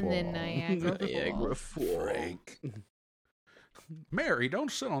it. And then Niagara Niagara Falls. Falls. Frank. Mary,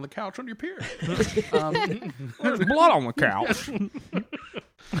 don't sit on the couch on your period. There's blood on the couch.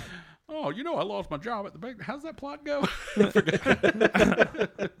 Oh, you know I lost my job at the bank. How's that plot go?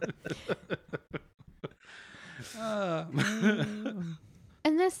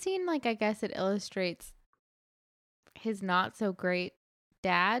 And this scene, like, I guess it illustrates his not so great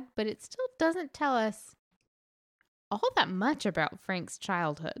dad, but it still doesn't tell us all that much about Frank's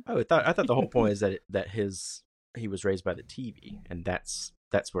childhood. I thought the whole point is that he was raised by the TV, and that's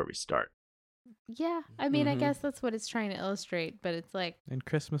where we start. Yeah, I mean, I Mhm. guess that's what it's trying to illustrate, but it's like And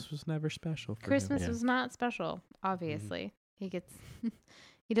Christmas was never special for Christmas him. Yeah. was not special, obviously. He gets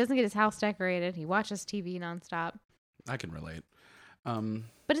he doesn't get his house decorated. He watches TV nonstop. I can relate.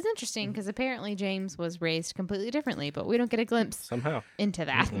 But it's interesting because apparently James was raised completely differently, but we don't get a glimpse Somehow. into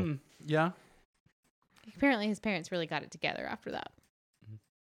that. Mhm. Yeah. Apparently his parents really got it together after that.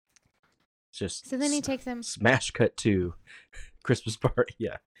 It's just So then he takes him. smash cut to Christmas party.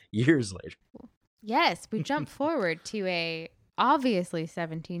 Yeah, years later. Yes, we jump forward to a obviously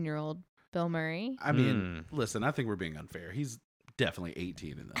 17-year-old Bill Murray. I mean, listen, I think we're being unfair. He's definitely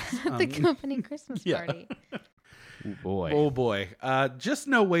 18 in this. The company Christmas yeah. party. Oh boy. Oh boy. Just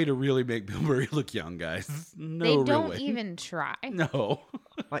no way to really make Bill Murray look young, guys. No They real don't way. even try. No.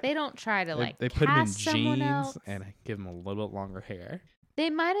 They don't try to They put him in cast someone jeans else. and give him a little bit longer hair. They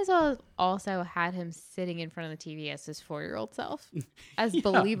might as well also had him sitting in front of the TV as his 4-year-old self, as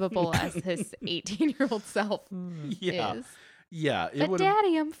believable as his 18-year-old self Yeah. is. Yeah. But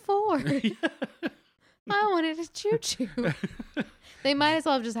Daddy, I'm 4. I wanted to choo-choo. They might as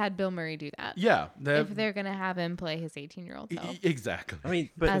well have just had Bill Murray do that. Yeah. If they're going to have him play his 18-year-old self Exactly. I mean,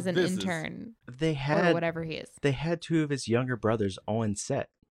 but as an this is- intern they or had whatever he is. they had 2 of his younger brothers on set.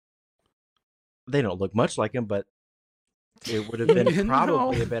 They don't look much like him, but it would have been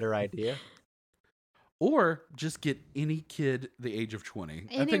probably No. a better idea. Or just get any kid the age of 20.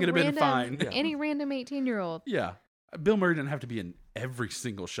 I think it'd have been fine. Any random 18-year-old. Yeah. Bill Murray didn't have to be in every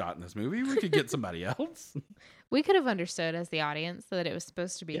single shot in this movie. We could get somebody else. We could have understood as the audience that it was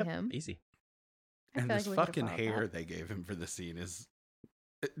supposed to be Yep, him. easy. I And feel this like we could have fucking followed hair that. they gave him for the scene is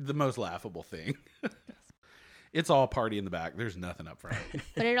the most laughable thing. It's all party in the back. There's nothing up front.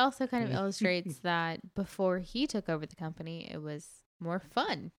 But it also kind of illustrates that before he took over the company, it was more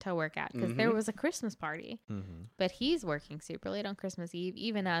fun to work at because there Mhm. was a Christmas party. But he's working super late on Christmas Eve,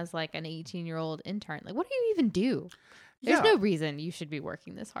 even as like an 18-year-old intern. Like, what do you even do? There's Yeah. no reason you should be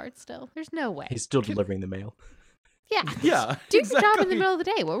working this hard still. There's no way. He's still delivering the mail. Yeah. Yeah. Do your job in the exactly. middle of the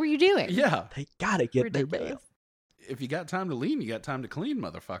day. What were you doing? Yeah. They gotta get their mail. Ridiculous. If you got time to lean, you got time to clean,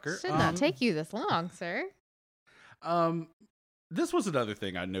 motherfucker. Should not take you this long, sir. This was another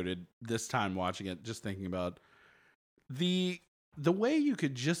thing I noted this time watching it, just thinking about the way you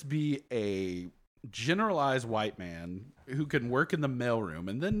could just be a generalized white man who can work in the mailroom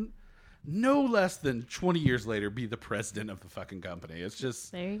and then no less than 20 years later be the president of the fucking company. It's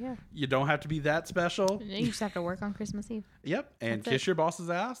just, There you go. you don't have to be that special. You just have to work on Christmas Eve. Yep. And That's kiss it. your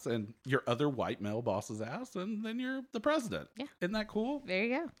boss's ass and your other white male boss's ass, and then you're the president. Yeah. Isn't that cool? There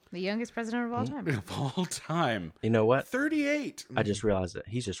you go. The youngest president of all time. Of all time. You know what? 38. I just realized that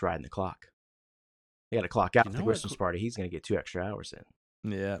he's just riding the clock. He got to clock out You at know the what? Christmas party. He's going to get 2 extra hours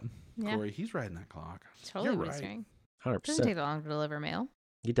in. Yeah. Yeah. Corey, he's riding that clock. Totally You're right. blistering. 100%. Doesn't take that long to deliver mail.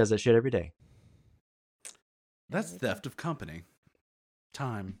 He does that shit every day. That's Every day. theft of company,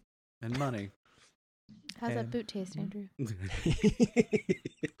 time, and money. How's that And- boot taste, Andrew?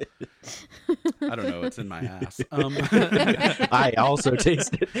 I don't know. It's in my ass. I also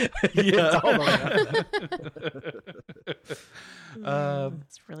tasted it. Yeah. It's all around.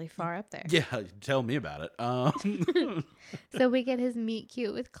 It's really far up there. Yeah, tell me about it. So we get his meet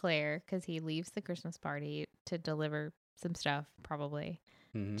cute with Claire because he leaves the Christmas party to deliver some stuff, probably.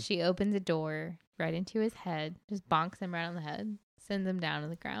 Mhm. She opens a door right into his head, just bonks him right on the head, sends him down to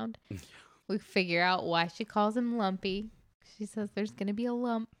the ground. We figure out why she calls him Lumpy. She says there's going to be a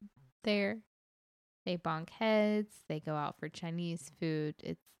lump there. They bonk heads. They go out for Chinese food.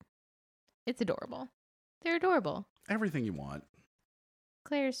 It's adorable. They're adorable. Everything you want.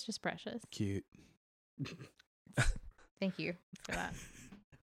 Claire's just precious. Cute. Thank you for that.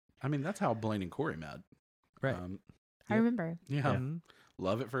 I mean, that's how Blaine and Corey met. Right. I remember. Yeah. Mhm.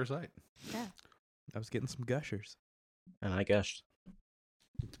 Love at first sight. Yeah. I was getting some gushers. And I gushed.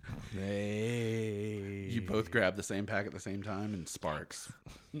 Hey. You both grab the same pack at the same time and sparks.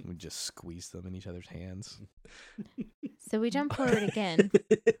 We just squeeze them in each other's hands. So we jump forward again,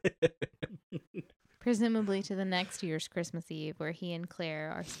 presumably to the next year's Christmas Eve, where he and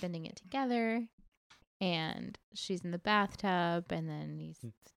Claire are spending it together. And she's in the bathtub, and then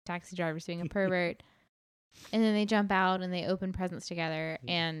the taxi driver's being a pervert. And then they jump out and they open presents together.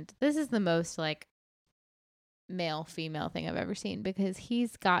 And this is the most like male female thing I've ever seen because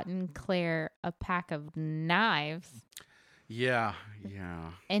he's gotten Claire a pack of knives. Yeah.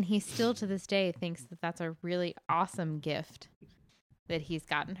 Yeah. And he still to this day thinks that that's a really awesome gift that he's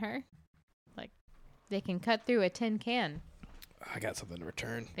gotten her. Like, they can cut through a tin can. I got something to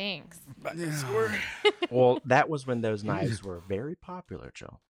return. Thanks. Well, that was when those knives were very popular,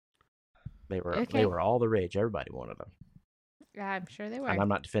 Joe. They Okay. were all the rage. Everybody wanted them. I'm sure they were. And I'm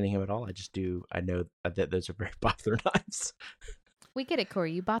not defending him at all. I know that those are very popular knives. We get it,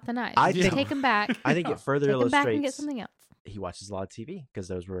 Corey. You bought the knives. I Just think- take them back. I think it further Take them back and get illustrates something else. he watches a lot of TV because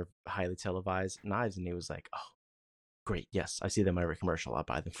those were highly televised knives, and he was like, "Oh, great, yes, I see them on every commercial. I'll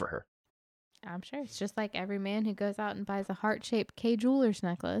buy them for her." I'm sure it's just like every man who goes out and buys a heart-shaped K Jewelers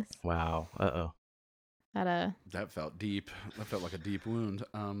necklace. Wow. Uh-oh. That felt deep. That felt like a deep wound.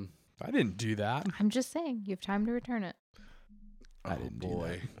 I didn't do that. I'm just saying, you have time to return it. I oh didn't do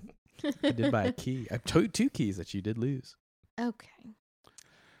boy. I did buy a key. I took 2 keys that you did lose. Okay.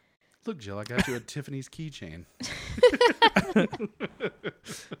 Look, Jill, I got you a Tiffany's keychain.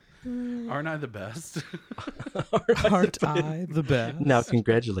 Aren't I the best? Aren't I the best? Now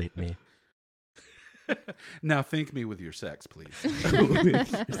congratulate me. Now thank me with your sex, please.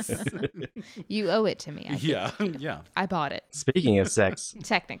 You owe it to me. I Yeah, gave it to you. yeah. I bought it. Speaking of sex,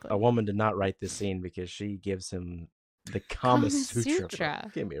 Technically. a woman did not write this scene because she gives him the Kama Sutra.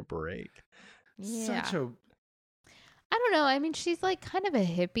 Sutra. Give me a break. Yeah. Such a I don't know. I mean, she's like kind of a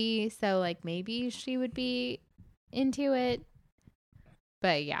hippie, so like maybe she would be into it.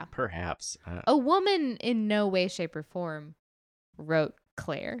 But yeah. Perhaps. A woman in no way, shape, or form wrote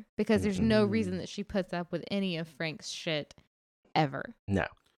Claire because there's no reason that she puts up with any of Frank's shit ever. No.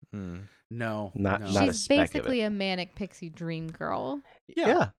 no, Not no. a She's speck of it. basically a manic pixie dream girl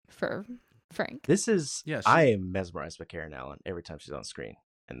Yeah. for Frank. This is, Yeah, I am mesmerized by Karen Allen every time she's on screen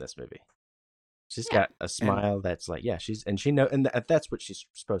in this movie. She's got a smile that's like, yeah, that's what she's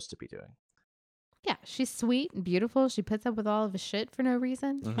supposed to be doing. Yeah, she's sweet and beautiful. She puts up with all of his shit for no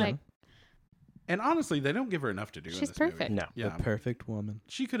reason. Like, And honestly, they don't give her enough to do. She's in this perfect. Movie. No. Yeah, The perfect woman.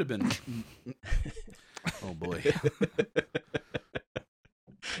 she could have been. Oh boy,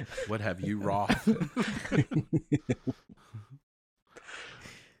 what have you wrought?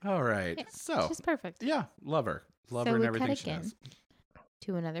 All right, yeah, so she's perfect. yeah, love her So and we everything cut she again. does.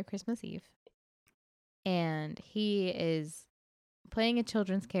 To another Christmas Eve. And he is playing a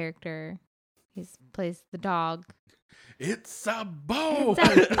children's character. He plays the dog. It's a bone.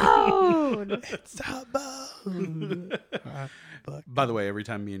 It's a bone! It's a bone. By the way, every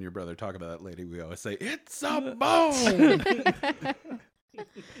time me and your brother talk about that lady, we always say, "It's a bone."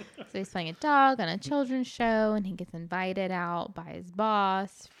 So he's playing a dog on a children's show, and he gets invited out by his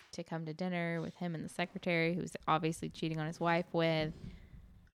boss to come to dinner with him and the secretary, who's obviously cheating on his wife with.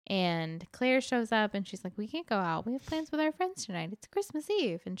 And Claire shows up, and she's like, "We can't go out. We have plans with our friends tonight. It's Christmas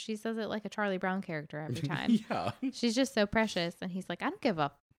Eve." And she says it like a Charlie Brown character every time. Yeah, She's just so precious. And he's like, "I don't give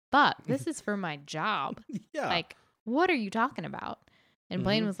a fuck. This is for my job. yeah. Like, what are you talking about?" And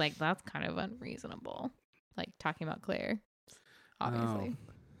Blaine was like, "That's kind of unreasonable." Like, talking about Claire, obviously,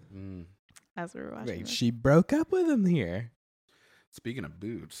 as we were watching Wait, this. she broke up with him here. Speaking of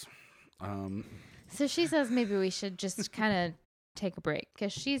boots, So she says maybe we should just kind of take a break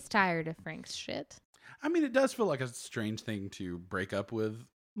because she's tired of Frank's shit. I mean, it does feel like a strange thing to break up with.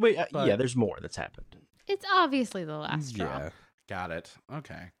 Wait, But- yeah, there's more that's happened. It's obviously the last straw. Yeah. Got it.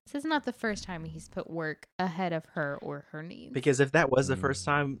 Okay. This is not the first time he's put work ahead of her or her needs. Because if that was the first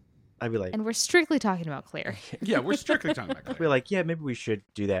time, I'd be like, And we're strictly talking about Claire. Yeah, we're strictly talking about I'd be Claire. like, yeah, maybe we should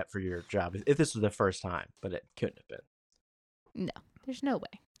do that for your job if this was the first time, but it couldn't have been. No, there's no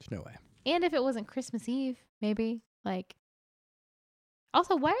way. There's no way. And if it wasn't Christmas Eve, maybe. Like,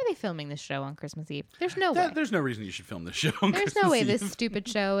 also, why are they filming this show on Christmas Eve? There's no way. There's no reason you should film this show. On There's Christmas no way Eve. this stupid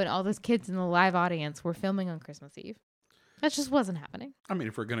show and all those kids in the live audience were filming on Christmas Eve. That just wasn't happening. I mean,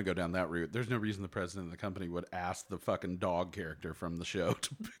 if we're gonna go down that route, there's no reason the president of the company would ask the fucking dog character from the show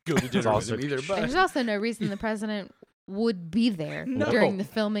to go to dinner with also him either. true. But There's also no reason the president would be there No. during the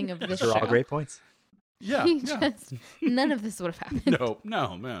filming of this Those are show. all great points. yeah, He yeah. just, none of this would have happened.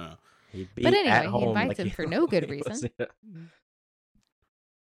 No. He'd be But anyway, at he home invites like him he for no good always reason. was.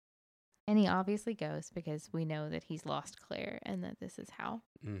 And he obviously goes because we know that he's lost Claire and that this is how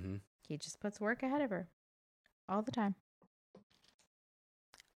Mm-hmm. he just puts work ahead of her all the time.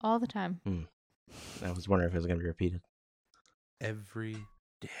 All the time. I was wondering if it was going to be repeated. Every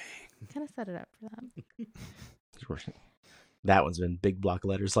day. Kind of set it up for that. That one's been big block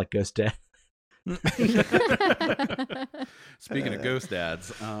letters like Ghost Dad. Speaking of ghost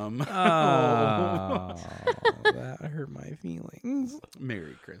dads, Oh, that hurt my feelings.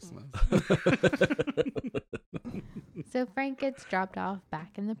 Merry Christmas. So Frank gets dropped off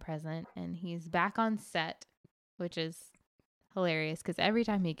back in the present and he's back on set, which is hilarious because every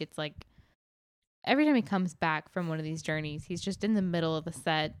time he comes back from one of these journeys, he's just in the middle of the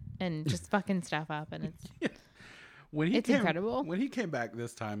set and just fucking stuff up, and it's incredible. When he came back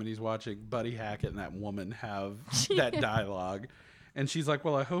this time and he's watching Buddy Hackett and that woman have that dialogue, and she's like,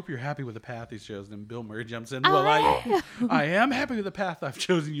 "Well, I hope you're happy with the path he's chosen." And Bill Murray jumps in, "Well, I am happy with the path I've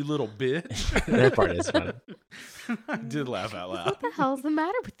chosen, you little bitch." That part is funny. I did laugh out loud. What the hell's the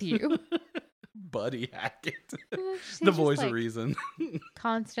matter with you? Buddy Hackett, He's the just, voice of like, reason.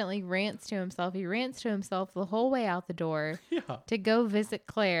 constantly rants to himself. He rants to himself the whole way out the door Yeah. to go visit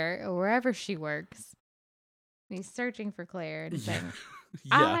Claire or wherever she works. And he's searching for Claire and saying,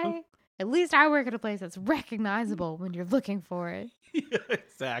 Yeah. At least I work at a place that's recognizable when you're looking for it. Yeah,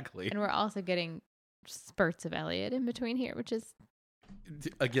 exactly. And we're also getting spurts of Elliot in between here, which is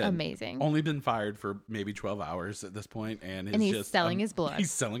Again, amazing. only been fired for maybe 12 hours at this point, and he's just selling his blood.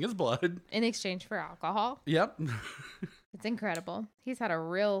 He's selling his blood In exchange for alcohol. Yep. It's incredible. He's had a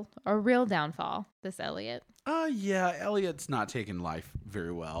real downfall, this Elliot. Yeah, Elliot's not taking life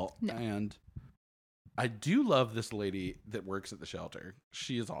very well. No. And I do love this lady that works at the shelter.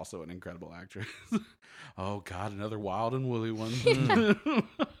 She is also an incredible actress. Oh, God, another wild and woolly one.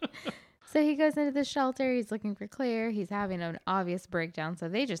 So he goes into the shelter. He's looking for Claire. He's having an obvious breakdown. So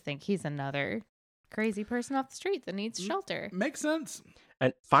they just think he's another crazy person off the street that needs shelter. Makes sense.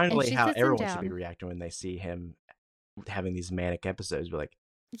 And finally, she how sits him everyone should be down. reacting when they see him having these manic episodes. Be like,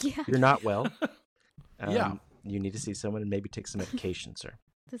 Yeah. you're not well. Yeah. You need to see someone and maybe take some medication, sir.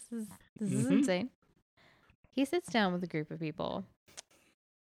 This is insane. He sits down with a group of people,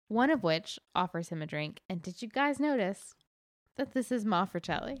 one of which offers him a drink. And did you guys notice that this is Ma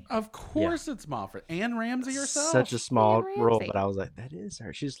Fratelli? Of course it's Moffat. Anne Ramsey herself. Such a small Anne role, Ramsey. but I was like, that is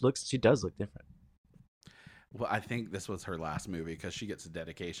her. She does look different. Well, I think this was her last movie because she gets a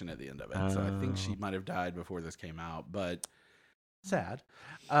dedication at the end of it. So I think she might have died before this came out, but sad.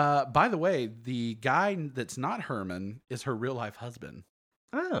 By the way, the guy that's not Herman is her real life husband.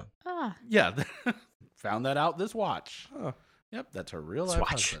 Oh. Ah, Yeah. Found that out this watch. Oh. Yep, that's her real This life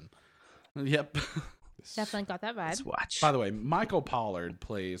watch. husband. Yep. definitely got that Let's vibe. watch. By the way, Michael Pollard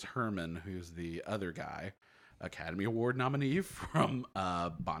plays Herman, who's the other guy, Academy Award nominee from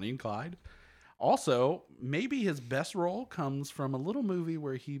Bonnie and Clyde. Also, maybe his best role comes from a little movie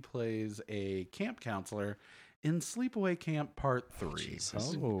where he plays a camp counselor in Sleepaway Camp Part 3.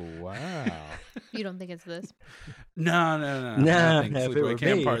 Jesus. Oh, wow. You don't think it's this? No. No, I think if it Sleepaway were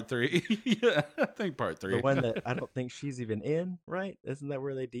Camp me. Part 3. Yeah, I think Part 3. The one that I don't think she's even in, right? Isn't that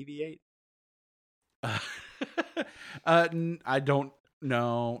where they deviate? I don't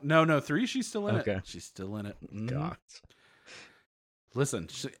know. No, 3, she's still in Okay. it. She's still in it. Mhm. God. Listen,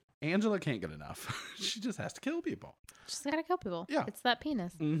 Angela can't get enough. She just has to kill people. Just gotta kill people. Yeah. It's that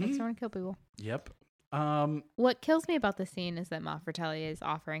penis. Makes her want to kill people. Yep. What kills me about this scene is that Ma Fratelli is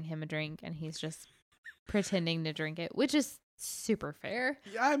offering him a drink and he's just pretending to drink it, which is super fair.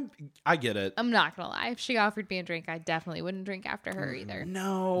 I get it. I'm not gonna lie. If she offered me a drink, I definitely wouldn't drink after her either.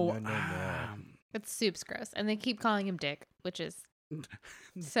 No. No. It's soup's gross. And they keep calling him Dick, which is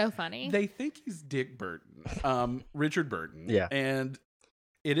so funny. They think he's Dick Burton, Richard Burton. Yeah. And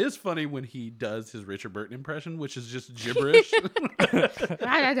it is funny when he does his Richard Burton impression, which is just gibberish.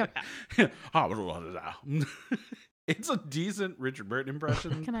 I don't know. It's a decent Richard Burton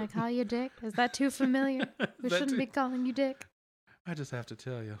impression. Can I call you Dick? Is that too familiar? We That shouldn't too- be calling you Dick. I just have to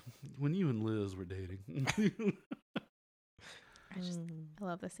tell you, when you and Liz were dating. I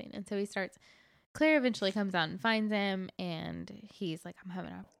love this scene. And so he starts. Claire eventually comes out and finds him, and he's like, I'm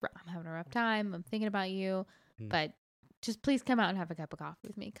having a rough time. I'm thinking about you, but just please come out and have a cup of coffee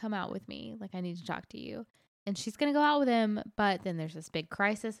with me. Come out with me. Like, I need to talk to you. And she's going to go out with him, but then there's this big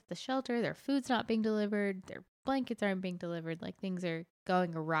crisis at the shelter. Their food's not being delivered. Their blankets aren't being delivered. Like, things are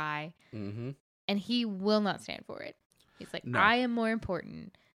going awry. Mm-hmm. And he will not stand for it. He's like, No. I am more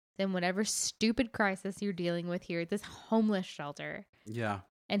important than whatever stupid crisis you're dealing with here at this homeless shelter. Yeah.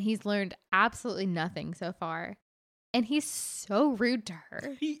 And he's learned absolutely nothing so far. And he's so rude to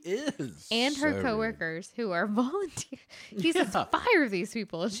her He is. and her So rude. coworkers who are volunteers. He says, Yeah. fire these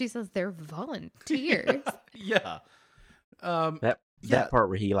people. And she says, they're volunteers. Yeah. That part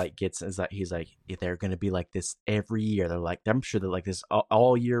where he like gets is like he's like they're gonna be like this every year. They're like I'm sure they're like this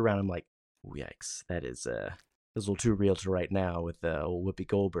all year round. I'm like, oh, yikes, that is a little too real to right now with old Whoopi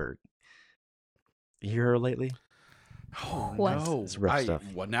Goldberg. You hear her lately? Oh, What? no. It's rough stuff.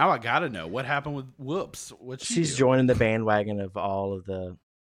 Well, now I gotta know what happened with Whoops. What's she She's do? joining the bandwagon of all of the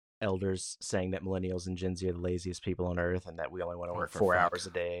elders saying that millennials and Gen Z are the laziest people on earth and that we only want to Oh, work for 4 fuck. hours a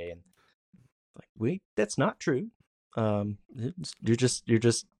day. And like that's not true. You're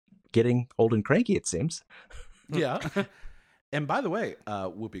just getting old and cranky, it seems. Yeah. And by the way,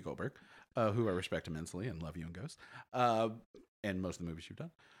 Whoopi Goldberg, who I respect immensely and love you and Ghost, and most of the movies you've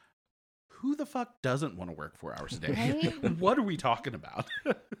done. Who the fuck doesn't want to work 4 hours a day? Right? What are we talking about?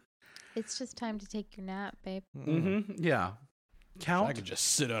 It's just time to take your nap, babe. Mm-hmm. Yeah. I Count. could just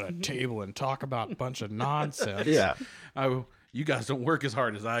sit at a table and talk about a bunch of nonsense. Yeah. Oh, you guys don't work as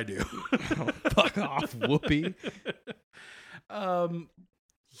hard as I do. Fuck off, Whoopi.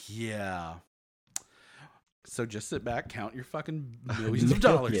 Yeah. So just sit back, count your fucking millions of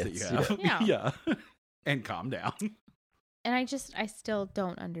dollars that you Millions, have. yeah. Yeah. And calm down. And I still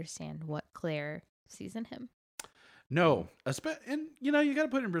don't understand what Claire sees in him. No, and you got to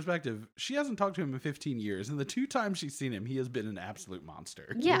put it in perspective. She hasn't talked to him in 15 years, and the 2 times she's seen him, he has been an absolute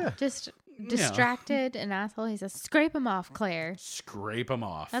monster. Yeah, just distracted, an asshole. He says, "Scrape him off, Claire." Scrape him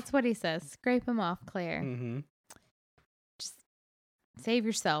off. That's what he says. Scrape him off, Claire. Mm-hmm. Just save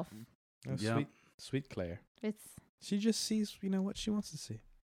yourself. Oh, Yep. sweet Claire. She just sees, what she wants to see.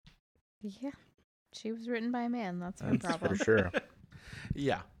 Yeah. She was written by a man. That's her problem. For sure.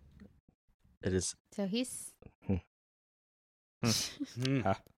 Yeah. It is. So he's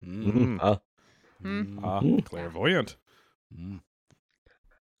Clairvoyant.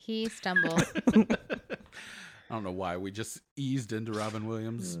 he stumbles. I don't know why we just eased into Robin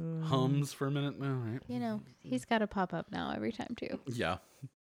Williams hums for a minute. All right. He's got to pop up now every time too. Yeah.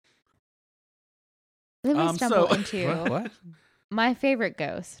 Then we stumble so- into What? my favorite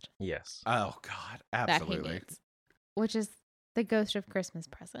ghost Yes. Oh God, that he absolutely. meets, which is the ghost of Christmas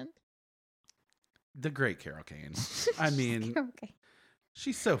Present. The great Carol Kane. I mean, Okay.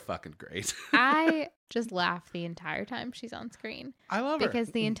 she's so fucking great. I just laugh the entire time she's on screen I love her.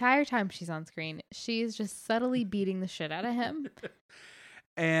 because the entire time she's on screen, she's just subtly beating the shit out of him.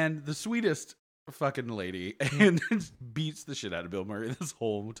 And the sweetest fucking lady, and beats the shit out of Bill Murray this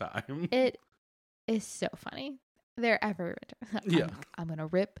whole time. It is so funny. They're ever. Yeah. I'm gonna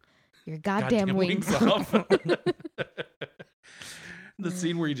rip your goddamn wings off. off. The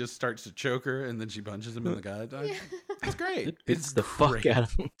scene where he just starts to choke her and then she punches him in the gut. It's great. It beats It's the fuck out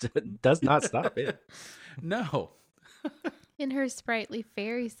of him. It does not stop it. No. In her sprightly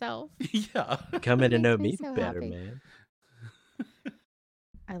fairy self. Yeah. Coming to Makes know me me so better, happy. man.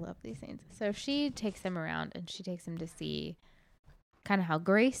 I love these scenes. So she takes him around and she takes him to see kind of how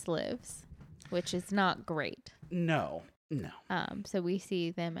Grace lives, which is not great. No. So we see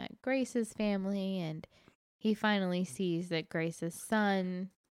them at Grace's family, and he finally sees that Grace's son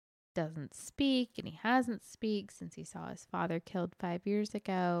doesn't speak, and he hasn't speak since he saw his father killed 5 years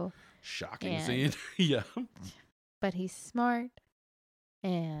ago. Shocking And- scene. Yeah. But he's smart,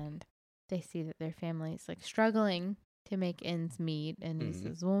 and they see that their family is like struggling to make ends meet, and he Mhm.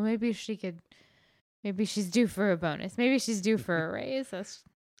 says, "Well, maybe she's due for a bonus. Maybe she's due for a raise." That's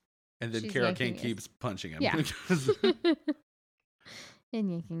And then She's Carol yanking Kane his- keeps punching him. Yeah. Because-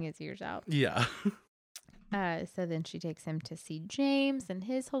 and yanking his ears out. yeah. So then she takes him to see James and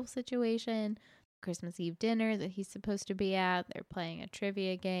his whole situation. Christmas Eve dinner that he's supposed to be at. They're playing a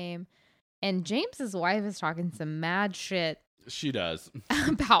trivia game. And James's wife is talking some mad shit She does.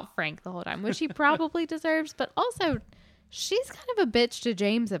 about Frank the whole time, which he probably deserves. But also, she's kind of a bitch to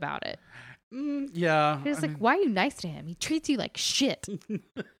James about it. Yeah. She's I like, mean, why are you nice to him? He treats you like shit.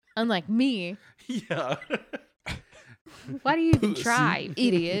 Unlike me. yeah. Why do you even Pussy. try,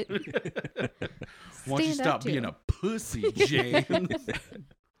 idiot? Why don't you Stand up stop to being him. a pussy, James?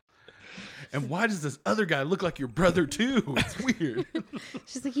 And why does this other guy look like your brother too? It's weird.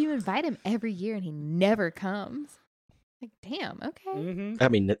 She's like, you invite him every year and he never comes. Like, damn, okay. Mm-hmm. I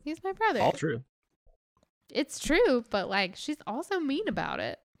mean, He's my brother. all true. It's true, but like, she's also mean about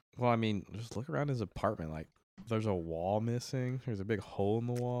it. Well, I mean, just look around his apartment. Like, there's a wall missing. There's a big hole in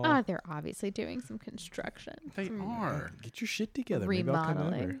the wall. Oh, they're obviously doing some construction. They Some are. Get your shit together. Maybe I'll come over.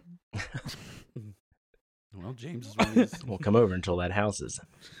 remodeling. Well, James is one of these. We'll come over until that house is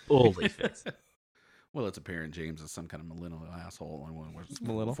fully fixed. Well, it's apparent James is some kind of millennial asshole. And one was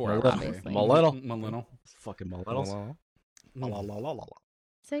Millennial? 4 hours Obviously. away. Millennial. Millennial. Fucking millennials.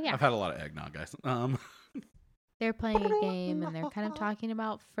 So yeah, I've had a lot of eggnog, guys. they're playing a game and they're kind of talking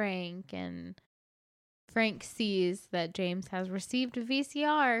about Frank, and Frank sees that James has received a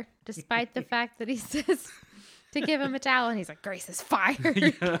VCR despite the fact that he says to give him a towel, and he's like, Grace is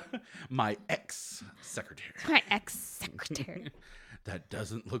fired. Yeah. My ex-secretary. My ex-secretary. That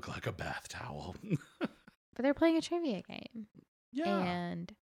doesn't look like a bath towel. But they're playing a trivia game. Yeah.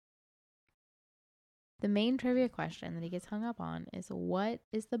 And the main trivia question that he gets hung up on is, what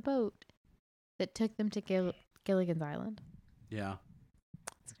is the boat that took them to Gilligan's Island? Yeah.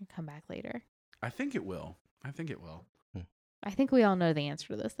 It's going to come back later. I think it will. I think I think we all know the answer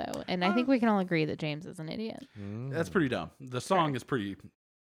to this, though. And I think we can all agree that James is an idiot. That's pretty dumb. The song is pretty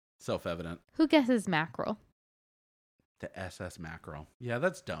self-evident. Who guesses mackerel? The SS mackerel. Yeah,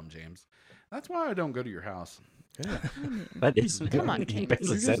 that's dumb, James. That's why I don't go to your house. Yeah. I mean, That is. Come on, You James. basically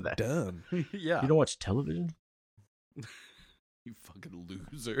You're said just that. dumb. Yeah. You don't watch television? You fucking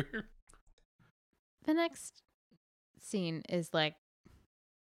loser. the next scene is like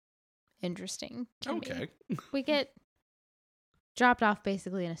interesting to me. Okay. We get dropped off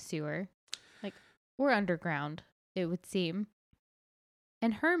basically in a sewer. Like, we're underground, it would seem.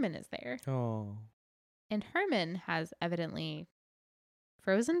 And Herman is there. Oh. And Herman has evidently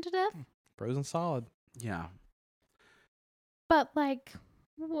frozen to death. Frozen solid. Yeah. But like,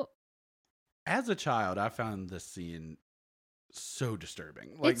 As a child, I found this scene so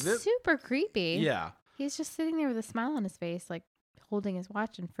disturbing. Like it's this, super creepy. yeah, He's just sitting there with a smile on his face, like holding his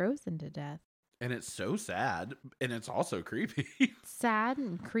watch and frozen to death. and it's so sad, and it's also creepy. Sad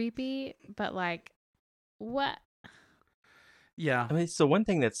and creepy, but like, what? Yeah, I mean, so one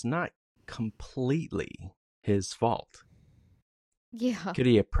thing that's not completely his fault. Yeah. Could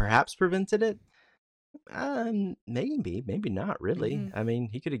he have perhaps prevented it? Maybe not really. Mhm. I mean,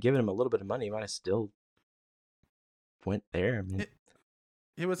 he could have given him a little bit of money. He might have still went there. I mean,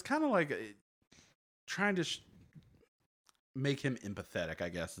 it was kind of like trying to make him empathetic, I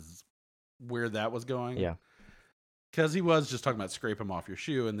guess, is where that was going. yeah. Because he was just talking about scrape him off your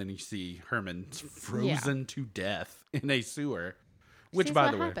shoe, and then you see Herman frozen to death in a sewer. Which, This is by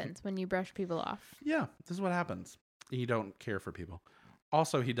what the way, happens when you brush people off. yeah, this is what happens. You don't care for people.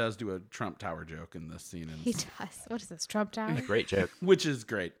 Also, he does do a Trump Tower joke in this scene, He does. What is this, Trump Tower? Great joke. which is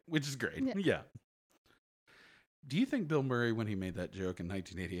great. Yeah. Yeah. Do you think Bill Murray, when he made that joke in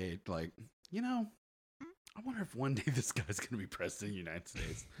 1988, like, I wonder if one day this guy's going to be president of the United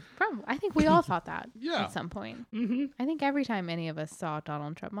States? Probably. I think we all thought that Yeah. at some point. Mm-hmm. I think every time any of us saw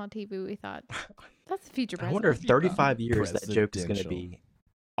Donald Trump on TV, we thought, that's the future I president. wonder if 35 years that joke is going to Presidential. be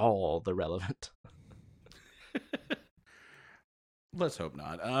all the relevant. Let's hope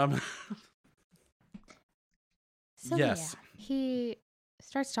not. So, yes. yeah, he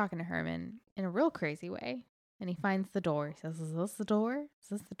starts talking to Herman in a real crazy way. And he finds the door. He says, is this the door? Is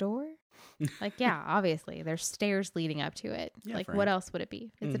this the door? Like, yeah, obviously. There's stairs leading up to it. Yeah, like, Frank. what else would it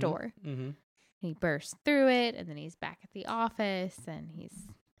be? It's a Mhm. door. Mm-hmm. He bursts through it, and then he's back at the office, and he's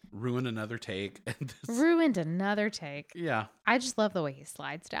Ruin another take. And this- ruined another take. yeah, I just love the way he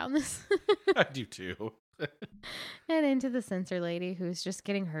slides down this I do too. and into the censor lady who's just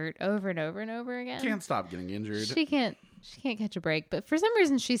getting hurt over and over and over again. Can't stop getting injured. She can't catch a break, but for some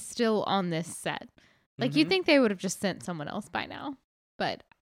reason she's still on this set. Like, Mhm. you'd think they would have just sent someone else by now, but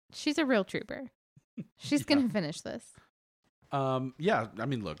she's a real trooper. She's Yeah. gonna finish this. Yeah, I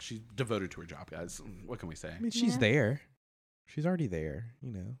mean, look, she's devoted to her job, guys. What can we say? I mean, she's Yeah. there. She's already there.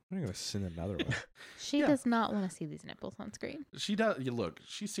 We're not going to send another one. She Yeah. does not want to see these nipples on screen. She does. You look,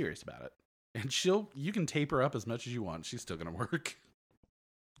 she's serious about it, and you can tape her up as much as you want. She's still gonna work.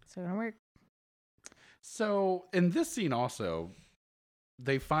 So gonna work. So in this scene, also,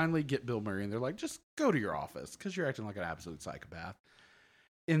 they finally get Bill Murray, and they're like, "Just go to your office because you're acting like an absolute psychopath."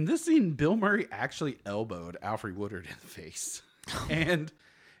 In this scene, Bill Murray actually elbowed Alfred Woodard in the face, and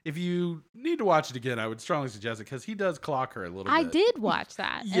if you need to watch it again, I would strongly suggest it because he does clock her a little I bit. did watch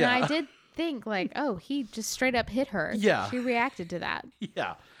that, and Yeah. I did think like, oh, he just straight up hit her. Yeah. She reacted to that.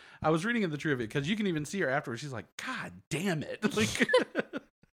 Yeah. I was reading in the trivia because you can even see her afterwards. She's like, God damn it. Like,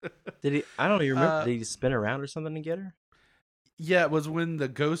 Did he? I don't even remember. Uh, Did he spin around or something to get her? yeah, it was when the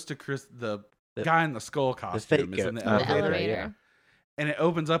ghost of the guy in the skull costume fake is in the ghost. The elevator. elevator. yeah. And it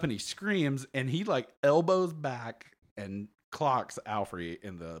opens up and he screams and he like elbows back and clocks Alfred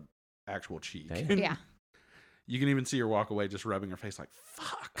in the actual cheek. Damn. Yeah. You can even see her walk away just rubbing her face like,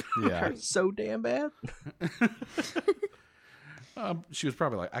 fuck. Yeah. Hurts so damn bad. She was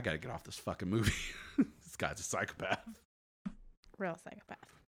probably like, I got to get off this fucking movie. This guy's a psychopath. Real psychopath.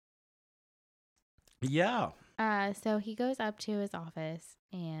 Yeah. So he goes up to his office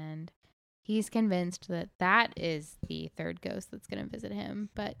and he's convinced that that is the third ghost that's going to visit him,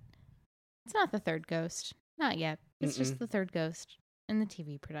 but it's not the third ghost. Not yet. It's just the third ghost in the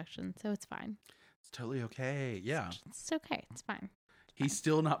TV production, so it's fine. It's totally okay. Yeah. It's okay. It's fine. He's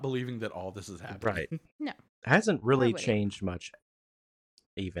still not believing that all this is happening. Right. No. Hasn't really Why would he? changed much,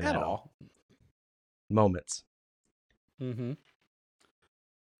 even At all. Moments. Mm-hmm.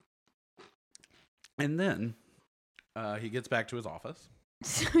 And then he gets back to his office.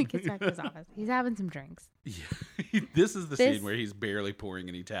 So he gets back to his office. He's having some drinks. Yeah. This is the This- scene where he's barely pouring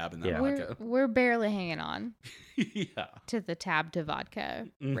any tab in that Yeah. vodka. We're barely hanging on Yeah. to the tab to vodka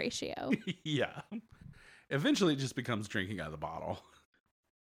Mm. ratio. Yeah. Eventually it just becomes drinking out of the bottle.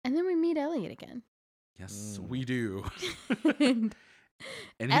 And then we meet Elliot again. Yes, we do. And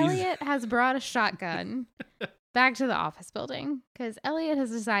And Elliot has brought a shotgun back to the office building because Elliot has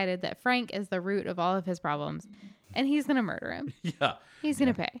decided that Frank is the root of all of his problems and he's going to murder him. yeah. He's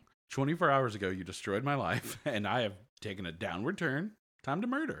going to pay. 24 hours ago you destroyed my life and I have taken a downward turn. Time to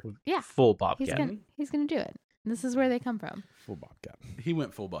murder. Yeah. Full He's Bobcat. going to do it. This is where they come from. Full Bobcat. He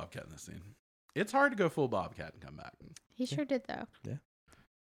went full Bobcat in this scene. It's hard to go full Bobcat and come back. He sure did, though.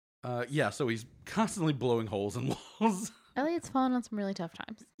 Yeah, so he's constantly blowing holes in walls. Elliot's fallen on some really tough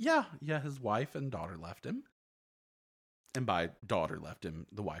times. Yeah, his wife and daughter left him. And by daughter left him,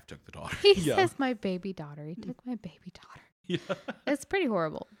 the wife took the daughter. He Yeah. says, my baby daughter. He took my baby daughter. Yeah. It's pretty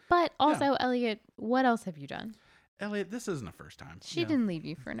horrible. But also, Elliot, what else have you done? Elliot, this isn't the first time. She didn't leave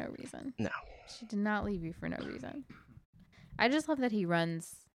you for no reason. No. She did not leave you for no reason. I just love that he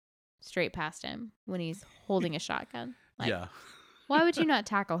runs straight past him when he's holding a shotgun. Like, yeah. why would you not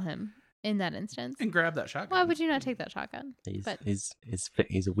tackle him in that instance? And grab that shotgun. Why would you not take that shotgun?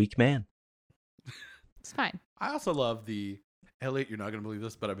 He's a weak man. It's fine. I also love the Elliot, you're not going to believe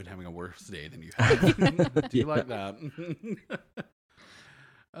this, but I've been having a worse day than you have. Do you like that?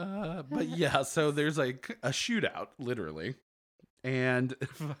 But yeah, so there's like a shootout, literally. And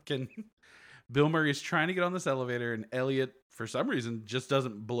fucking Bill Murray's trying to get on this elevator, and Elliot, for some reason, just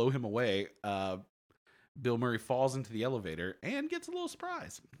doesn't blow him away. Bill Murray falls into the elevator and gets a little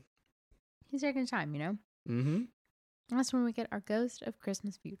surprise. He's taking time, you know? Mm-hmm. That's when we get our Ghost of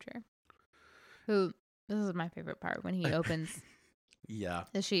Christmas Future. Who, this is my favorite part, when he opens Yeah.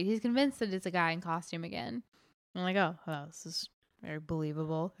 the sheet. He's convinced that it's a guy in costume again. I'm like, oh, this is very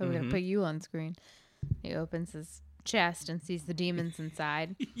believable. We're going to put you on screen. He opens his chest and sees the demons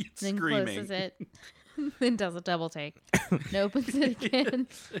inside. Then Screaming. closes it. Then does a double take. And opens it again.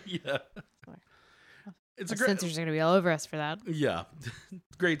 Yeah. It's The a great censors are going to be all over us for that. Yeah.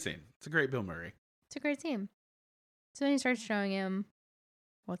 Great scene. It's a great Bill Murray. It's a great team. So then he starts showing him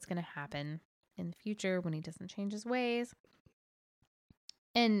what's going to happen in the future when he doesn't change his ways.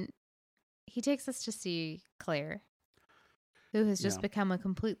 And he takes us to see Claire, who has just become a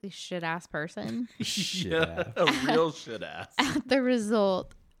completely shit-ass person Yeah, a real shit ass. at the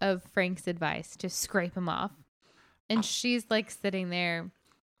result of Frank's advice to scrape him off. And she's like sitting there.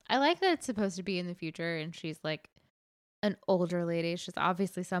 I like that it's supposed to be in the future, and she's like an older lady. She's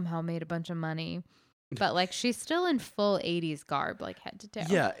obviously somehow made a bunch of money, but like she's still in full 80s garb, like head to toe.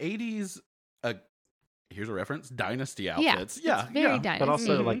 Yeah, 80s. Here's a reference: Dynasty outfits. Yeah, it's very Dynasty. But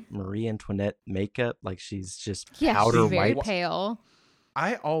also like Marie Antoinette makeup, like she's just Yeah, powder she's very white. pale.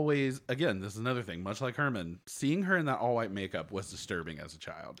 I always, again, this is another thing. Much like Herman, seeing her in that all white makeup was disturbing as a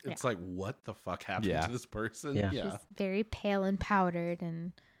child. It's like, what the fuck happened to this person? Yeah. She's very pale and powdered,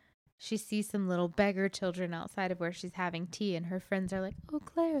 and she sees some little beggar children outside of where she's having tea, and her friends are like, "Oh,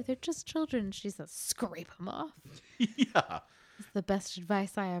 Claire, they're just children." She says, "Scrape them off." Yeah. It's the best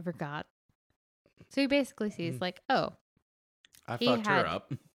advice I ever got. So he basically sees like, oh, I He fucked her had-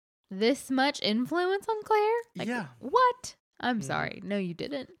 up. this much influence on Claire? Like, Yeah. what? I'm sorry. No, you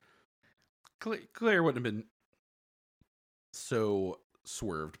didn't. Claire wouldn't have been so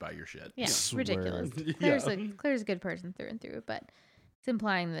swerved by your shit. Yeah, it's ridiculous. Swerved. Claire's a good person through and through, but it's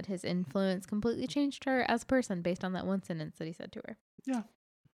implying that his influence completely changed her as a person based on that one sentence that he said to her. Yeah.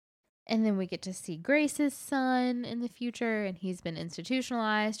 And then we get to see Grace's son in the future, and he's been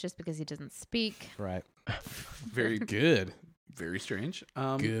institutionalized just because he doesn't speak. Right. Very Good. Very strange.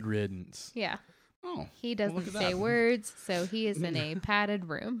 Good riddance. Yeah. Oh, He look doesn't at say that. words, so he is in a padded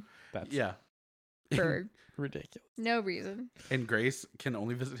room That's yeah. for ridiculous. no reason. And Grace can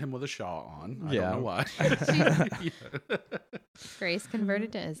only visit him with a shawl on. I Yeah. don't know why. Yeah. Grace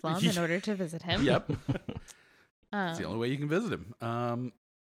converted to Islam in order to visit him. Yep. It's the Um, only way you can visit him.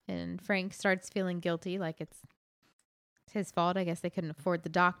 and Frank starts feeling guilty, like it's his fault. I guess they couldn't afford the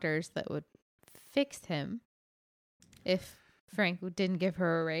doctors that would fix him if Frank didn't give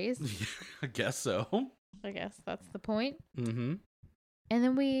her a raise. I guess so. I guess that's the point. Mm-hmm. And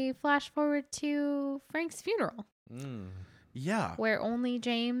then we flash forward to Frank's funeral, Yeah. where only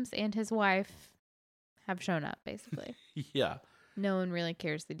James and his wife have shown up, basically. Yeah. No one really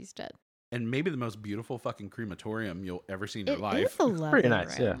cares that he's dead. And maybe the most beautiful fucking crematorium you'll ever see in your It life. is a lovely Pretty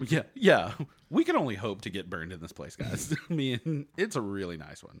nice, room. Yeah. Yeah. We can only hope to get burned in this place, guys. I mean, it's a really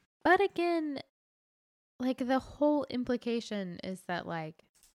nice one. But again, like the whole implication is that like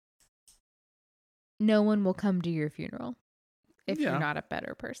no one will come to your funeral if Yeah. you're not a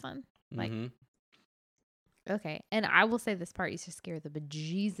better person. Like, Mhm. okay. And I will say this part used to scare the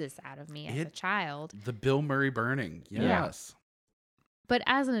bejesus out of me as a It- child. The Bill Murray burning. Yeah. Yes. But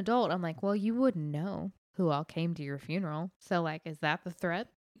as an adult, I'm like, well, you wouldn't know who all came to your funeral. So like, is that the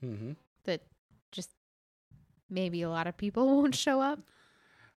threat? Mm-hmm. That just maybe a lot of people won't show up?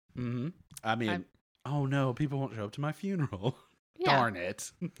 Mm-hmm. I mean, I'm- oh no, people won't show up to my funeral. Yeah. Darn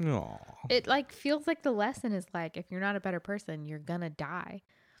it. Aw. It like feels like the lesson is like, if you're not a better person, you're gonna die.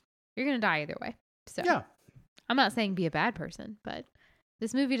 You're gonna die either way. So Yeah. I'm not saying be a bad person, but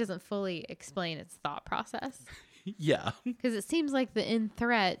this movie doesn't fully explain its thought process Yeah. because it seems like the end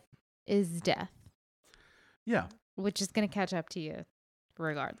threat is death, Yeah. which is gonna catch up to you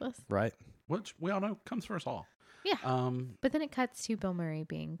regardless. Right. Which we all know comes for us all. Yeah. But then it cuts to Bill Murray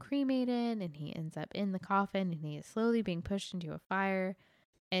being cremated, and he ends up in the coffin, and he is slowly being pushed into a fire,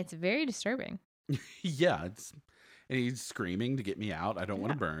 and it's very disturbing. Yeah, and he's screaming to get me out. I don't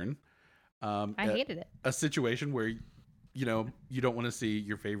want to burn. I hated it. A situation where, you don't want to see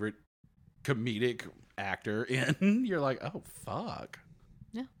your favorite comedic actor in. You're like, oh, fuck.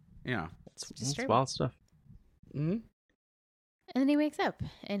 Yeah. It's wild stuff. Mm-hmm. And then he wakes up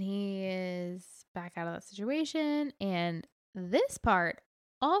and he is back out of that situation. And this part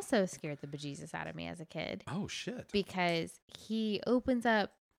also scared the bejesus out of me as a kid. Oh, shit. Because he opens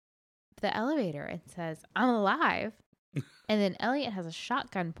up the elevator and says, I'm alive. And then Elliot has a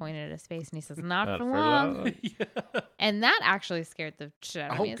shotgun pointed at his face and he says, not for long. Yeah. And that actually scared the shit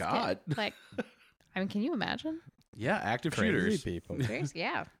out of me as a God. kid. Like, I mean, can you imagine? Yeah, active Crazy shooters. people.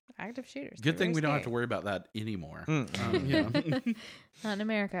 Yeah, active shooters. Good They're thing very we don't have to scary. worry about that anymore. Mm. Yeah. Not in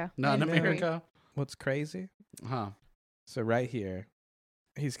America. Not in Maybe. America. What's crazy? Huh. So right here,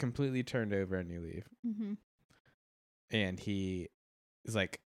 he's completely turned over a new leaf, Mhm. and he is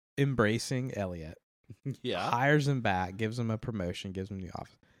like embracing Elliot. Yeah. Hires him back, gives him a promotion, gives him the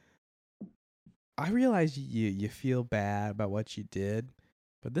office. I realize you feel bad about what you did,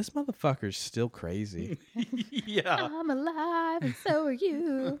 but this motherfucker's still crazy. Yeah. I'm alive and so are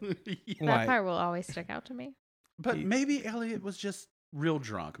you. That Like, part will always stick out to me. But maybe Elliot was just real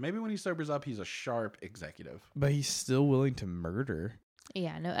drunk. Maybe when he sobers up, he's a sharp executive. but he's still willing to murder.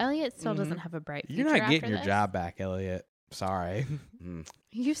 Yeah, no, Elliot still Mhm. doesn't have a bright future. You're not getting after your this. job back, Elliot. Sorry.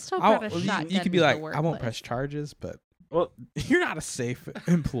 You still I'll- brought a you, shotgun you could be to the like, I won't workplace. press charges, but Well, you're not a safe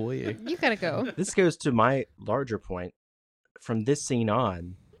employee. You gotta go. this goes to my larger point. From this scene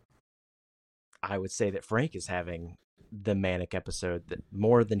on, I would say that Frank is having the manic episode that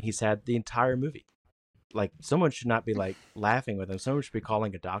more than he's had the entire movie. Like, someone should not be like laughing with him. Someone should be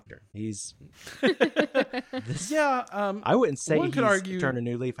calling a doctor. He's Yeah. I wouldn't say One he's could argue- turned a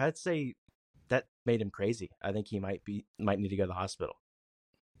new leaf. I'd say that made him crazy. I think he might need to go to the hospital.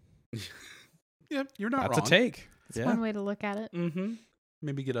 Yeah, you're not That's wrong. a take. It's Yeah. one way to look at it. Mm-hmm.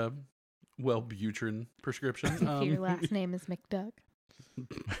 Maybe get a Wellbutrin prescription. If your last name is McDuck.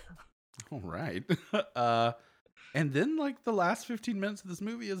 All right. And then, like, the last 15 minutes of this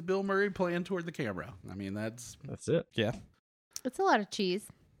movie is Bill Murray playing toward the camera. I mean, that's... That's it. Yeah. It's a lot of cheese.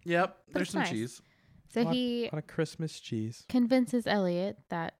 Yep, But there's it's some nice. cheese. So Lot- he lot of Christmas cheese. convinces Elliot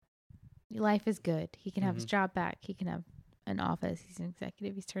that life is good. He can have his Mhm. job back. He can have an office. He's an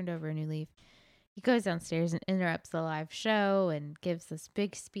executive. He's turned over a new leaf. He goes downstairs and interrupts the live show and gives this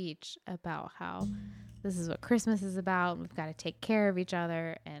big speech about how this is what Christmas is about. We've got to take care of each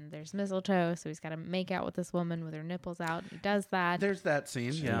other. And there's mistletoe, so he's got to make out with this woman with her nipples out. He does that. There's that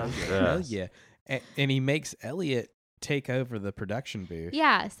scene, yeah. Hell yeah. And he makes Elliot take over the production booth.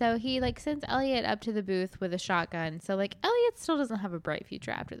 Yeah, so he like sends Elliot up to the booth with a shotgun. So like Elliot still doesn't have a bright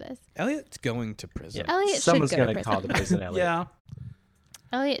future after this. Elliot's going to prison. Yeah. Elliot should Someone's go to gonna prison. call the prison Elliot. Yeah.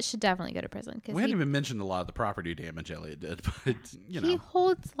 Elliot should definitely go to prison because We hadn't even mentioned a lot of the property damage Elliot did, but, you he know.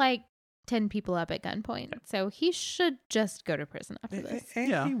 holds like 10 people up at gunpoint. So he should just go to prison after this. And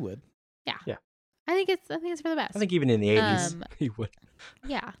Yeah. he would. I think it's for the best. I think even in the 80s, Um, he would.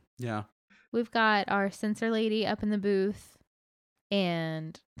 Yeah. Yeah. We've got our censor lady up in the booth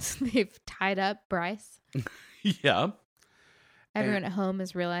and they've tied up Bryce. Yeah. Everyone at home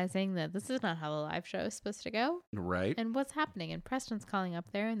is realizing that this is not how the live show is supposed to go. Right. And what's happening? And Preston's calling up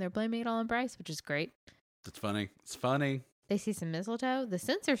there and they're blaming it all on Bryce, which is great. It's funny. It's funny. They see some mistletoe. The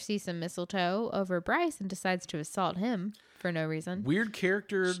censor sees some mistletoe over Bryce and decides to assault him for no reason. Weird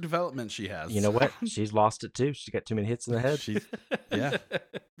character development she has. You know what? She's lost it too. She's got too many hits in the head. She's yeah.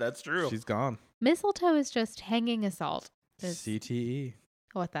 That's true. She's gone. Mistletoe is just hanging assault. Is CTE.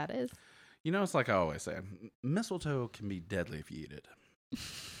 what that is. You know, it's like I always say, mistletoe can be deadly if you eat it.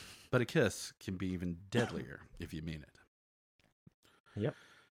 But a kiss can be even deadlier if you mean it. Yep.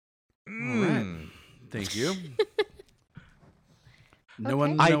 All right. Mm. Thank you. No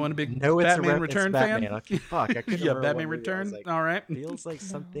Okay. one a big know it's Batman a Return Batman. fan? Okay, fuck, I couldn't Yeah, remember Batman what movie. I was Return. like, All right. feels like No.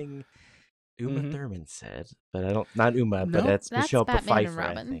 something Uma Mhm. Thurman said, but I don't. Not Uma, No. but that's That's Michelle Batman and Pfeiffer, I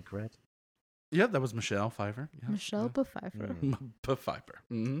Robin. think, right? Yeah, that was Michelle Pfeiffer. Yeah. Michelle Pfeiffer. Pfeiffer. Mhm.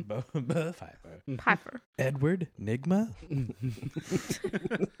 Pfeiffer. Pfeiffer. Edward Nigma.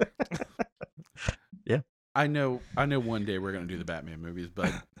 Yeah. I know one day we're gonna do the Batman movies,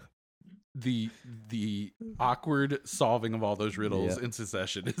 but the awkward solving of all those riddles Yeah. in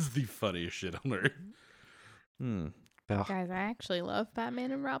succession is the funniest shit on earth. Hmm. Well, Guys, I actually love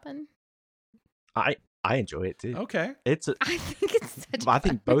Batman and Robin. I enjoy it too. Okay. It's. I think it's such I a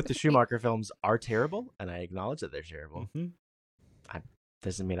think fun both the movie. Schumacher films are terrible, and I acknowledge that they're terrible. Mhm.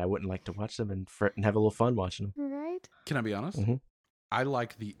 Doesn't mean I wouldn't like to watch them and have a little fun watching them. Right? Can I be honest? Mhm. I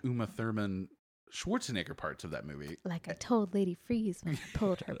like the Uma Thurman Schwarzenegger parts of that movie. Like I told Lady Freeze when I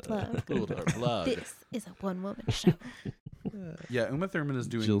pulled her plug. Pulled her plug. This is a one-woman show. Yeah, Uma Thurman is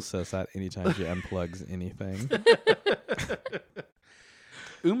doing. Jill says that anytime she unplugs anything.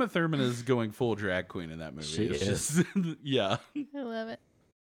 Uma Thurman is going full drag queen in that movie. She It's is. just yeah. I love it.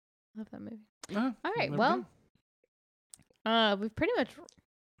 Love that movie. All right, well, we've pretty much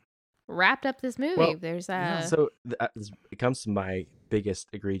wrapped up this movie. Well, There's So it comes to my biggest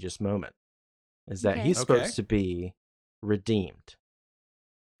egregious moment is that Okay. he's Okay. supposed to be redeemed.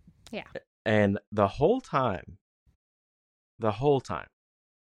 Yeah. And the whole time,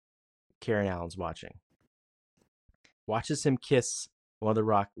 Karen Allen's watches him kiss one of the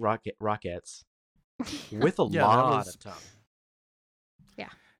Rockettes with a Yeah, that lot was- of tongue,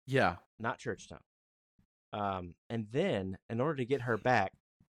 Yeah. not church tongue. And then, in order to get her back,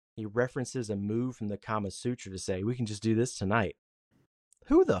 he references a move from the Kama Sutra to say, "We can just do this tonight."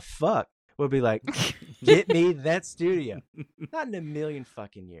 Who the fuck would be like, "Get me that studio"? Not in a million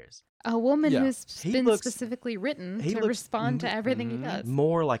fucking years. a woman Yeah. who's He been looks- specifically written he to looks respond to everything he does.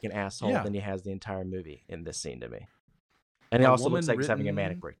 More like an asshole Yeah. than he has the entire movie in this scene to me. And he A also woman looks like he's having a written-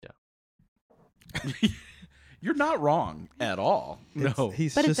 manic breakdown. You're not wrong at all. No.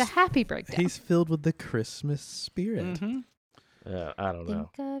 He's But just, it's a happy breakdown. he's filled with the Christmas spirit. Mhm. I don't know.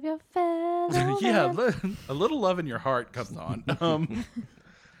 Think of your fellow Yeah, man. a little love in your heart comes on.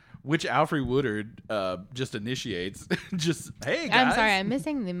 Which Alfred Woodard just initiates. Just hey guys. I'm sorry, I'm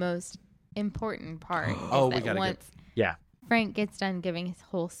missing the most important part. is Oh, we that gotta get- once Yeah. Frank gets done giving his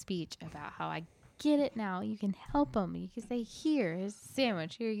whole speech about how I get it now. You can help him. You can say, "Here, here's a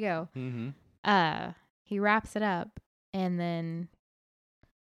sandwich. Here you go." Mm-hmm. He wraps it up, and then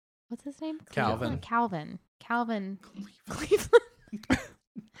what's his name? Calvin. Calvin. Cleveland.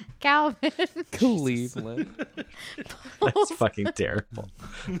 Calvin. Cleveland. That's fucking terrible.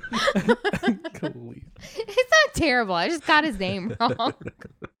 Cleveland. It's not terrible. I just got his name wrong.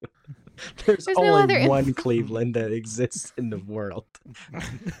 There's There's no only other- one Cleveland that exists in the world.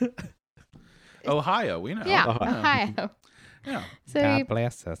 Ohio, we know. Yeah, Ohio. Ohio. Yeah. So he God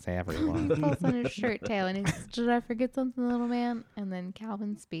bless us, he everyone. pulls on his shirt tail and he says, "Did I forget something, little man?" And then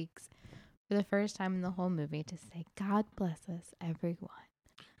Calvin speaks for the first time in the whole movie to say, "God bless us, everyone."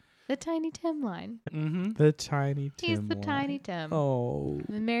 The Tiny Tim line. Mm-hmm. The Tiny Tim. He's the line. Tiny Tim. Oh. And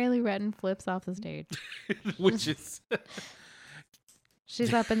then Mary Lou Retton flips off the stage. Which is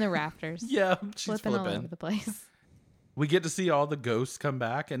She's up in the rafters, yeah, she's flipping all over flipping. the place. We get to see all the ghosts come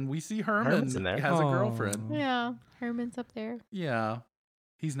back, and we see Herman Herman's in there. has a Aw. girlfriend. Yeah, Herman's up there. Yeah,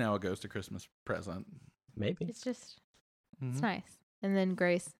 he's now a ghost of Christmas present. Maybe. It's just, Mhm. it's nice. And then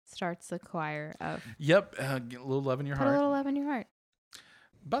Grace starts the choir of Yep, get a little love in your "Put a heart. Little Love in Your Heart."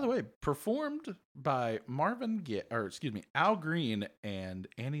 By the way, performed by Al Green and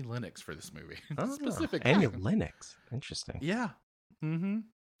Annie Lennox for this movie. Oh, Specifically. Annie Lennox. Interesting. Yeah. Mm-hmm.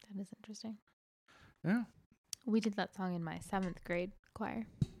 That is interesting. Yeah. We did that song in my 7th grade choir.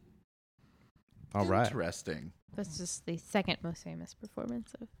 All right. Interesting. That's just the second most famous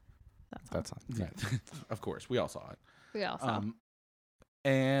performance of that song. That's on. Yeah. Of course, we all saw it. We all saw.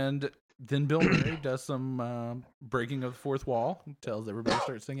 And then Bill Murray does some breaking of the fourth wall, tells everybody to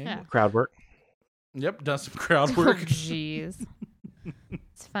start singing. Yeah. Crowd work. Yep, does some crowd Oh, work. jeez.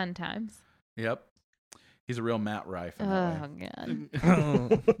 It's fun times. Yep. He's a real Matt Rife. In Oh, that God.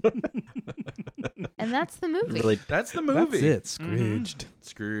 way. And that's the movie. Really. That's the movie. That's it. Scrooged.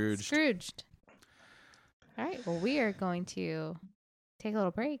 Scrooge. Scrooged. All right. Well, we are going to take a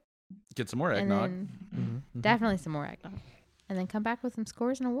little break. Get some more And eggnog. then Mhm. definitely some more eggnog. And then come back with some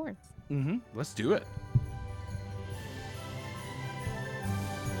scores and awards. Mm-hmm. Let's do it.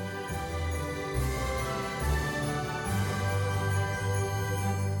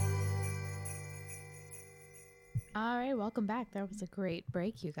 All right. Welcome back. That was a great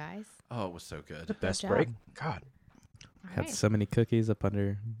break, you guys. Oh, it was so good. The best job. break. God. All Had right. so many cookies up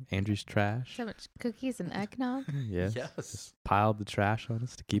under Andrew's trash. So much cookies and eggnog. Yes. Yes. Just piled the trash on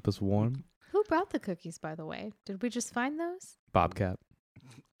us to keep us warm. Who brought the cookies, by the way? Did we just find those? Bobcat.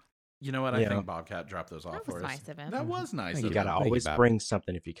 You know what? I Yeah. think Bobcat dropped those off That for was us. nice of him. That was nice. Thank of You gotta him. Thank you, always Bob. bring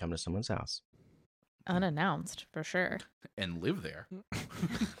something if you come to someone's house. Unannounced, for sure. And live there. All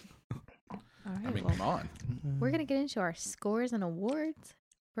right. I mean, well, come on. we're going to get into our scores and awards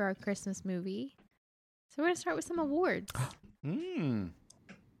for our Christmas movie. So we're going to start with some awards. Mm.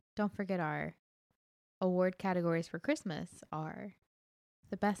 Don't forget our award categories for Christmas are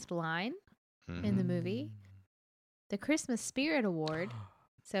the best line in the movie, the Christmas Spirit Award.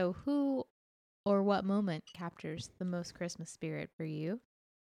 So who or what moment captures the most Christmas spirit for you?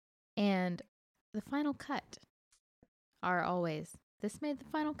 And the final cut are always, this made the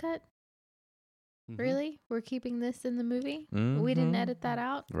final cut. Really? We're keeping this in the movie? We Mhm. didn't edit that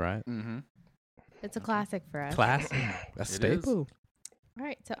out? Right. Mm-hmm. It's a classic for us. Classic. A It staple. All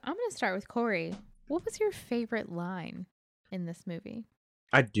right, so I'm going to start with Corey. What was your favorite line in this movie?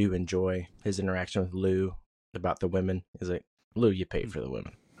 I do enjoy his interaction with Lou about the women. He's like, Lou, you paid for the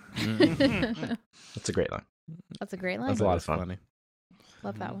women. That's a great line. That's a great line. That's a lot of That's fun. funny.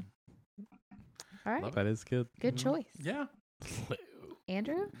 Love that one. All right, Love That is good. good choice. Yeah.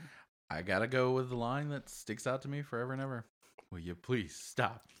 Andrew? I gotta go with the line that sticks out to me forever and ever. Will you please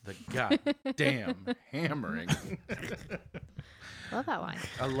stop the goddamn hammering? Love that line.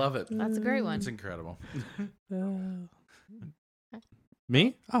 I love it. That's a great one. It's incredible.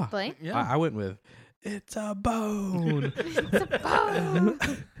 Me? Oh, Blake? Yeah. I went with it's a bone. It's a bone.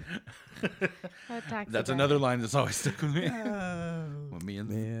 A taxi That's driver. another line that's always stuck with me. Oh, When me and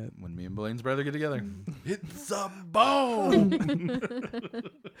man. when me and Blaine's brother get together, it's a bone.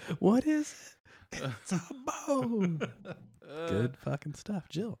 What is it? It's a bone. Good fucking stuff,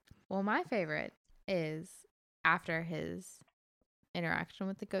 Jill. Well, my favorite is after his interaction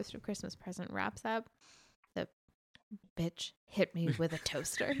with the Ghost of Christmas Present wraps up, the bitch hit me with a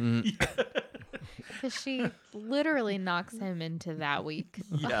toaster. Because she literally knocks him into that week.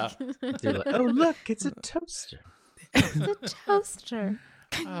 Yeah. You're like, oh, look, it's a toaster. It's a toaster.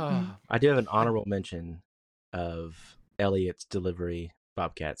 Oh, I do have an honorable mention of Elliot's delivery,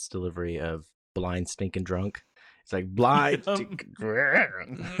 Bobcat's delivery of blind, stinking drunk. It's like blind, stinking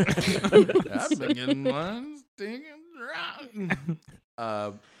drunk. I've been getting one stinking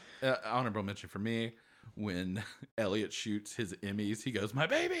drunk. Honorable mention for me when Elliot shoots his Emmys. He goes, "My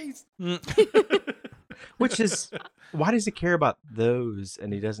babies." Which is, why does he care about those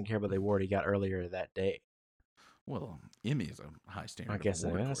and he doesn't care about the award he got earlier that day? Well, Emmy is a high standard. I guess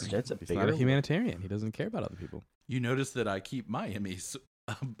award, that's Courtney. a He's bigger not a award. humanitarian. He doesn't care about other people. You notice that I keep my Emmys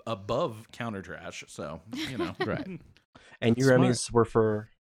above counter trash, so you know. Right. And your Smart. Emmys were for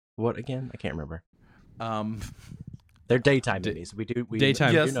what again? I can't remember. Um, They're daytime Da- Emmys. We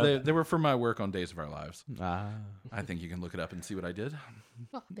daytime. yes, do know they were for my work on Days of Our Lives. Ah. I think you can look it up and see what I did.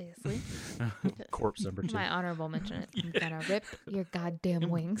 Obviously. Corpse number 2. My honorable mention is I'm gonna rip your goddamn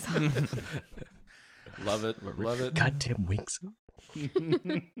wings off. Love it, love it. Goddamn winks.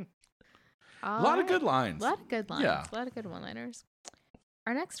 A lot of good lines. A lot of good lines. Yeah. A lot of good one-liners.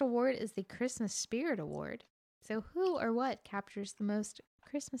 Our next award is the Christmas Spirit Award. So who or what captures the most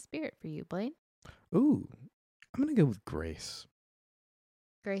Christmas spirit for you, Blaine? Ooh. I'm going to go with Grace.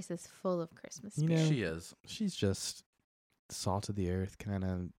 Grace is full of Christmas You spirit. know, She is. She's just salt of the earth, kind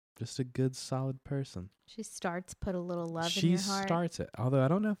of just a good, solid person. She starts put a little love in She your heart. starts it. Although I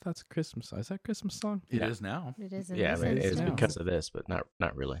don't know if that's a Christmas song. Is that a Christmas song? It Yeah. is now. It is in Yeah, I this mean, it's instance. now. because of this, but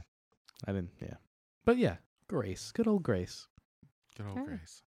not really. I didn't, yeah. But yeah, Grace. Good old Grace. Good old Okay.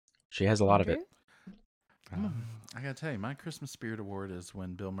 Grace. She has a lot of it. Andrew? I gotta tell you, my Christmas Spirit Award is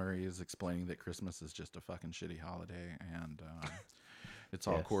when Bill Murray is explaining that Christmas is just a fucking shitty holiday and it's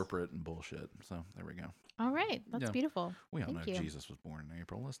all Yes. corporate and bullshit. So there we go. All right. That's Yeah. beautiful. We all Thank know you. Jesus was born in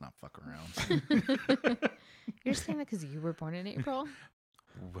April. Let's not fuck around. You're saying that because you were born in April?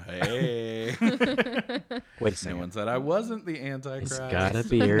 Hey. Wait a No second. one said I wasn't the Antichrist. He's got a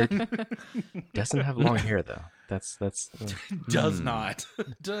beard. Doesn't have long hair though. That's Does not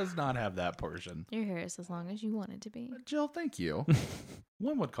have that portion. Your hair is as long as you want it to be. Jill, thank you.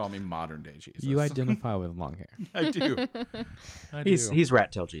 One would call me modern day Jesus. You identify with long hair. I do. I he's do. he's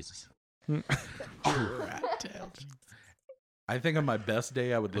rat tail Jesus. I think on my best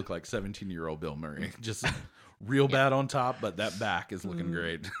day, I would look like 17-year-old Bill Murray. Just real bad on top, but that back is looking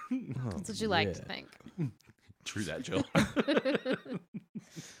great. That's what you like to think. True that, Jill.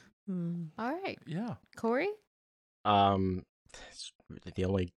 All right. Yeah. Corey? The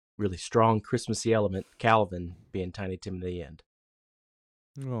only really strong Christmassy element, Calvin being Tiny Tim in the end.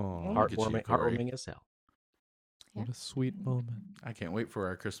 Oh, Look at you, Heartwarming, Corey. heartwarming as hell. what a sweet moment. I can't wait for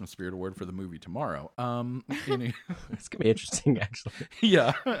our Christmas Spirit Award for the movie tomorrow. Any- It's gonna be interesting, actually.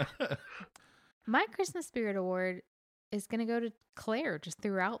 yeah. My Christmas Spirit Award is going to go to Claire just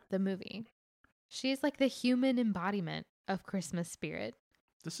throughout the movie. She's like the human embodiment of Christmas spirit.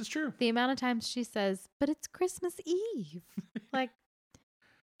 This is true. The amount of times she says, but it's Christmas Eve. Like,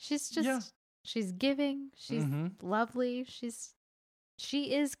 she's just, Yeah. she's giving. She's Mhm. lovely.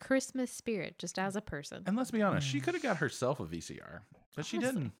 She is Christmas spirit just as a person. And let's be honest, she could have got herself a VCR, but she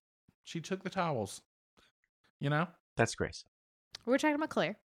Honestly. didn't. She took the towels. You know? That's Grace. We're talking about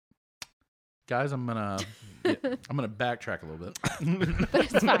Claire. Guys, I'm gonna backtrack a little bit. But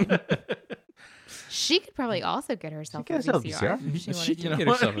it's fine. She could probably also get herself She a could get herself a VCR. VCR. if she She wanted can to. know get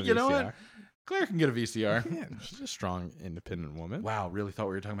what? herself a You know what? VCR. Claire can get a VCR. Yeah, she's a strong, independent woman. Wow, really thought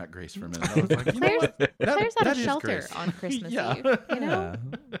we were talking about Grace for a minute. I was like, you know Claire's, what? Claire's at that a is shelter Grace. on Christmas Yeah. Eve. You know,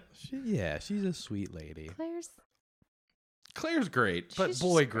 She's a sweet lady. Claire's great, but She's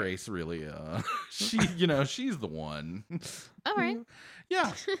boy, just great. Grace really, she's the one. all right.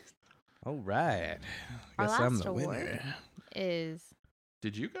 Yeah. All right. Our Guess I'm last the award winner. is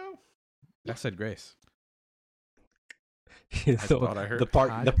Did you go? I said Grace. thought I heard- the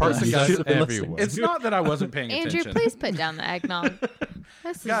part Listen, you guys, should have been everyone. listening. It's not that I wasn't paying Andrew. attention. Please put down the eggnog.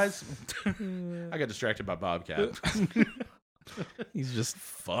 This is- Guys, I got distracted by Bobcat. He's just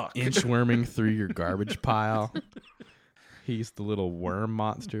Fuck. inchworming through your garbage pile. He's the little worm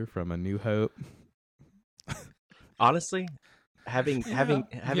monster from A New Hope. Honestly, having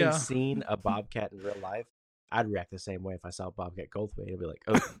Yeah. seen a bobcat in real life, I'd react the same way if I saw Bobcat Goldthwait. I'd be like,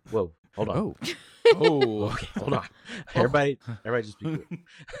 "Oh, whoa, hold on, Oh, Oh, okay, hold on, everybody, just be cool."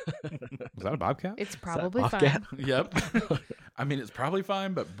 was that a bobcat? It's Is that probably Bobcat? fine. yep. I mean, it's probably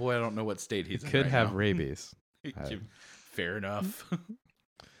fine, but boy, I don't know what state He he's in. could right have now. rabies. Fair enough.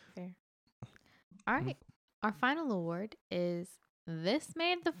 Fair. All right. Our final award is This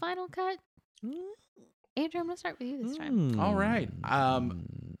Made the Final Cut. Andrew, I'm going to start with you this time. All right.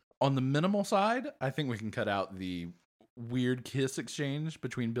 On the minimal side, I think we can cut out the weird kiss exchange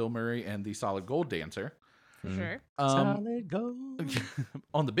between Bill Murray and the Solid Gold dancer. For sure. Solid gold.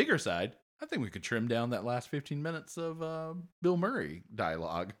 On the bigger side, I think we could trim down that last 15 minutes of Bill Murray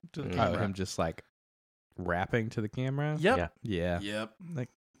dialogue to the Oh, Oh, camera. him just like rapping to the camera. Yep. Yeah. Yeah. Yep. Like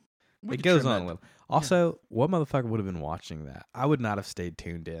We it could goes trim on that. a little. Also, what motherfucker would have been watching that? I would not have stayed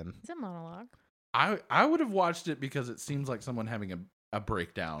tuned in. It's a monologue. I would have watched it because it seems like someone having a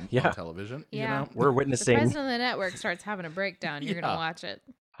breakdown Yeah. on television. Yeah. You know? We're The witnessing. president of the network starts having a breakdown. You're Yeah. going to watch it.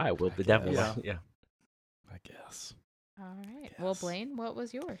 I will I the devil. guess. Yeah. I guess. All right. Well, Yes. Blaine, what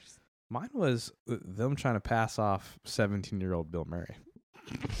was yours? Mine was them trying to pass off 17-year-old Bill Murray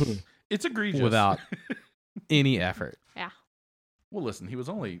It's egregious. without any effort. Yeah. Well, listen, he was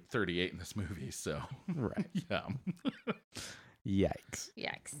only 38 in this movie, so Right. yeah. Yikes.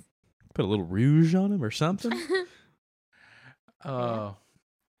 Yikes. Put a little rouge on him or something. All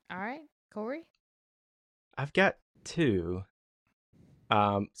right. Corey? I've got two.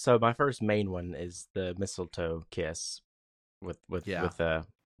 So my first main one is the mistletoe kiss with Yeah.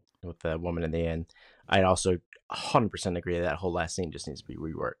 with the woman in the end. I also 100% agree that whole last scene just needs to be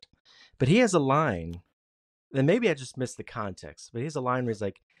reworked. But he has a line, and maybe I just missed the context, but he has a line where he's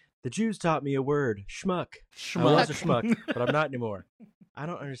like, "The Jews taught me a word, schmuck. I was a schmuck, but I'm not anymore." I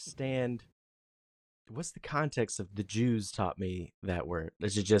don't understand. What's the context of the Jews taught me that word?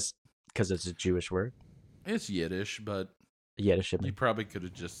 Is it just because it's a Jewish word? It's Yiddish, but Yiddish. you probably could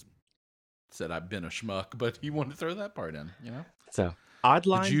have just said I've been a schmuck, but he wanted to throw that part in, you know? So odd The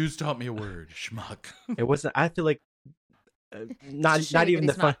line. Jews taught me a word, schmuck. It wasn't. I feel like not Just to show not you even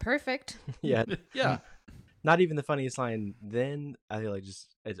that the he's fun. not perfect. Yeah, Yeah. not even the funniest line. Then I feel like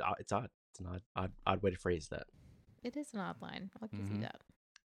just it's odd. It's an odd way to phrase that. It is an odd line. I'll give Mhm. you that.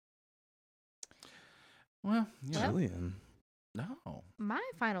 Well, you know, Julian. no. My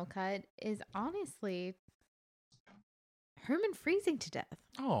final cut is honestly Herman freezing to death.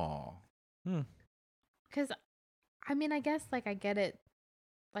 Oh. Because, I mean, I guess, like, I get it.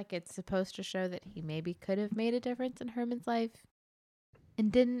 Like, it's supposed to show that he maybe could have made a difference in Herman's life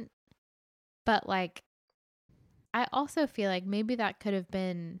and didn't. But, like, I also feel like maybe that could have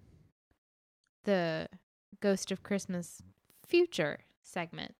been the Ghost of Christmas future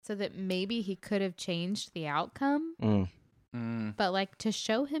segment so that maybe he could have changed the outcome. Mm. But, like, to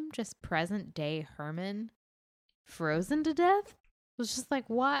show him just present day Herman frozen to death was just like,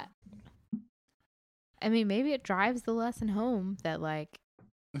 what? I mean, maybe it drives the lesson home that, like,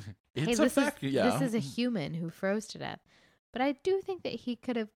 It's hey, a this fact. is Yeah. this is a human who froze to death. But I do think that he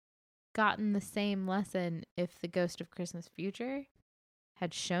could have gotten the same lesson if the Ghost of Christmas Future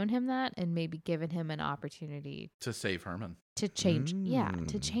had shown him that and maybe given him an opportunity to save Herman. to change. Yeah,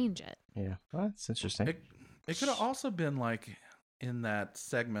 to Mm. change it. Yeah, well, that's interesting. It could have also been like in that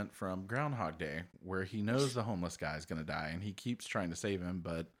segment from Groundhog Day where he knows the homeless guy is going to die and he keeps trying to save him,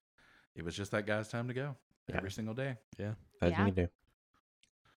 but it was just that guy's time to go Yeah. every single day. That Yeah. you can do.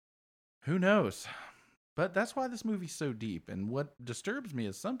 Who knows? But that's why this movie's so deep. And what disturbs me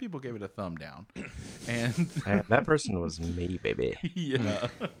is some people gave it a thumb down. And That person was me, baby. yeah.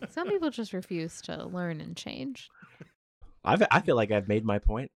 Some people just refuse to learn and change. I feel like I've made my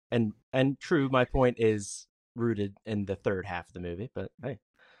point, and true, my point is rooted in the third half of the movie. But hey,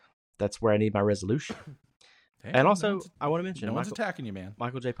 that's where I need my resolution. Hey, And also, no one's- I want to mention no one's Michael, attacking you, man.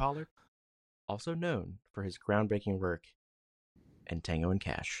 Michael J. Pollard, also known for his groundbreaking work in Tango and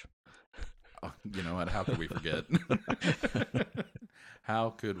Cash. You know what? How could we forget? How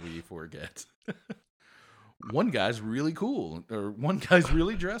could we forget? One guy's really cool, or one guy's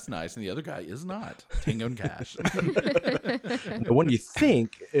really dressed nice, and the other guy is not. Tango and Cash. The one you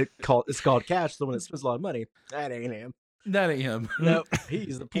think it's called Cash, the one that spends a lot of money, that ain't him. That ain't him. Nope,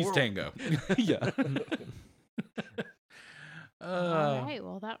 he's the poor He's Tango. Yeah. All right.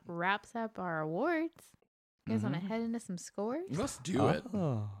 Well, that wraps up our awards. You guys want to Mhm. head into some scores? Let's do it.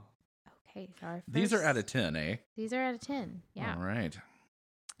 Oh. Okay. So our These are first- out of 10, eh? These are out of 10. Yeah. All right.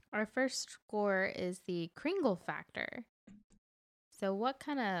 Our first score is the Kringle factor. So, what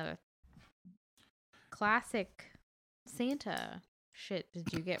kind of classic Santa shit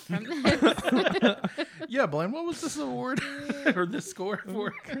did you get from this? Yeah, Blaine, what was this award or this score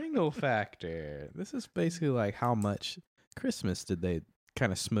for? Kringle factor. This is basically like how much Christmas did they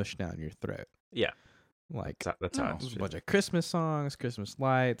kind of smush down your throat. Yeah, Like that's how Oh, it's a bunch of Christmas songs, Christmas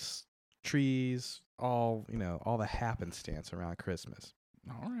lights, trees, all all the happenstance around Christmas.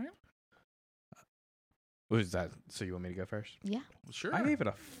 All right. What is that? So you want me to go first? Yeah. Sure. I gave it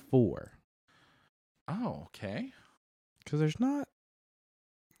a 4 Oh, okay. because there's not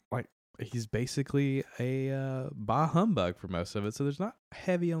like he's basically a bah humbug for most of it, so there's not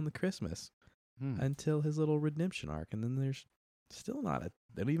heavy on the Christmas until his little redemption arc, and then there's still not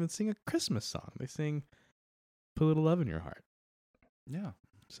they don't even sing a Christmas song. They sing "Put a Little Love in Your Heart." Yeah.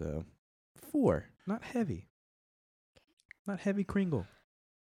 So 4, not heavy, not heavy Kringle.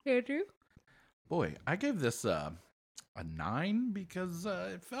 Andrew? Boy, I gave this a 9 because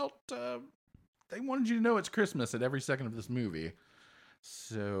it felt they wanted you to know it's Christmas at every second of this movie.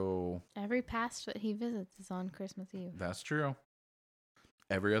 So Every past that he visits is on Christmas Eve. that's true.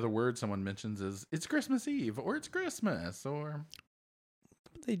 Every other word someone mentions is it's Christmas Eve or it's Christmas or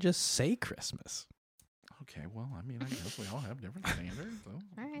They just say Christmas. okay, well, I mean, I guess we all have different standards. So,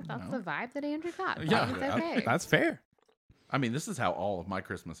 All right. you That's know. the vibe that Andrew got. Yeah, It's okay. That's fair. I mean, this is how all of my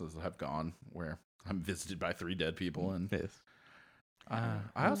Christmases have gone, where I'm visited by 3 dead people, and Yes.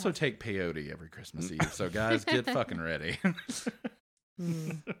 I also take peyote every Christmas Eve. So, guys, get fucking ready.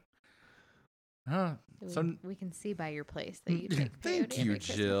 So, we can see by your place that you take thank peyote you, every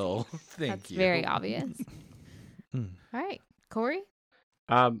Christmas Jill. Eve. Thank That's you. very obvious. Mm. All right. Corey?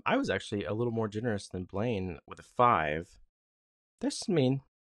 I was actually a little more generous than Blaine with a 5.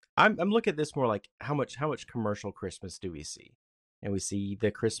 I'm looking at this more like how much commercial Christmas do we see? And we see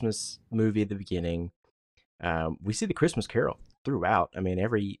the Christmas movie at the beginning. We see the Christmas Carol throughout. I mean,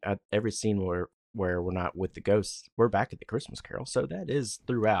 every scene where we're not with the ghosts, we're back at the Christmas Carol. So that is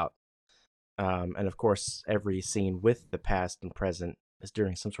throughout. And of course, every scene with the past and present is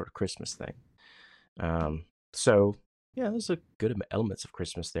during some sort of Christmas thing. So yeah, there's a good elements of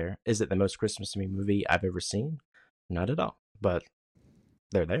Christmas there. Is it the most Christmas movie I've ever seen? Not at all, but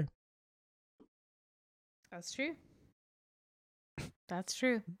they're there. That's true. That's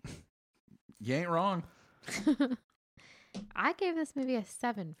true. You ain't wrong. I gave this movie a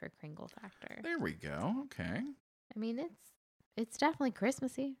 7 for Kringle factor. There we go. Okay. I mean, it's definitely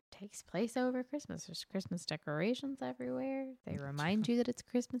Christmassy. Takes place over Christmas. There's Christmas decorations everywhere. They remind you that it's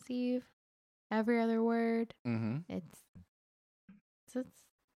Christmas Eve. Every other word. Mm-hmm. It's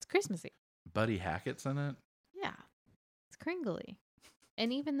Christmassy. Buddy Hackett's in it. Yeah. It's Kringly.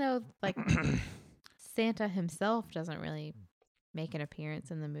 And even though like Santa himself doesn't really make an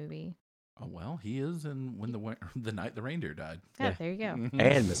appearance in the movie. Oh well, he is in when the night the reindeer died. Yeah, Yeah. there you go. Mhm.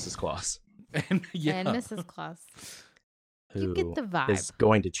 And Mrs. Claus, and yeah, And Mrs. Claus. You who get the vibe. is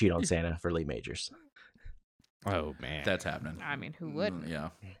going to cheat on Santa for Lee Majors. Oh man. that's happening. I mean, who wouldn't? Yeah,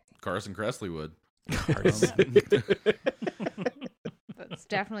 Carson Kressley would. That's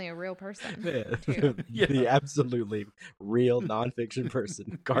definitely a real person. Yeah. The absolutely real nonfiction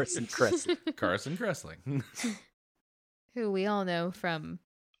person, Carson Kressley. Carson Kressley. Who we all know from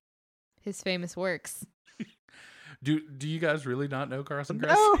his famous works. Do you guys really not know Carson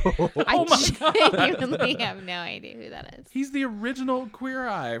Kressley? No. Oh my God. genuinely have no idea who that is. He's the original Queer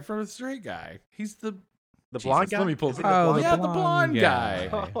Eye from a Straight Guy. He's the The blonde Jesus, guy? let me pull Is he some- the Oh, blonde yeah, guy? the blonde guy.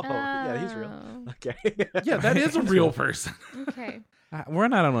 Oh, yeah, he's real. Oh, Okay. Yeah, that is a real person. Okay. We're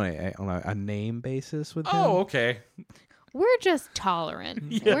not on a name basis with him. Oh, okay. We're just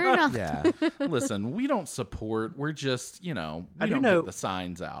tolerant. Yeah. We're not. Yeah. Listen, we don't support. We're just, we I do don't know- get the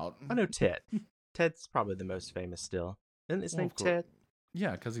signs out. I know Ted. Ted's probably the most famous still. Isn't his Well, name of course. Ted?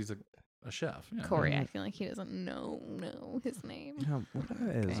 Yeah, because he's a a chef. Yeah. Corey, I feel like he doesn't know his name. No, we're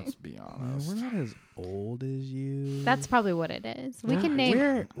not as, Let's be honest. we're not as old as you. That's probably what it is. We can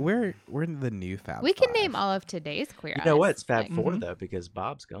name. We're the new Fab We can Five. name all of today's Queer You know Eyes. what? It's Fab Like, Four though, because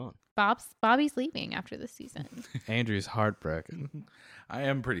Bob's gone. Bobby's leaving after this season. Andrew's heartbroken. I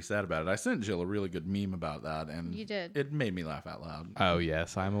am pretty sad about it. I sent Jill a really good meme about that, and You did. it made me laugh out loud. Oh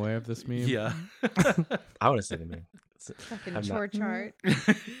yes, I'm aware of this meme. Yeah. I want to say the name. Fucking I'm chore not- chart.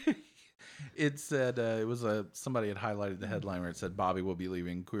 It said it was somebody had highlighted the headline where it said Bobby will be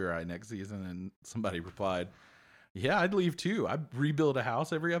leaving Queer Eye next season, and somebody replied, "Yeah, I'd leave too. I rebuild a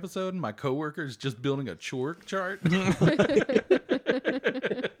house every episode, and my coworker's just building a chore chart."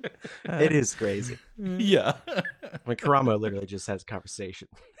 It is crazy. Yeah. When Karamo literally just has a conversation.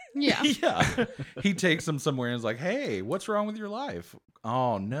 Yeah. Yeah. He takes them somewhere and is like, "Hey, what's wrong with your life?"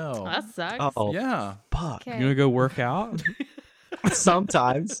 Oh no. That sucks. Oh, Yeah. fuck. You Okay. gonna go work out?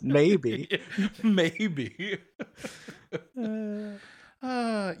 Sometimes, maybe. Maybe.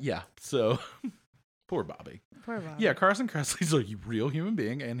 Yeah. So poor Bobby. Poor Bobby. Yeah, Carson Kressley's a real human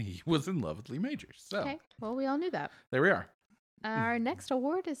being, and he was in love with Lee Majors. So Okay. Well, we all knew that. there we are. Our next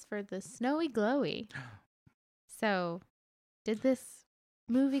award is for the Snowy Glowy. So, did this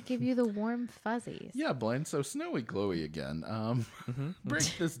movie give you the warm fuzzies? Yeah, Blaine. So snowy glowy again. Mhm.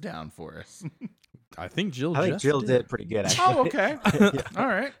 Break this down for us. I think Jill. I think just Jill did pretty good, actually. Oh, okay. All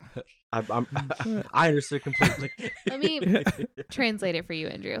right. I understood completely. Let me translate it for you,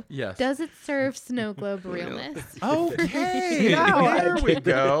 Andrew. Yes. Does it serve snow globe realness? Okay. Now I There we get it.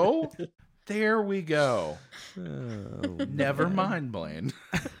 go. There we go. Oh, Never man. mind, Blaine.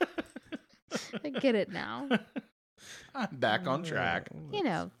 I get it now. I'm back on track. You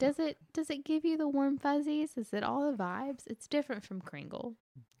know, does it give you the warm fuzzies? Is it all the vibes? It's different from Kringle.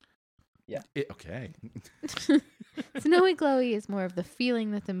 Okay. Snowy Glowy is more of the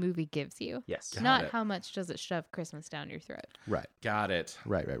feeling that the movie gives you, Yes. Got not it. how much does it shove Christmas down your throat. Right, Got it.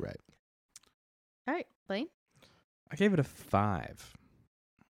 right. All right, Blaine. I gave it a 5.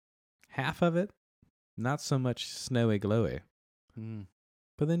 Half of it, not so much snowy glowy,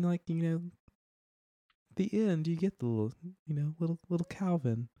 but then the end you get the little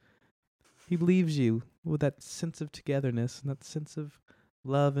Calvin. He leaves you with that sense of togetherness and that sense of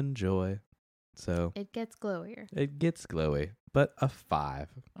love and joy. So It gets glowier. it gets glowy, but a 5.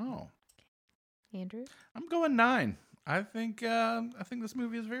 Oh, Andrew. I'm going 9. I think this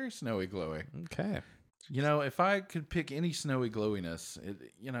movie is very snowy glowy. Okay. You know, if I could pick any snowy glowiness,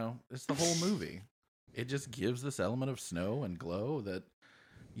 it's the whole movie. It just gives this element of snow and glow that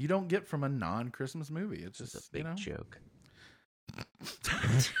you don't get from a non-Christmas movie. It's It's just a big joke.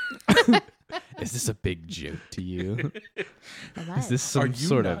 Is this a big joke to you? Am I? Is this Are some you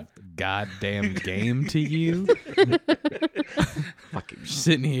sort not- of goddamn game to you? Fucking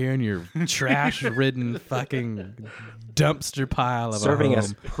Sitting here in your trash-ridden fucking dumpster pile of serving a us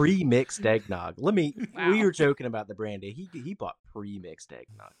home. pre-mixed eggnog. We Wow. were joking about the brandy. He bought pre-mixed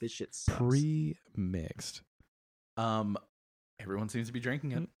eggnog. This shit sucks. Pre-mixed. Everyone seems to be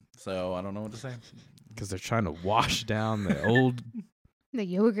drinking it, so I don't know what to say. Because they're trying to wash down the old The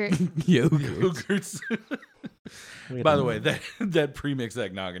yogurt. yogurt. Yogurts. Look at By the them. way, that pre-mixed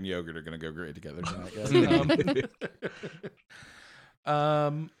eggnog and yogurt are going to go great together tonight,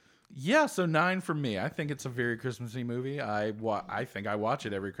 guys. Yeah, so 9 for me. I think it's a very Christmassy movie. I think I watch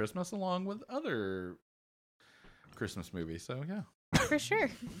it every Christmas along with other Christmas movies. So yeah, For sure.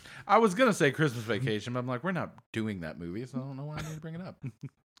 I was gonna say Christmas Vacation, but I'm like, we're not doing that movie, so I don't know why I need to bring it up.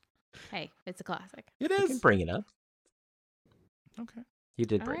 Hey, it's a classic. It You can is bring it up. okay. You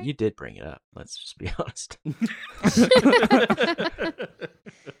did All bring right. you did bring it up. Let's just be honest.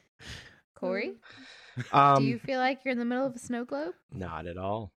 Corey, Um, do you feel like you're in the middle of a snow globe? not at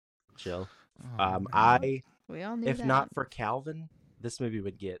all. Chill. Oh, man. I We all knew if that. not for Calvin, this movie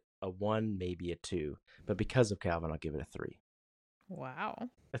would get a 1, maybe a 2. But because of Calvin, I'll give it a 3. Wow.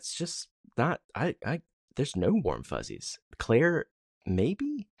 It's just not. I. There's no warm fuzzies. Claire,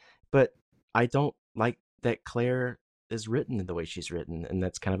 maybe, but I don't like that Claire is written the way she's written, and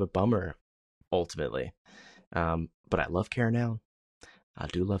that's kind of a bummer, ultimately. But I love Karen Allen. I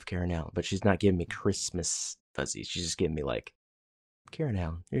do love Karen Allen, but she's not giving me Christmas fuzzies. She's just giving me like, Karen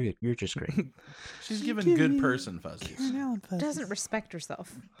Allen, you're just great. She's giving good person fuzzies. Doesn't respect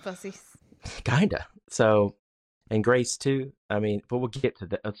herself. Fussies. Kinda. So, and Grace too. I mean, but we'll get to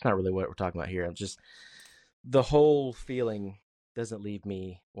that. That's not really what we're talking about here. I'm just the whole feeling doesn't leave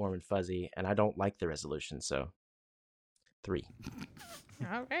me warm and fuzzy, and I don't like the resolution. So, 3.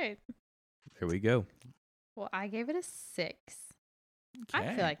 All right. There we go. Well, I gave it a 6. I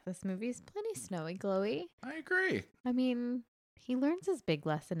Okay. feel like this movie is plenty snowy glowy. I agree. I mean, He learns his big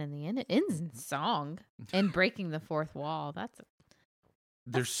lesson in the end. It ends in song and breaking the fourth wall.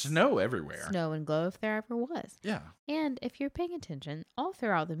 There's snow everywhere. Snow and glow if there ever was. Yeah. And if you're paying attention, all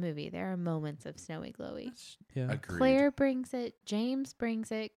throughout the movie, there are moments of snowy glowy. Yeah. Agreed. Claire brings it. James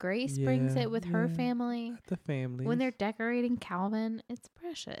brings it. Grace brings it with her family. The family. When they're decorating Calvin, it's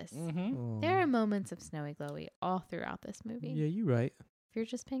precious. Mm-hmm. There are moments of snowy glowy all throughout this movie. Yeah, you're right. If you're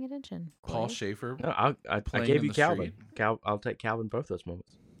just paying attention. Paul Corey. Schaefer. No, I Playing gave in you the Calvin. street. I'll take Calvin both those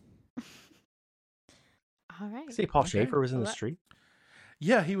moments. All right. See, Paul Okay. Schaefer was in Well, the that- street.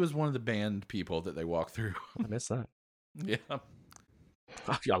 Yeah, he was one of the band people that they walked through. I missed that. Yeah. Oh,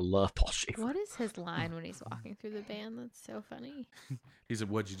 I love Paul Schaefer. What is his line when he's walking through the band? That's so funny. He said,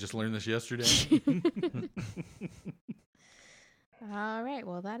 "What'd you just learn this yesterday?" All right.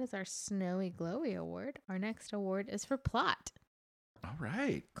 Well, that is our Snowy Glowy Award. Our next award is for plot. All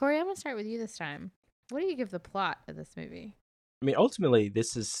right. Corey, I'm going to start with you this time. What do you give the plot of this movie? I mean, ultimately,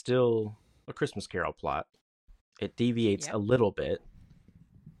 this is still a Christmas Carol plot. It deviates Yep. a little bit.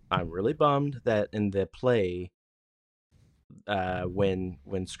 I'm really bummed that in the play,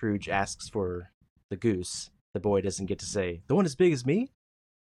 when Scrooge asks for the goose, the boy doesn't get to say, "The one as big as me."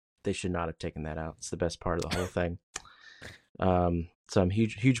 They should not have taken that out. It's the best part of the whole thing. So I'm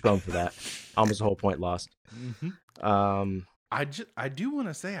huge bummed for that. Almost the whole point lost. Mm-hmm. I do want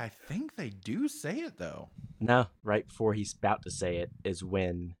to say I think they do say it though. No, right before he's about to say it is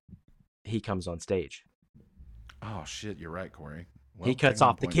when he comes on stage. Oh shit, you're right, Corey. Well, He cuts taking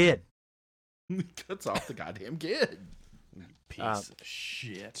off the point. kid. He cuts off the goddamn kid. Piece Um, of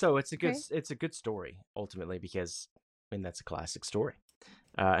shit. So it's a good Okay. it's a good story ultimately because I mean that's a classic story,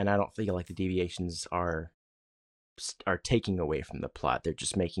 and I don't feel like the deviations are taking away from the plot. They're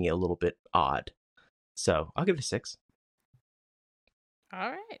just making it a little bit odd. So I'll give it a 6. All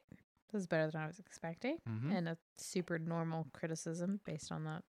right. This is better than I was expecting. Mhm. And a super normal criticism based on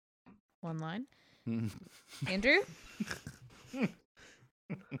that one line. Mhm. Andrew?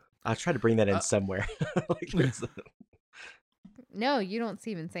 I'll try to bring that in somewhere. Like, there's No, you don't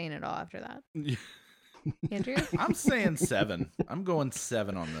even saying it all after that. Andrew? I'm saying 7. I'm going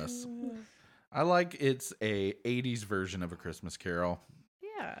 7 on this. I like it's a 80s version of A Christmas Carol.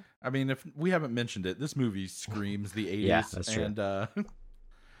 Yeah. I mean, if we haven't mentioned it, this movie screams the 80s. Yeah, that's true. And,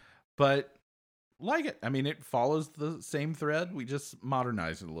 but like it. I mean, it follows the same thread. We just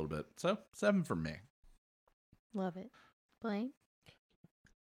modernized it a little bit. So 7 for me. Love it. Blaine?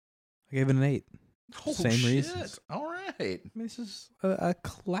 I gave it an 8. Oh, Same shit. reasons. All right. I mean, this is a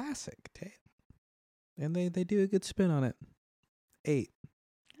classic tale. And they do a good spin on it. 8.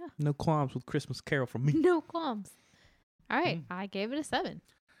 Yeah. No qualms with Christmas Carol from me. No qualms. All right. I gave it a 7.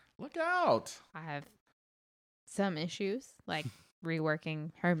 Look out. I have some issues, like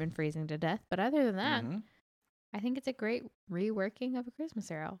reworking Herman freezing to death. But other than that, Mhm. I think it's a great reworking of A Christmas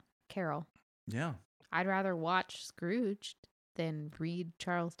Carol. Yeah. I'd rather watch Scrooged than read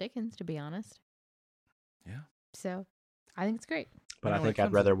Charles Dickens, to be honest. Yeah. So I think it's great. But You I know, when think it I'd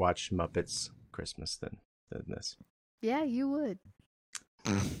comes rather watch Muppets Christmas than this. Yeah, you would.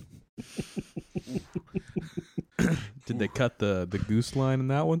 Did they cut the goose line in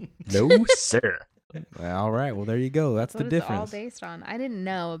that one? No, sir. All right. Well, there you go. That's What the it's all difference. based on. I didn't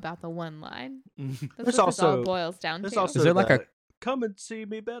know about the one line. That's There's what this all also- boils down There's to. also Is there like the, a- "Come and see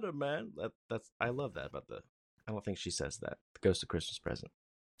me better, man"? That's I love that about the. I don't think she says that. The Ghost of Christmas Present.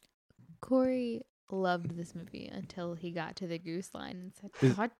 Corey loved this movie until he got to the goose line and said,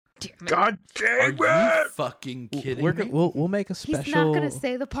 Is- "God damn it! God Are dang you it! fucking kidding We're me? we'll make a He's special. not gonna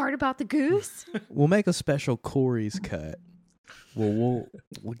say the part about the goose." We'll make a special Corey's cut. We'll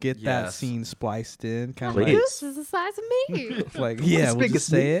get that Yes. scene spliced in, kind The of Please. goose is the size of me. like yeah, as we'll big just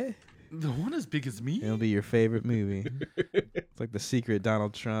as me? say it. The one as big as me? It'll be your favorite movie. It's like the secret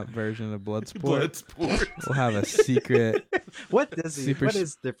Donald Trump version of Bloodsport. Bloodsport. We'll have a secret. What does he? Super What s-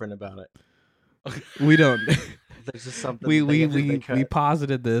 is different about it? We don't. There's just something. we they cut.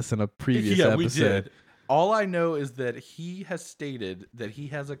 posited this in a previous Yeah, episode. we did. All I know is that he has stated that he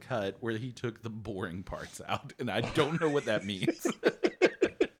has a cut where he took the boring parts out, and I don't know what that means.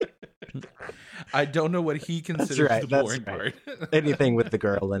 I don't know what he considers right, the that's boring right. part. Anything with the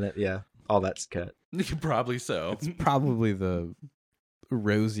girl in it, yeah, all that's cut. Probably so. It's probably the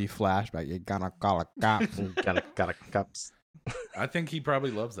rosy flashback. You're gonna call a cop. Gotta cups. I think he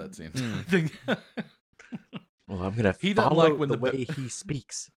probably loves that scene. Hmm. I think Well, I'm gonna He doesn't follow like when the the way he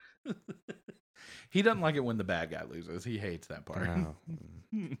speaks. he doesn't like it when the bad guy loses. He hates that part. Oh.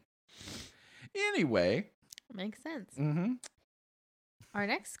 Anyway, Makes sense. mhm. Our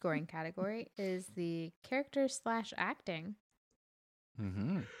next scoring category is the character / acting.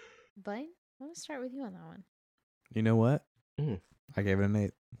 Mhm. Blaine, I'm gonna start with you on that one. You know what? I gave it an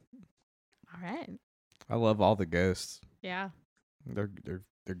 8. All right. I love all the ghosts. Yeah. They're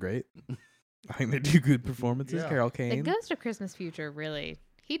great. I think they do good performances. Yeah. Carol The Kane. Ghost of Christmas Future really,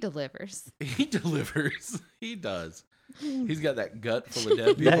 he delivers. He delivers. He does. He's got that gut full of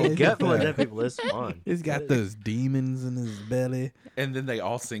dead people. That gut full of dead people is fun. He's got those demons in his belly. And then they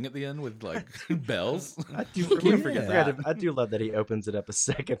all sing at the end with like bells. I do Can't forget that. I do love that he opens it up a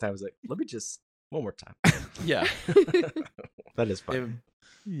second time. I was like, let me just one more time. Yeah. That is fun.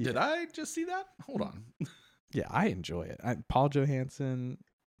 Did I just see that? Hold on. Yeah, I enjoy it. Paul Johansson,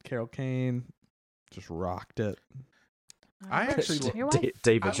 Carol Kane, just rocked it. I actually Your wife?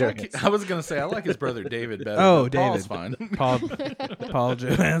 David Jones. I was gonna say I like his brother David better. Oh, but Paul's David. fine. Paul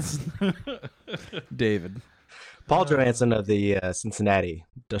Johansson. David. Paul Johansson of the Cincinnati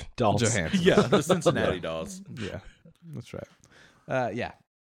Dolls. Johansson. Yeah, the Cincinnati Dolls. Yeah, that's right. Yeah,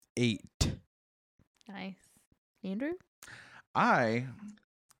 8. Nice. Andrew? I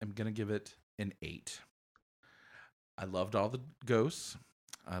am gonna give it an 8. I loved all the ghosts.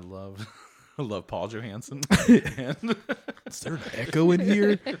 I love Paul Johansson. And Is there an echo in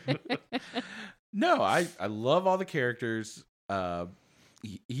here? no, I love all the characters.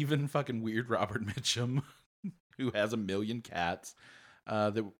 Even fucking weird Robert Mitchum, who has a million cats.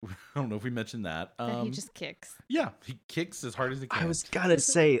 That I don't know if we mentioned that. That he just kicks. Yeah, he kicks as hard as he can. I was gonna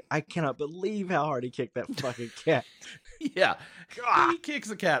say, I cannot believe how hard he kicked that fucking cat. Yeah, he kicks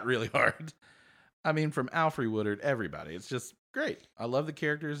a cat really hard. I mean, from Alfre Woodard, everybody. It's just great. I love the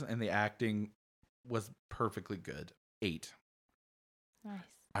characters, and the acting was perfectly good. 8. Nice.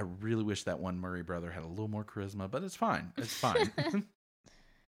 I really wish that one Murray brother had a little more charisma, but it's fine. It's fine.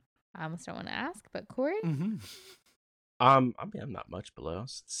 I almost don't want to ask, but Corey? Mm-hmm. I mean, I'm not much below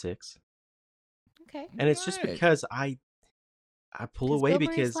 6, Okay. and it's just Right. because I pull away Bill Murray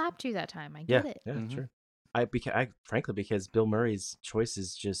because slapped you that time. I yeah, get it. yeah, Mhm. sure. I frankly because Bill Murray's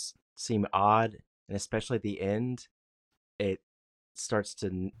choices just seem odd, and especially at the end, it starts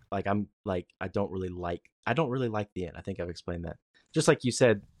to like I don't really like the end. I think I've explained that. Just like you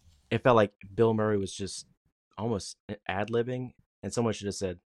said, it felt like Bill Murray was just almost ad-libbing, and someone should have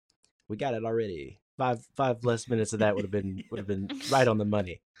said, "We got it already." Five less minutes of that would have been right on the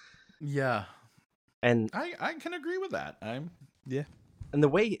money. Yeah, And I can agree with that. the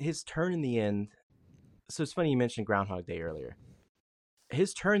way his turn in the end. So it's funny you mentioned Groundhog Day earlier.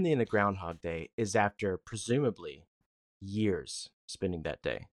 His turn in the end of Groundhog Day is after presumably years spending that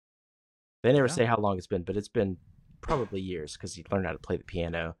day. They never Yeah. say how long it's been, but it's been probably years because he learned how to play the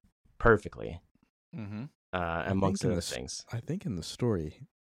piano perfectly, Mm-hmm. amongst other things. I think in the story,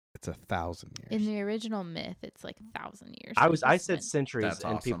 it's 1,000 years. In the original myth, it's like 1,000 years. I that he said spent. centuries, That's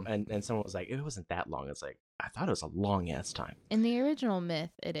and people awesome. and someone was like, it wasn't that long. It's like I thought it was a long ass time. In the original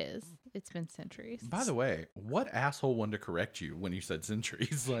myth, it is. It's been centuries. By the way, what asshole wanted to correct you when you said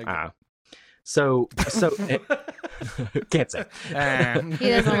centuries? Like, So can't say. He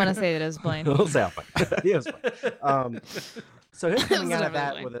doesn't want to say that it was Blaine. We'll say I'll find. Yeah, it was fine. So him coming out of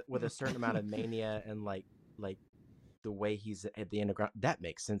that definitely with a certain amount of mania and like the way he's at the end of ground, that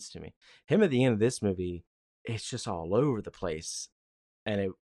makes sense to me. Him at the end of this movie, it's just all over the place,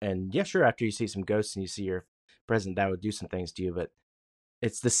 and yeah, sure. After you see some ghosts and you see your president, that would do some things to you, but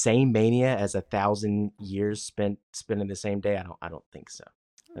it's the same mania as 1,000 years spent spending the same day. I don't think so.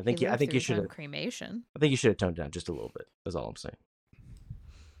 I think you should have. Cremation. I think you should have toned down just a little bit. That's all I'm saying.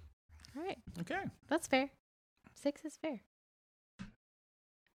 All right, okay. that's fair. 6 is fair.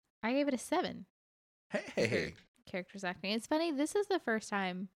 I gave it a 7. Hey. Characters acting. It's funny. This is the first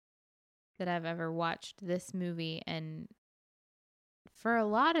time that I've ever watched this movie, and for a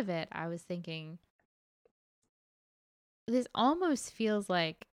lot of it, I was thinking, this almost feels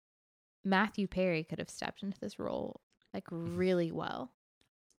like Matthew Perry could have stepped into this role like really well.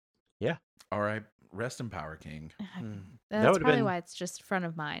 Yeah. All right. Rest in power, King. That's would've probably been- why it's just front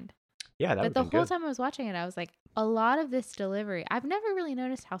of mind. Yeah, that But would the have been whole good. time I was watching it, I was like, a lot of this delivery, I've never really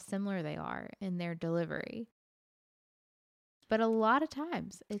noticed how similar they are in their delivery. But a lot of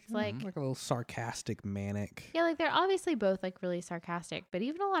times, it's like, like a little sarcastic, manic. yeah, like they're obviously both like really sarcastic, but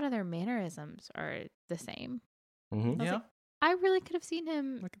even a lot of their mannerisms are the same. Mhm. I was Yeah. like, I really could have seen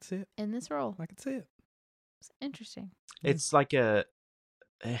him I could see it. in this role. I could see it. It's interesting. It's like well,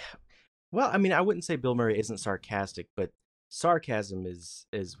 I mean, I wouldn't say Bill Murray isn't sarcastic, but sarcasm was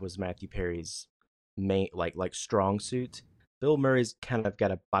Matthew Perry's main like strong suit. Bill Murray's kind of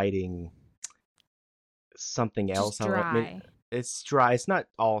got a biting something else. Just I don't know. I mean, dry. it's dry. It's not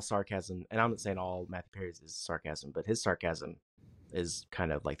all sarcasm, and I'm not saying all Matthew Perry's is sarcasm, but his sarcasm is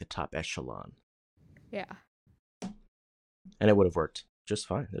kind of like the top echelon, Yeah. and it would have worked just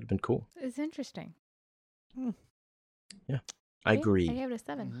fine. It'd have been cool. It's interesting. Agreed. I gave it a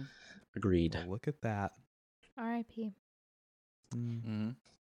 7. Agreed. Well, look at that. R.I.P. Mm-hmm.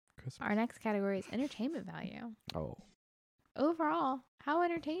 Christmas. Our next category is entertainment value. Oh. Overall, how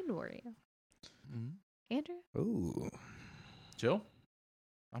entertained were you, Andrew? Ooh. Jill,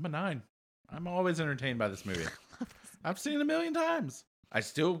 I'm a 9. I'm always entertained by this movie. I've seen it a million times. I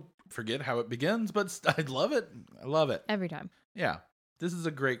still forget how it begins, but I love it. I love it. Every time. Yeah. This is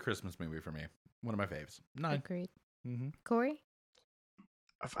a great Christmas movie for me. One of my faves. 9. Agreed. Mm-hmm. Corey?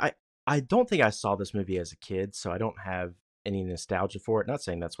 I don't think I saw this movie as a kid, so I don't have any nostalgia for it. Not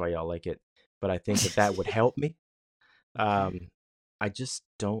saying that's why y'all like it, but I think that would help me. I just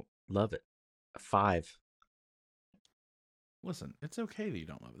don't love it. 5. Listen, it's okay that you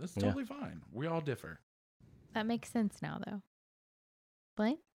don't love it. This is totally fine. We all differ. That makes sense now, though.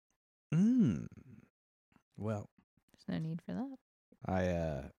 Blaine? Well, There's no need for that.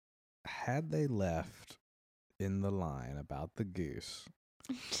 I had they left in the line about the goose.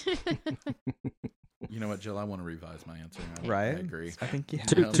 You know what, Jill? I want to revise my answer. Right? I agree. I think you have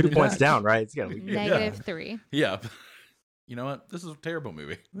Two to do points that. down, right? It's gotta be -3. Yeah. You know what? This is a terrible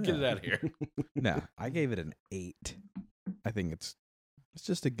movie. Get it out of here. No, I gave it an 8. I think it's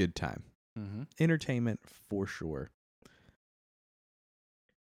just a good time. Mm-hmm. Entertainment for sure.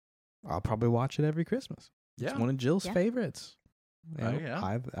 I'll probably watch it every Christmas. Yeah. It's one of Jill's Yeah. favorites. You Oh, know,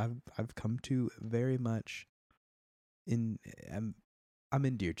 yeah. I've come to very much I'm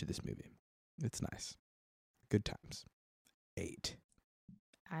endeared to this movie. It's nice. Good times. 8.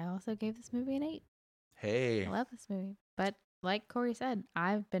 I also gave this movie an 8. Hey. I love this movie. But like Corey said,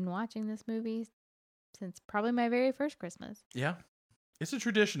 I've been watching this movie since probably my very first Christmas. Yeah. It's a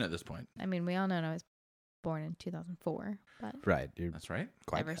tradition at this point. I mean, we all know I was born in 2004, but Right. You're That's right.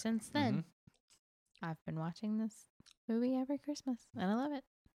 quite ever since then, I've been watching this movie every Christmas, and I love it.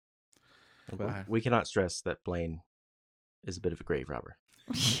 Wow. We cannot stress that Blaine is a bit of a grave robber.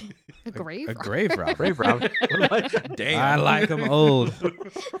 A grave a robber. grave robber. Grave robber. Damn. I like them old.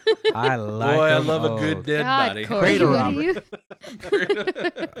 I like Boy, I 'em love old. a good dead God, body. Corey, Cradle what robber. are you?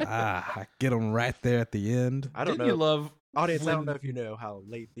 I get them right there at the end. I don't Didn't you know. love Audience, I when- don't know if you know how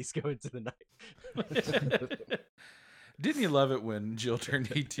late these go into the night. Didn't you love it when Jill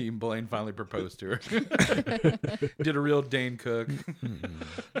turned 18, Blaine finally proposed to her? Did a real Dane Cook.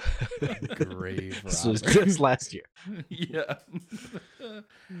 Grave This was robber. just last year. Yeah. Oh,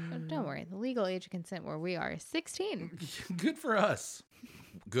 don't worry. The legal age of consent where we are is 16. Good for us.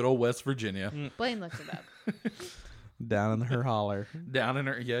 Good old West Virginia. Blaine looked it up. Down in her holler. Down in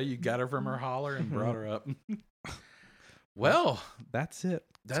her, yeah, you got her from her holler and brought her up. Well, That's it.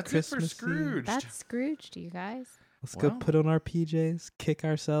 It's that's it for Christmas Eve. Scrooge. That's Scrooged, you guys. Let's go Well. put on our PJs, kick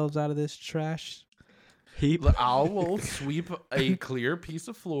ourselves out of this trash. Heap. I will sweep a clear piece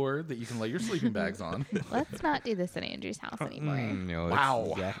of floor that you can lay your sleeping bags on. Let's not do this at Andrew's house anymore. No, Wow.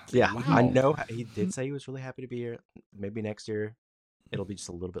 exactly- Yeah, I Wow. know he did say he was really happy to be here. Maybe next year it'll be just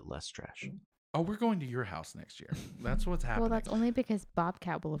a little bit less trash. Oh, we're going to your house next year. That's what's happening. Well, that's only because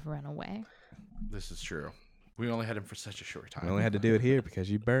Bobcat will have run away. This is true. We only had him for such a short time. We only had to do it here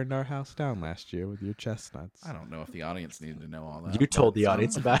because you burned our house down last year with your chestnuts. I don't know if the audience needed to know all that. You told the but,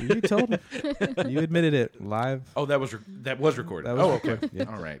 audience about You it. told him. You admitted it live. Oh, that was recorded. That was oh, recorded, okay. yeah.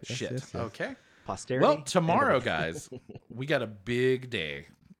 All right. Yes, Shit. yes, yes. Okay. Posterity. Well, tomorrow, guys, we got a big day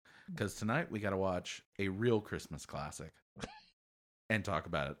because tonight we got to watch a real Christmas classic and talk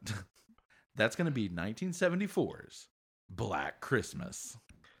about it. That's going to be 1974's Black Christmas.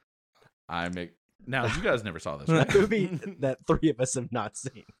 Now, you guys never saw this, a right? movie that 3 of us have not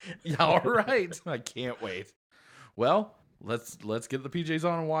seen. Yeah, all right. I can't wait. Well, let's get the PJs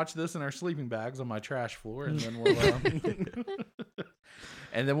on and watch this in our sleeping bags on my trash floor, and then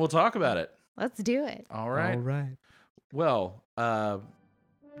we'll talk about it. Let's do it. All right. All right. Well,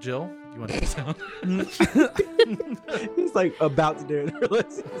 Jill, you want to do sound? He's like about to do it.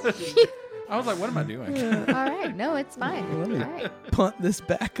 I was like, what am I doing? All right. No, it's fine. Let All me right. punt this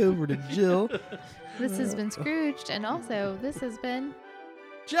back over to Jill. This has been Scrooged, and also this has been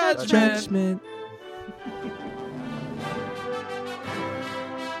Judgment. Judgment.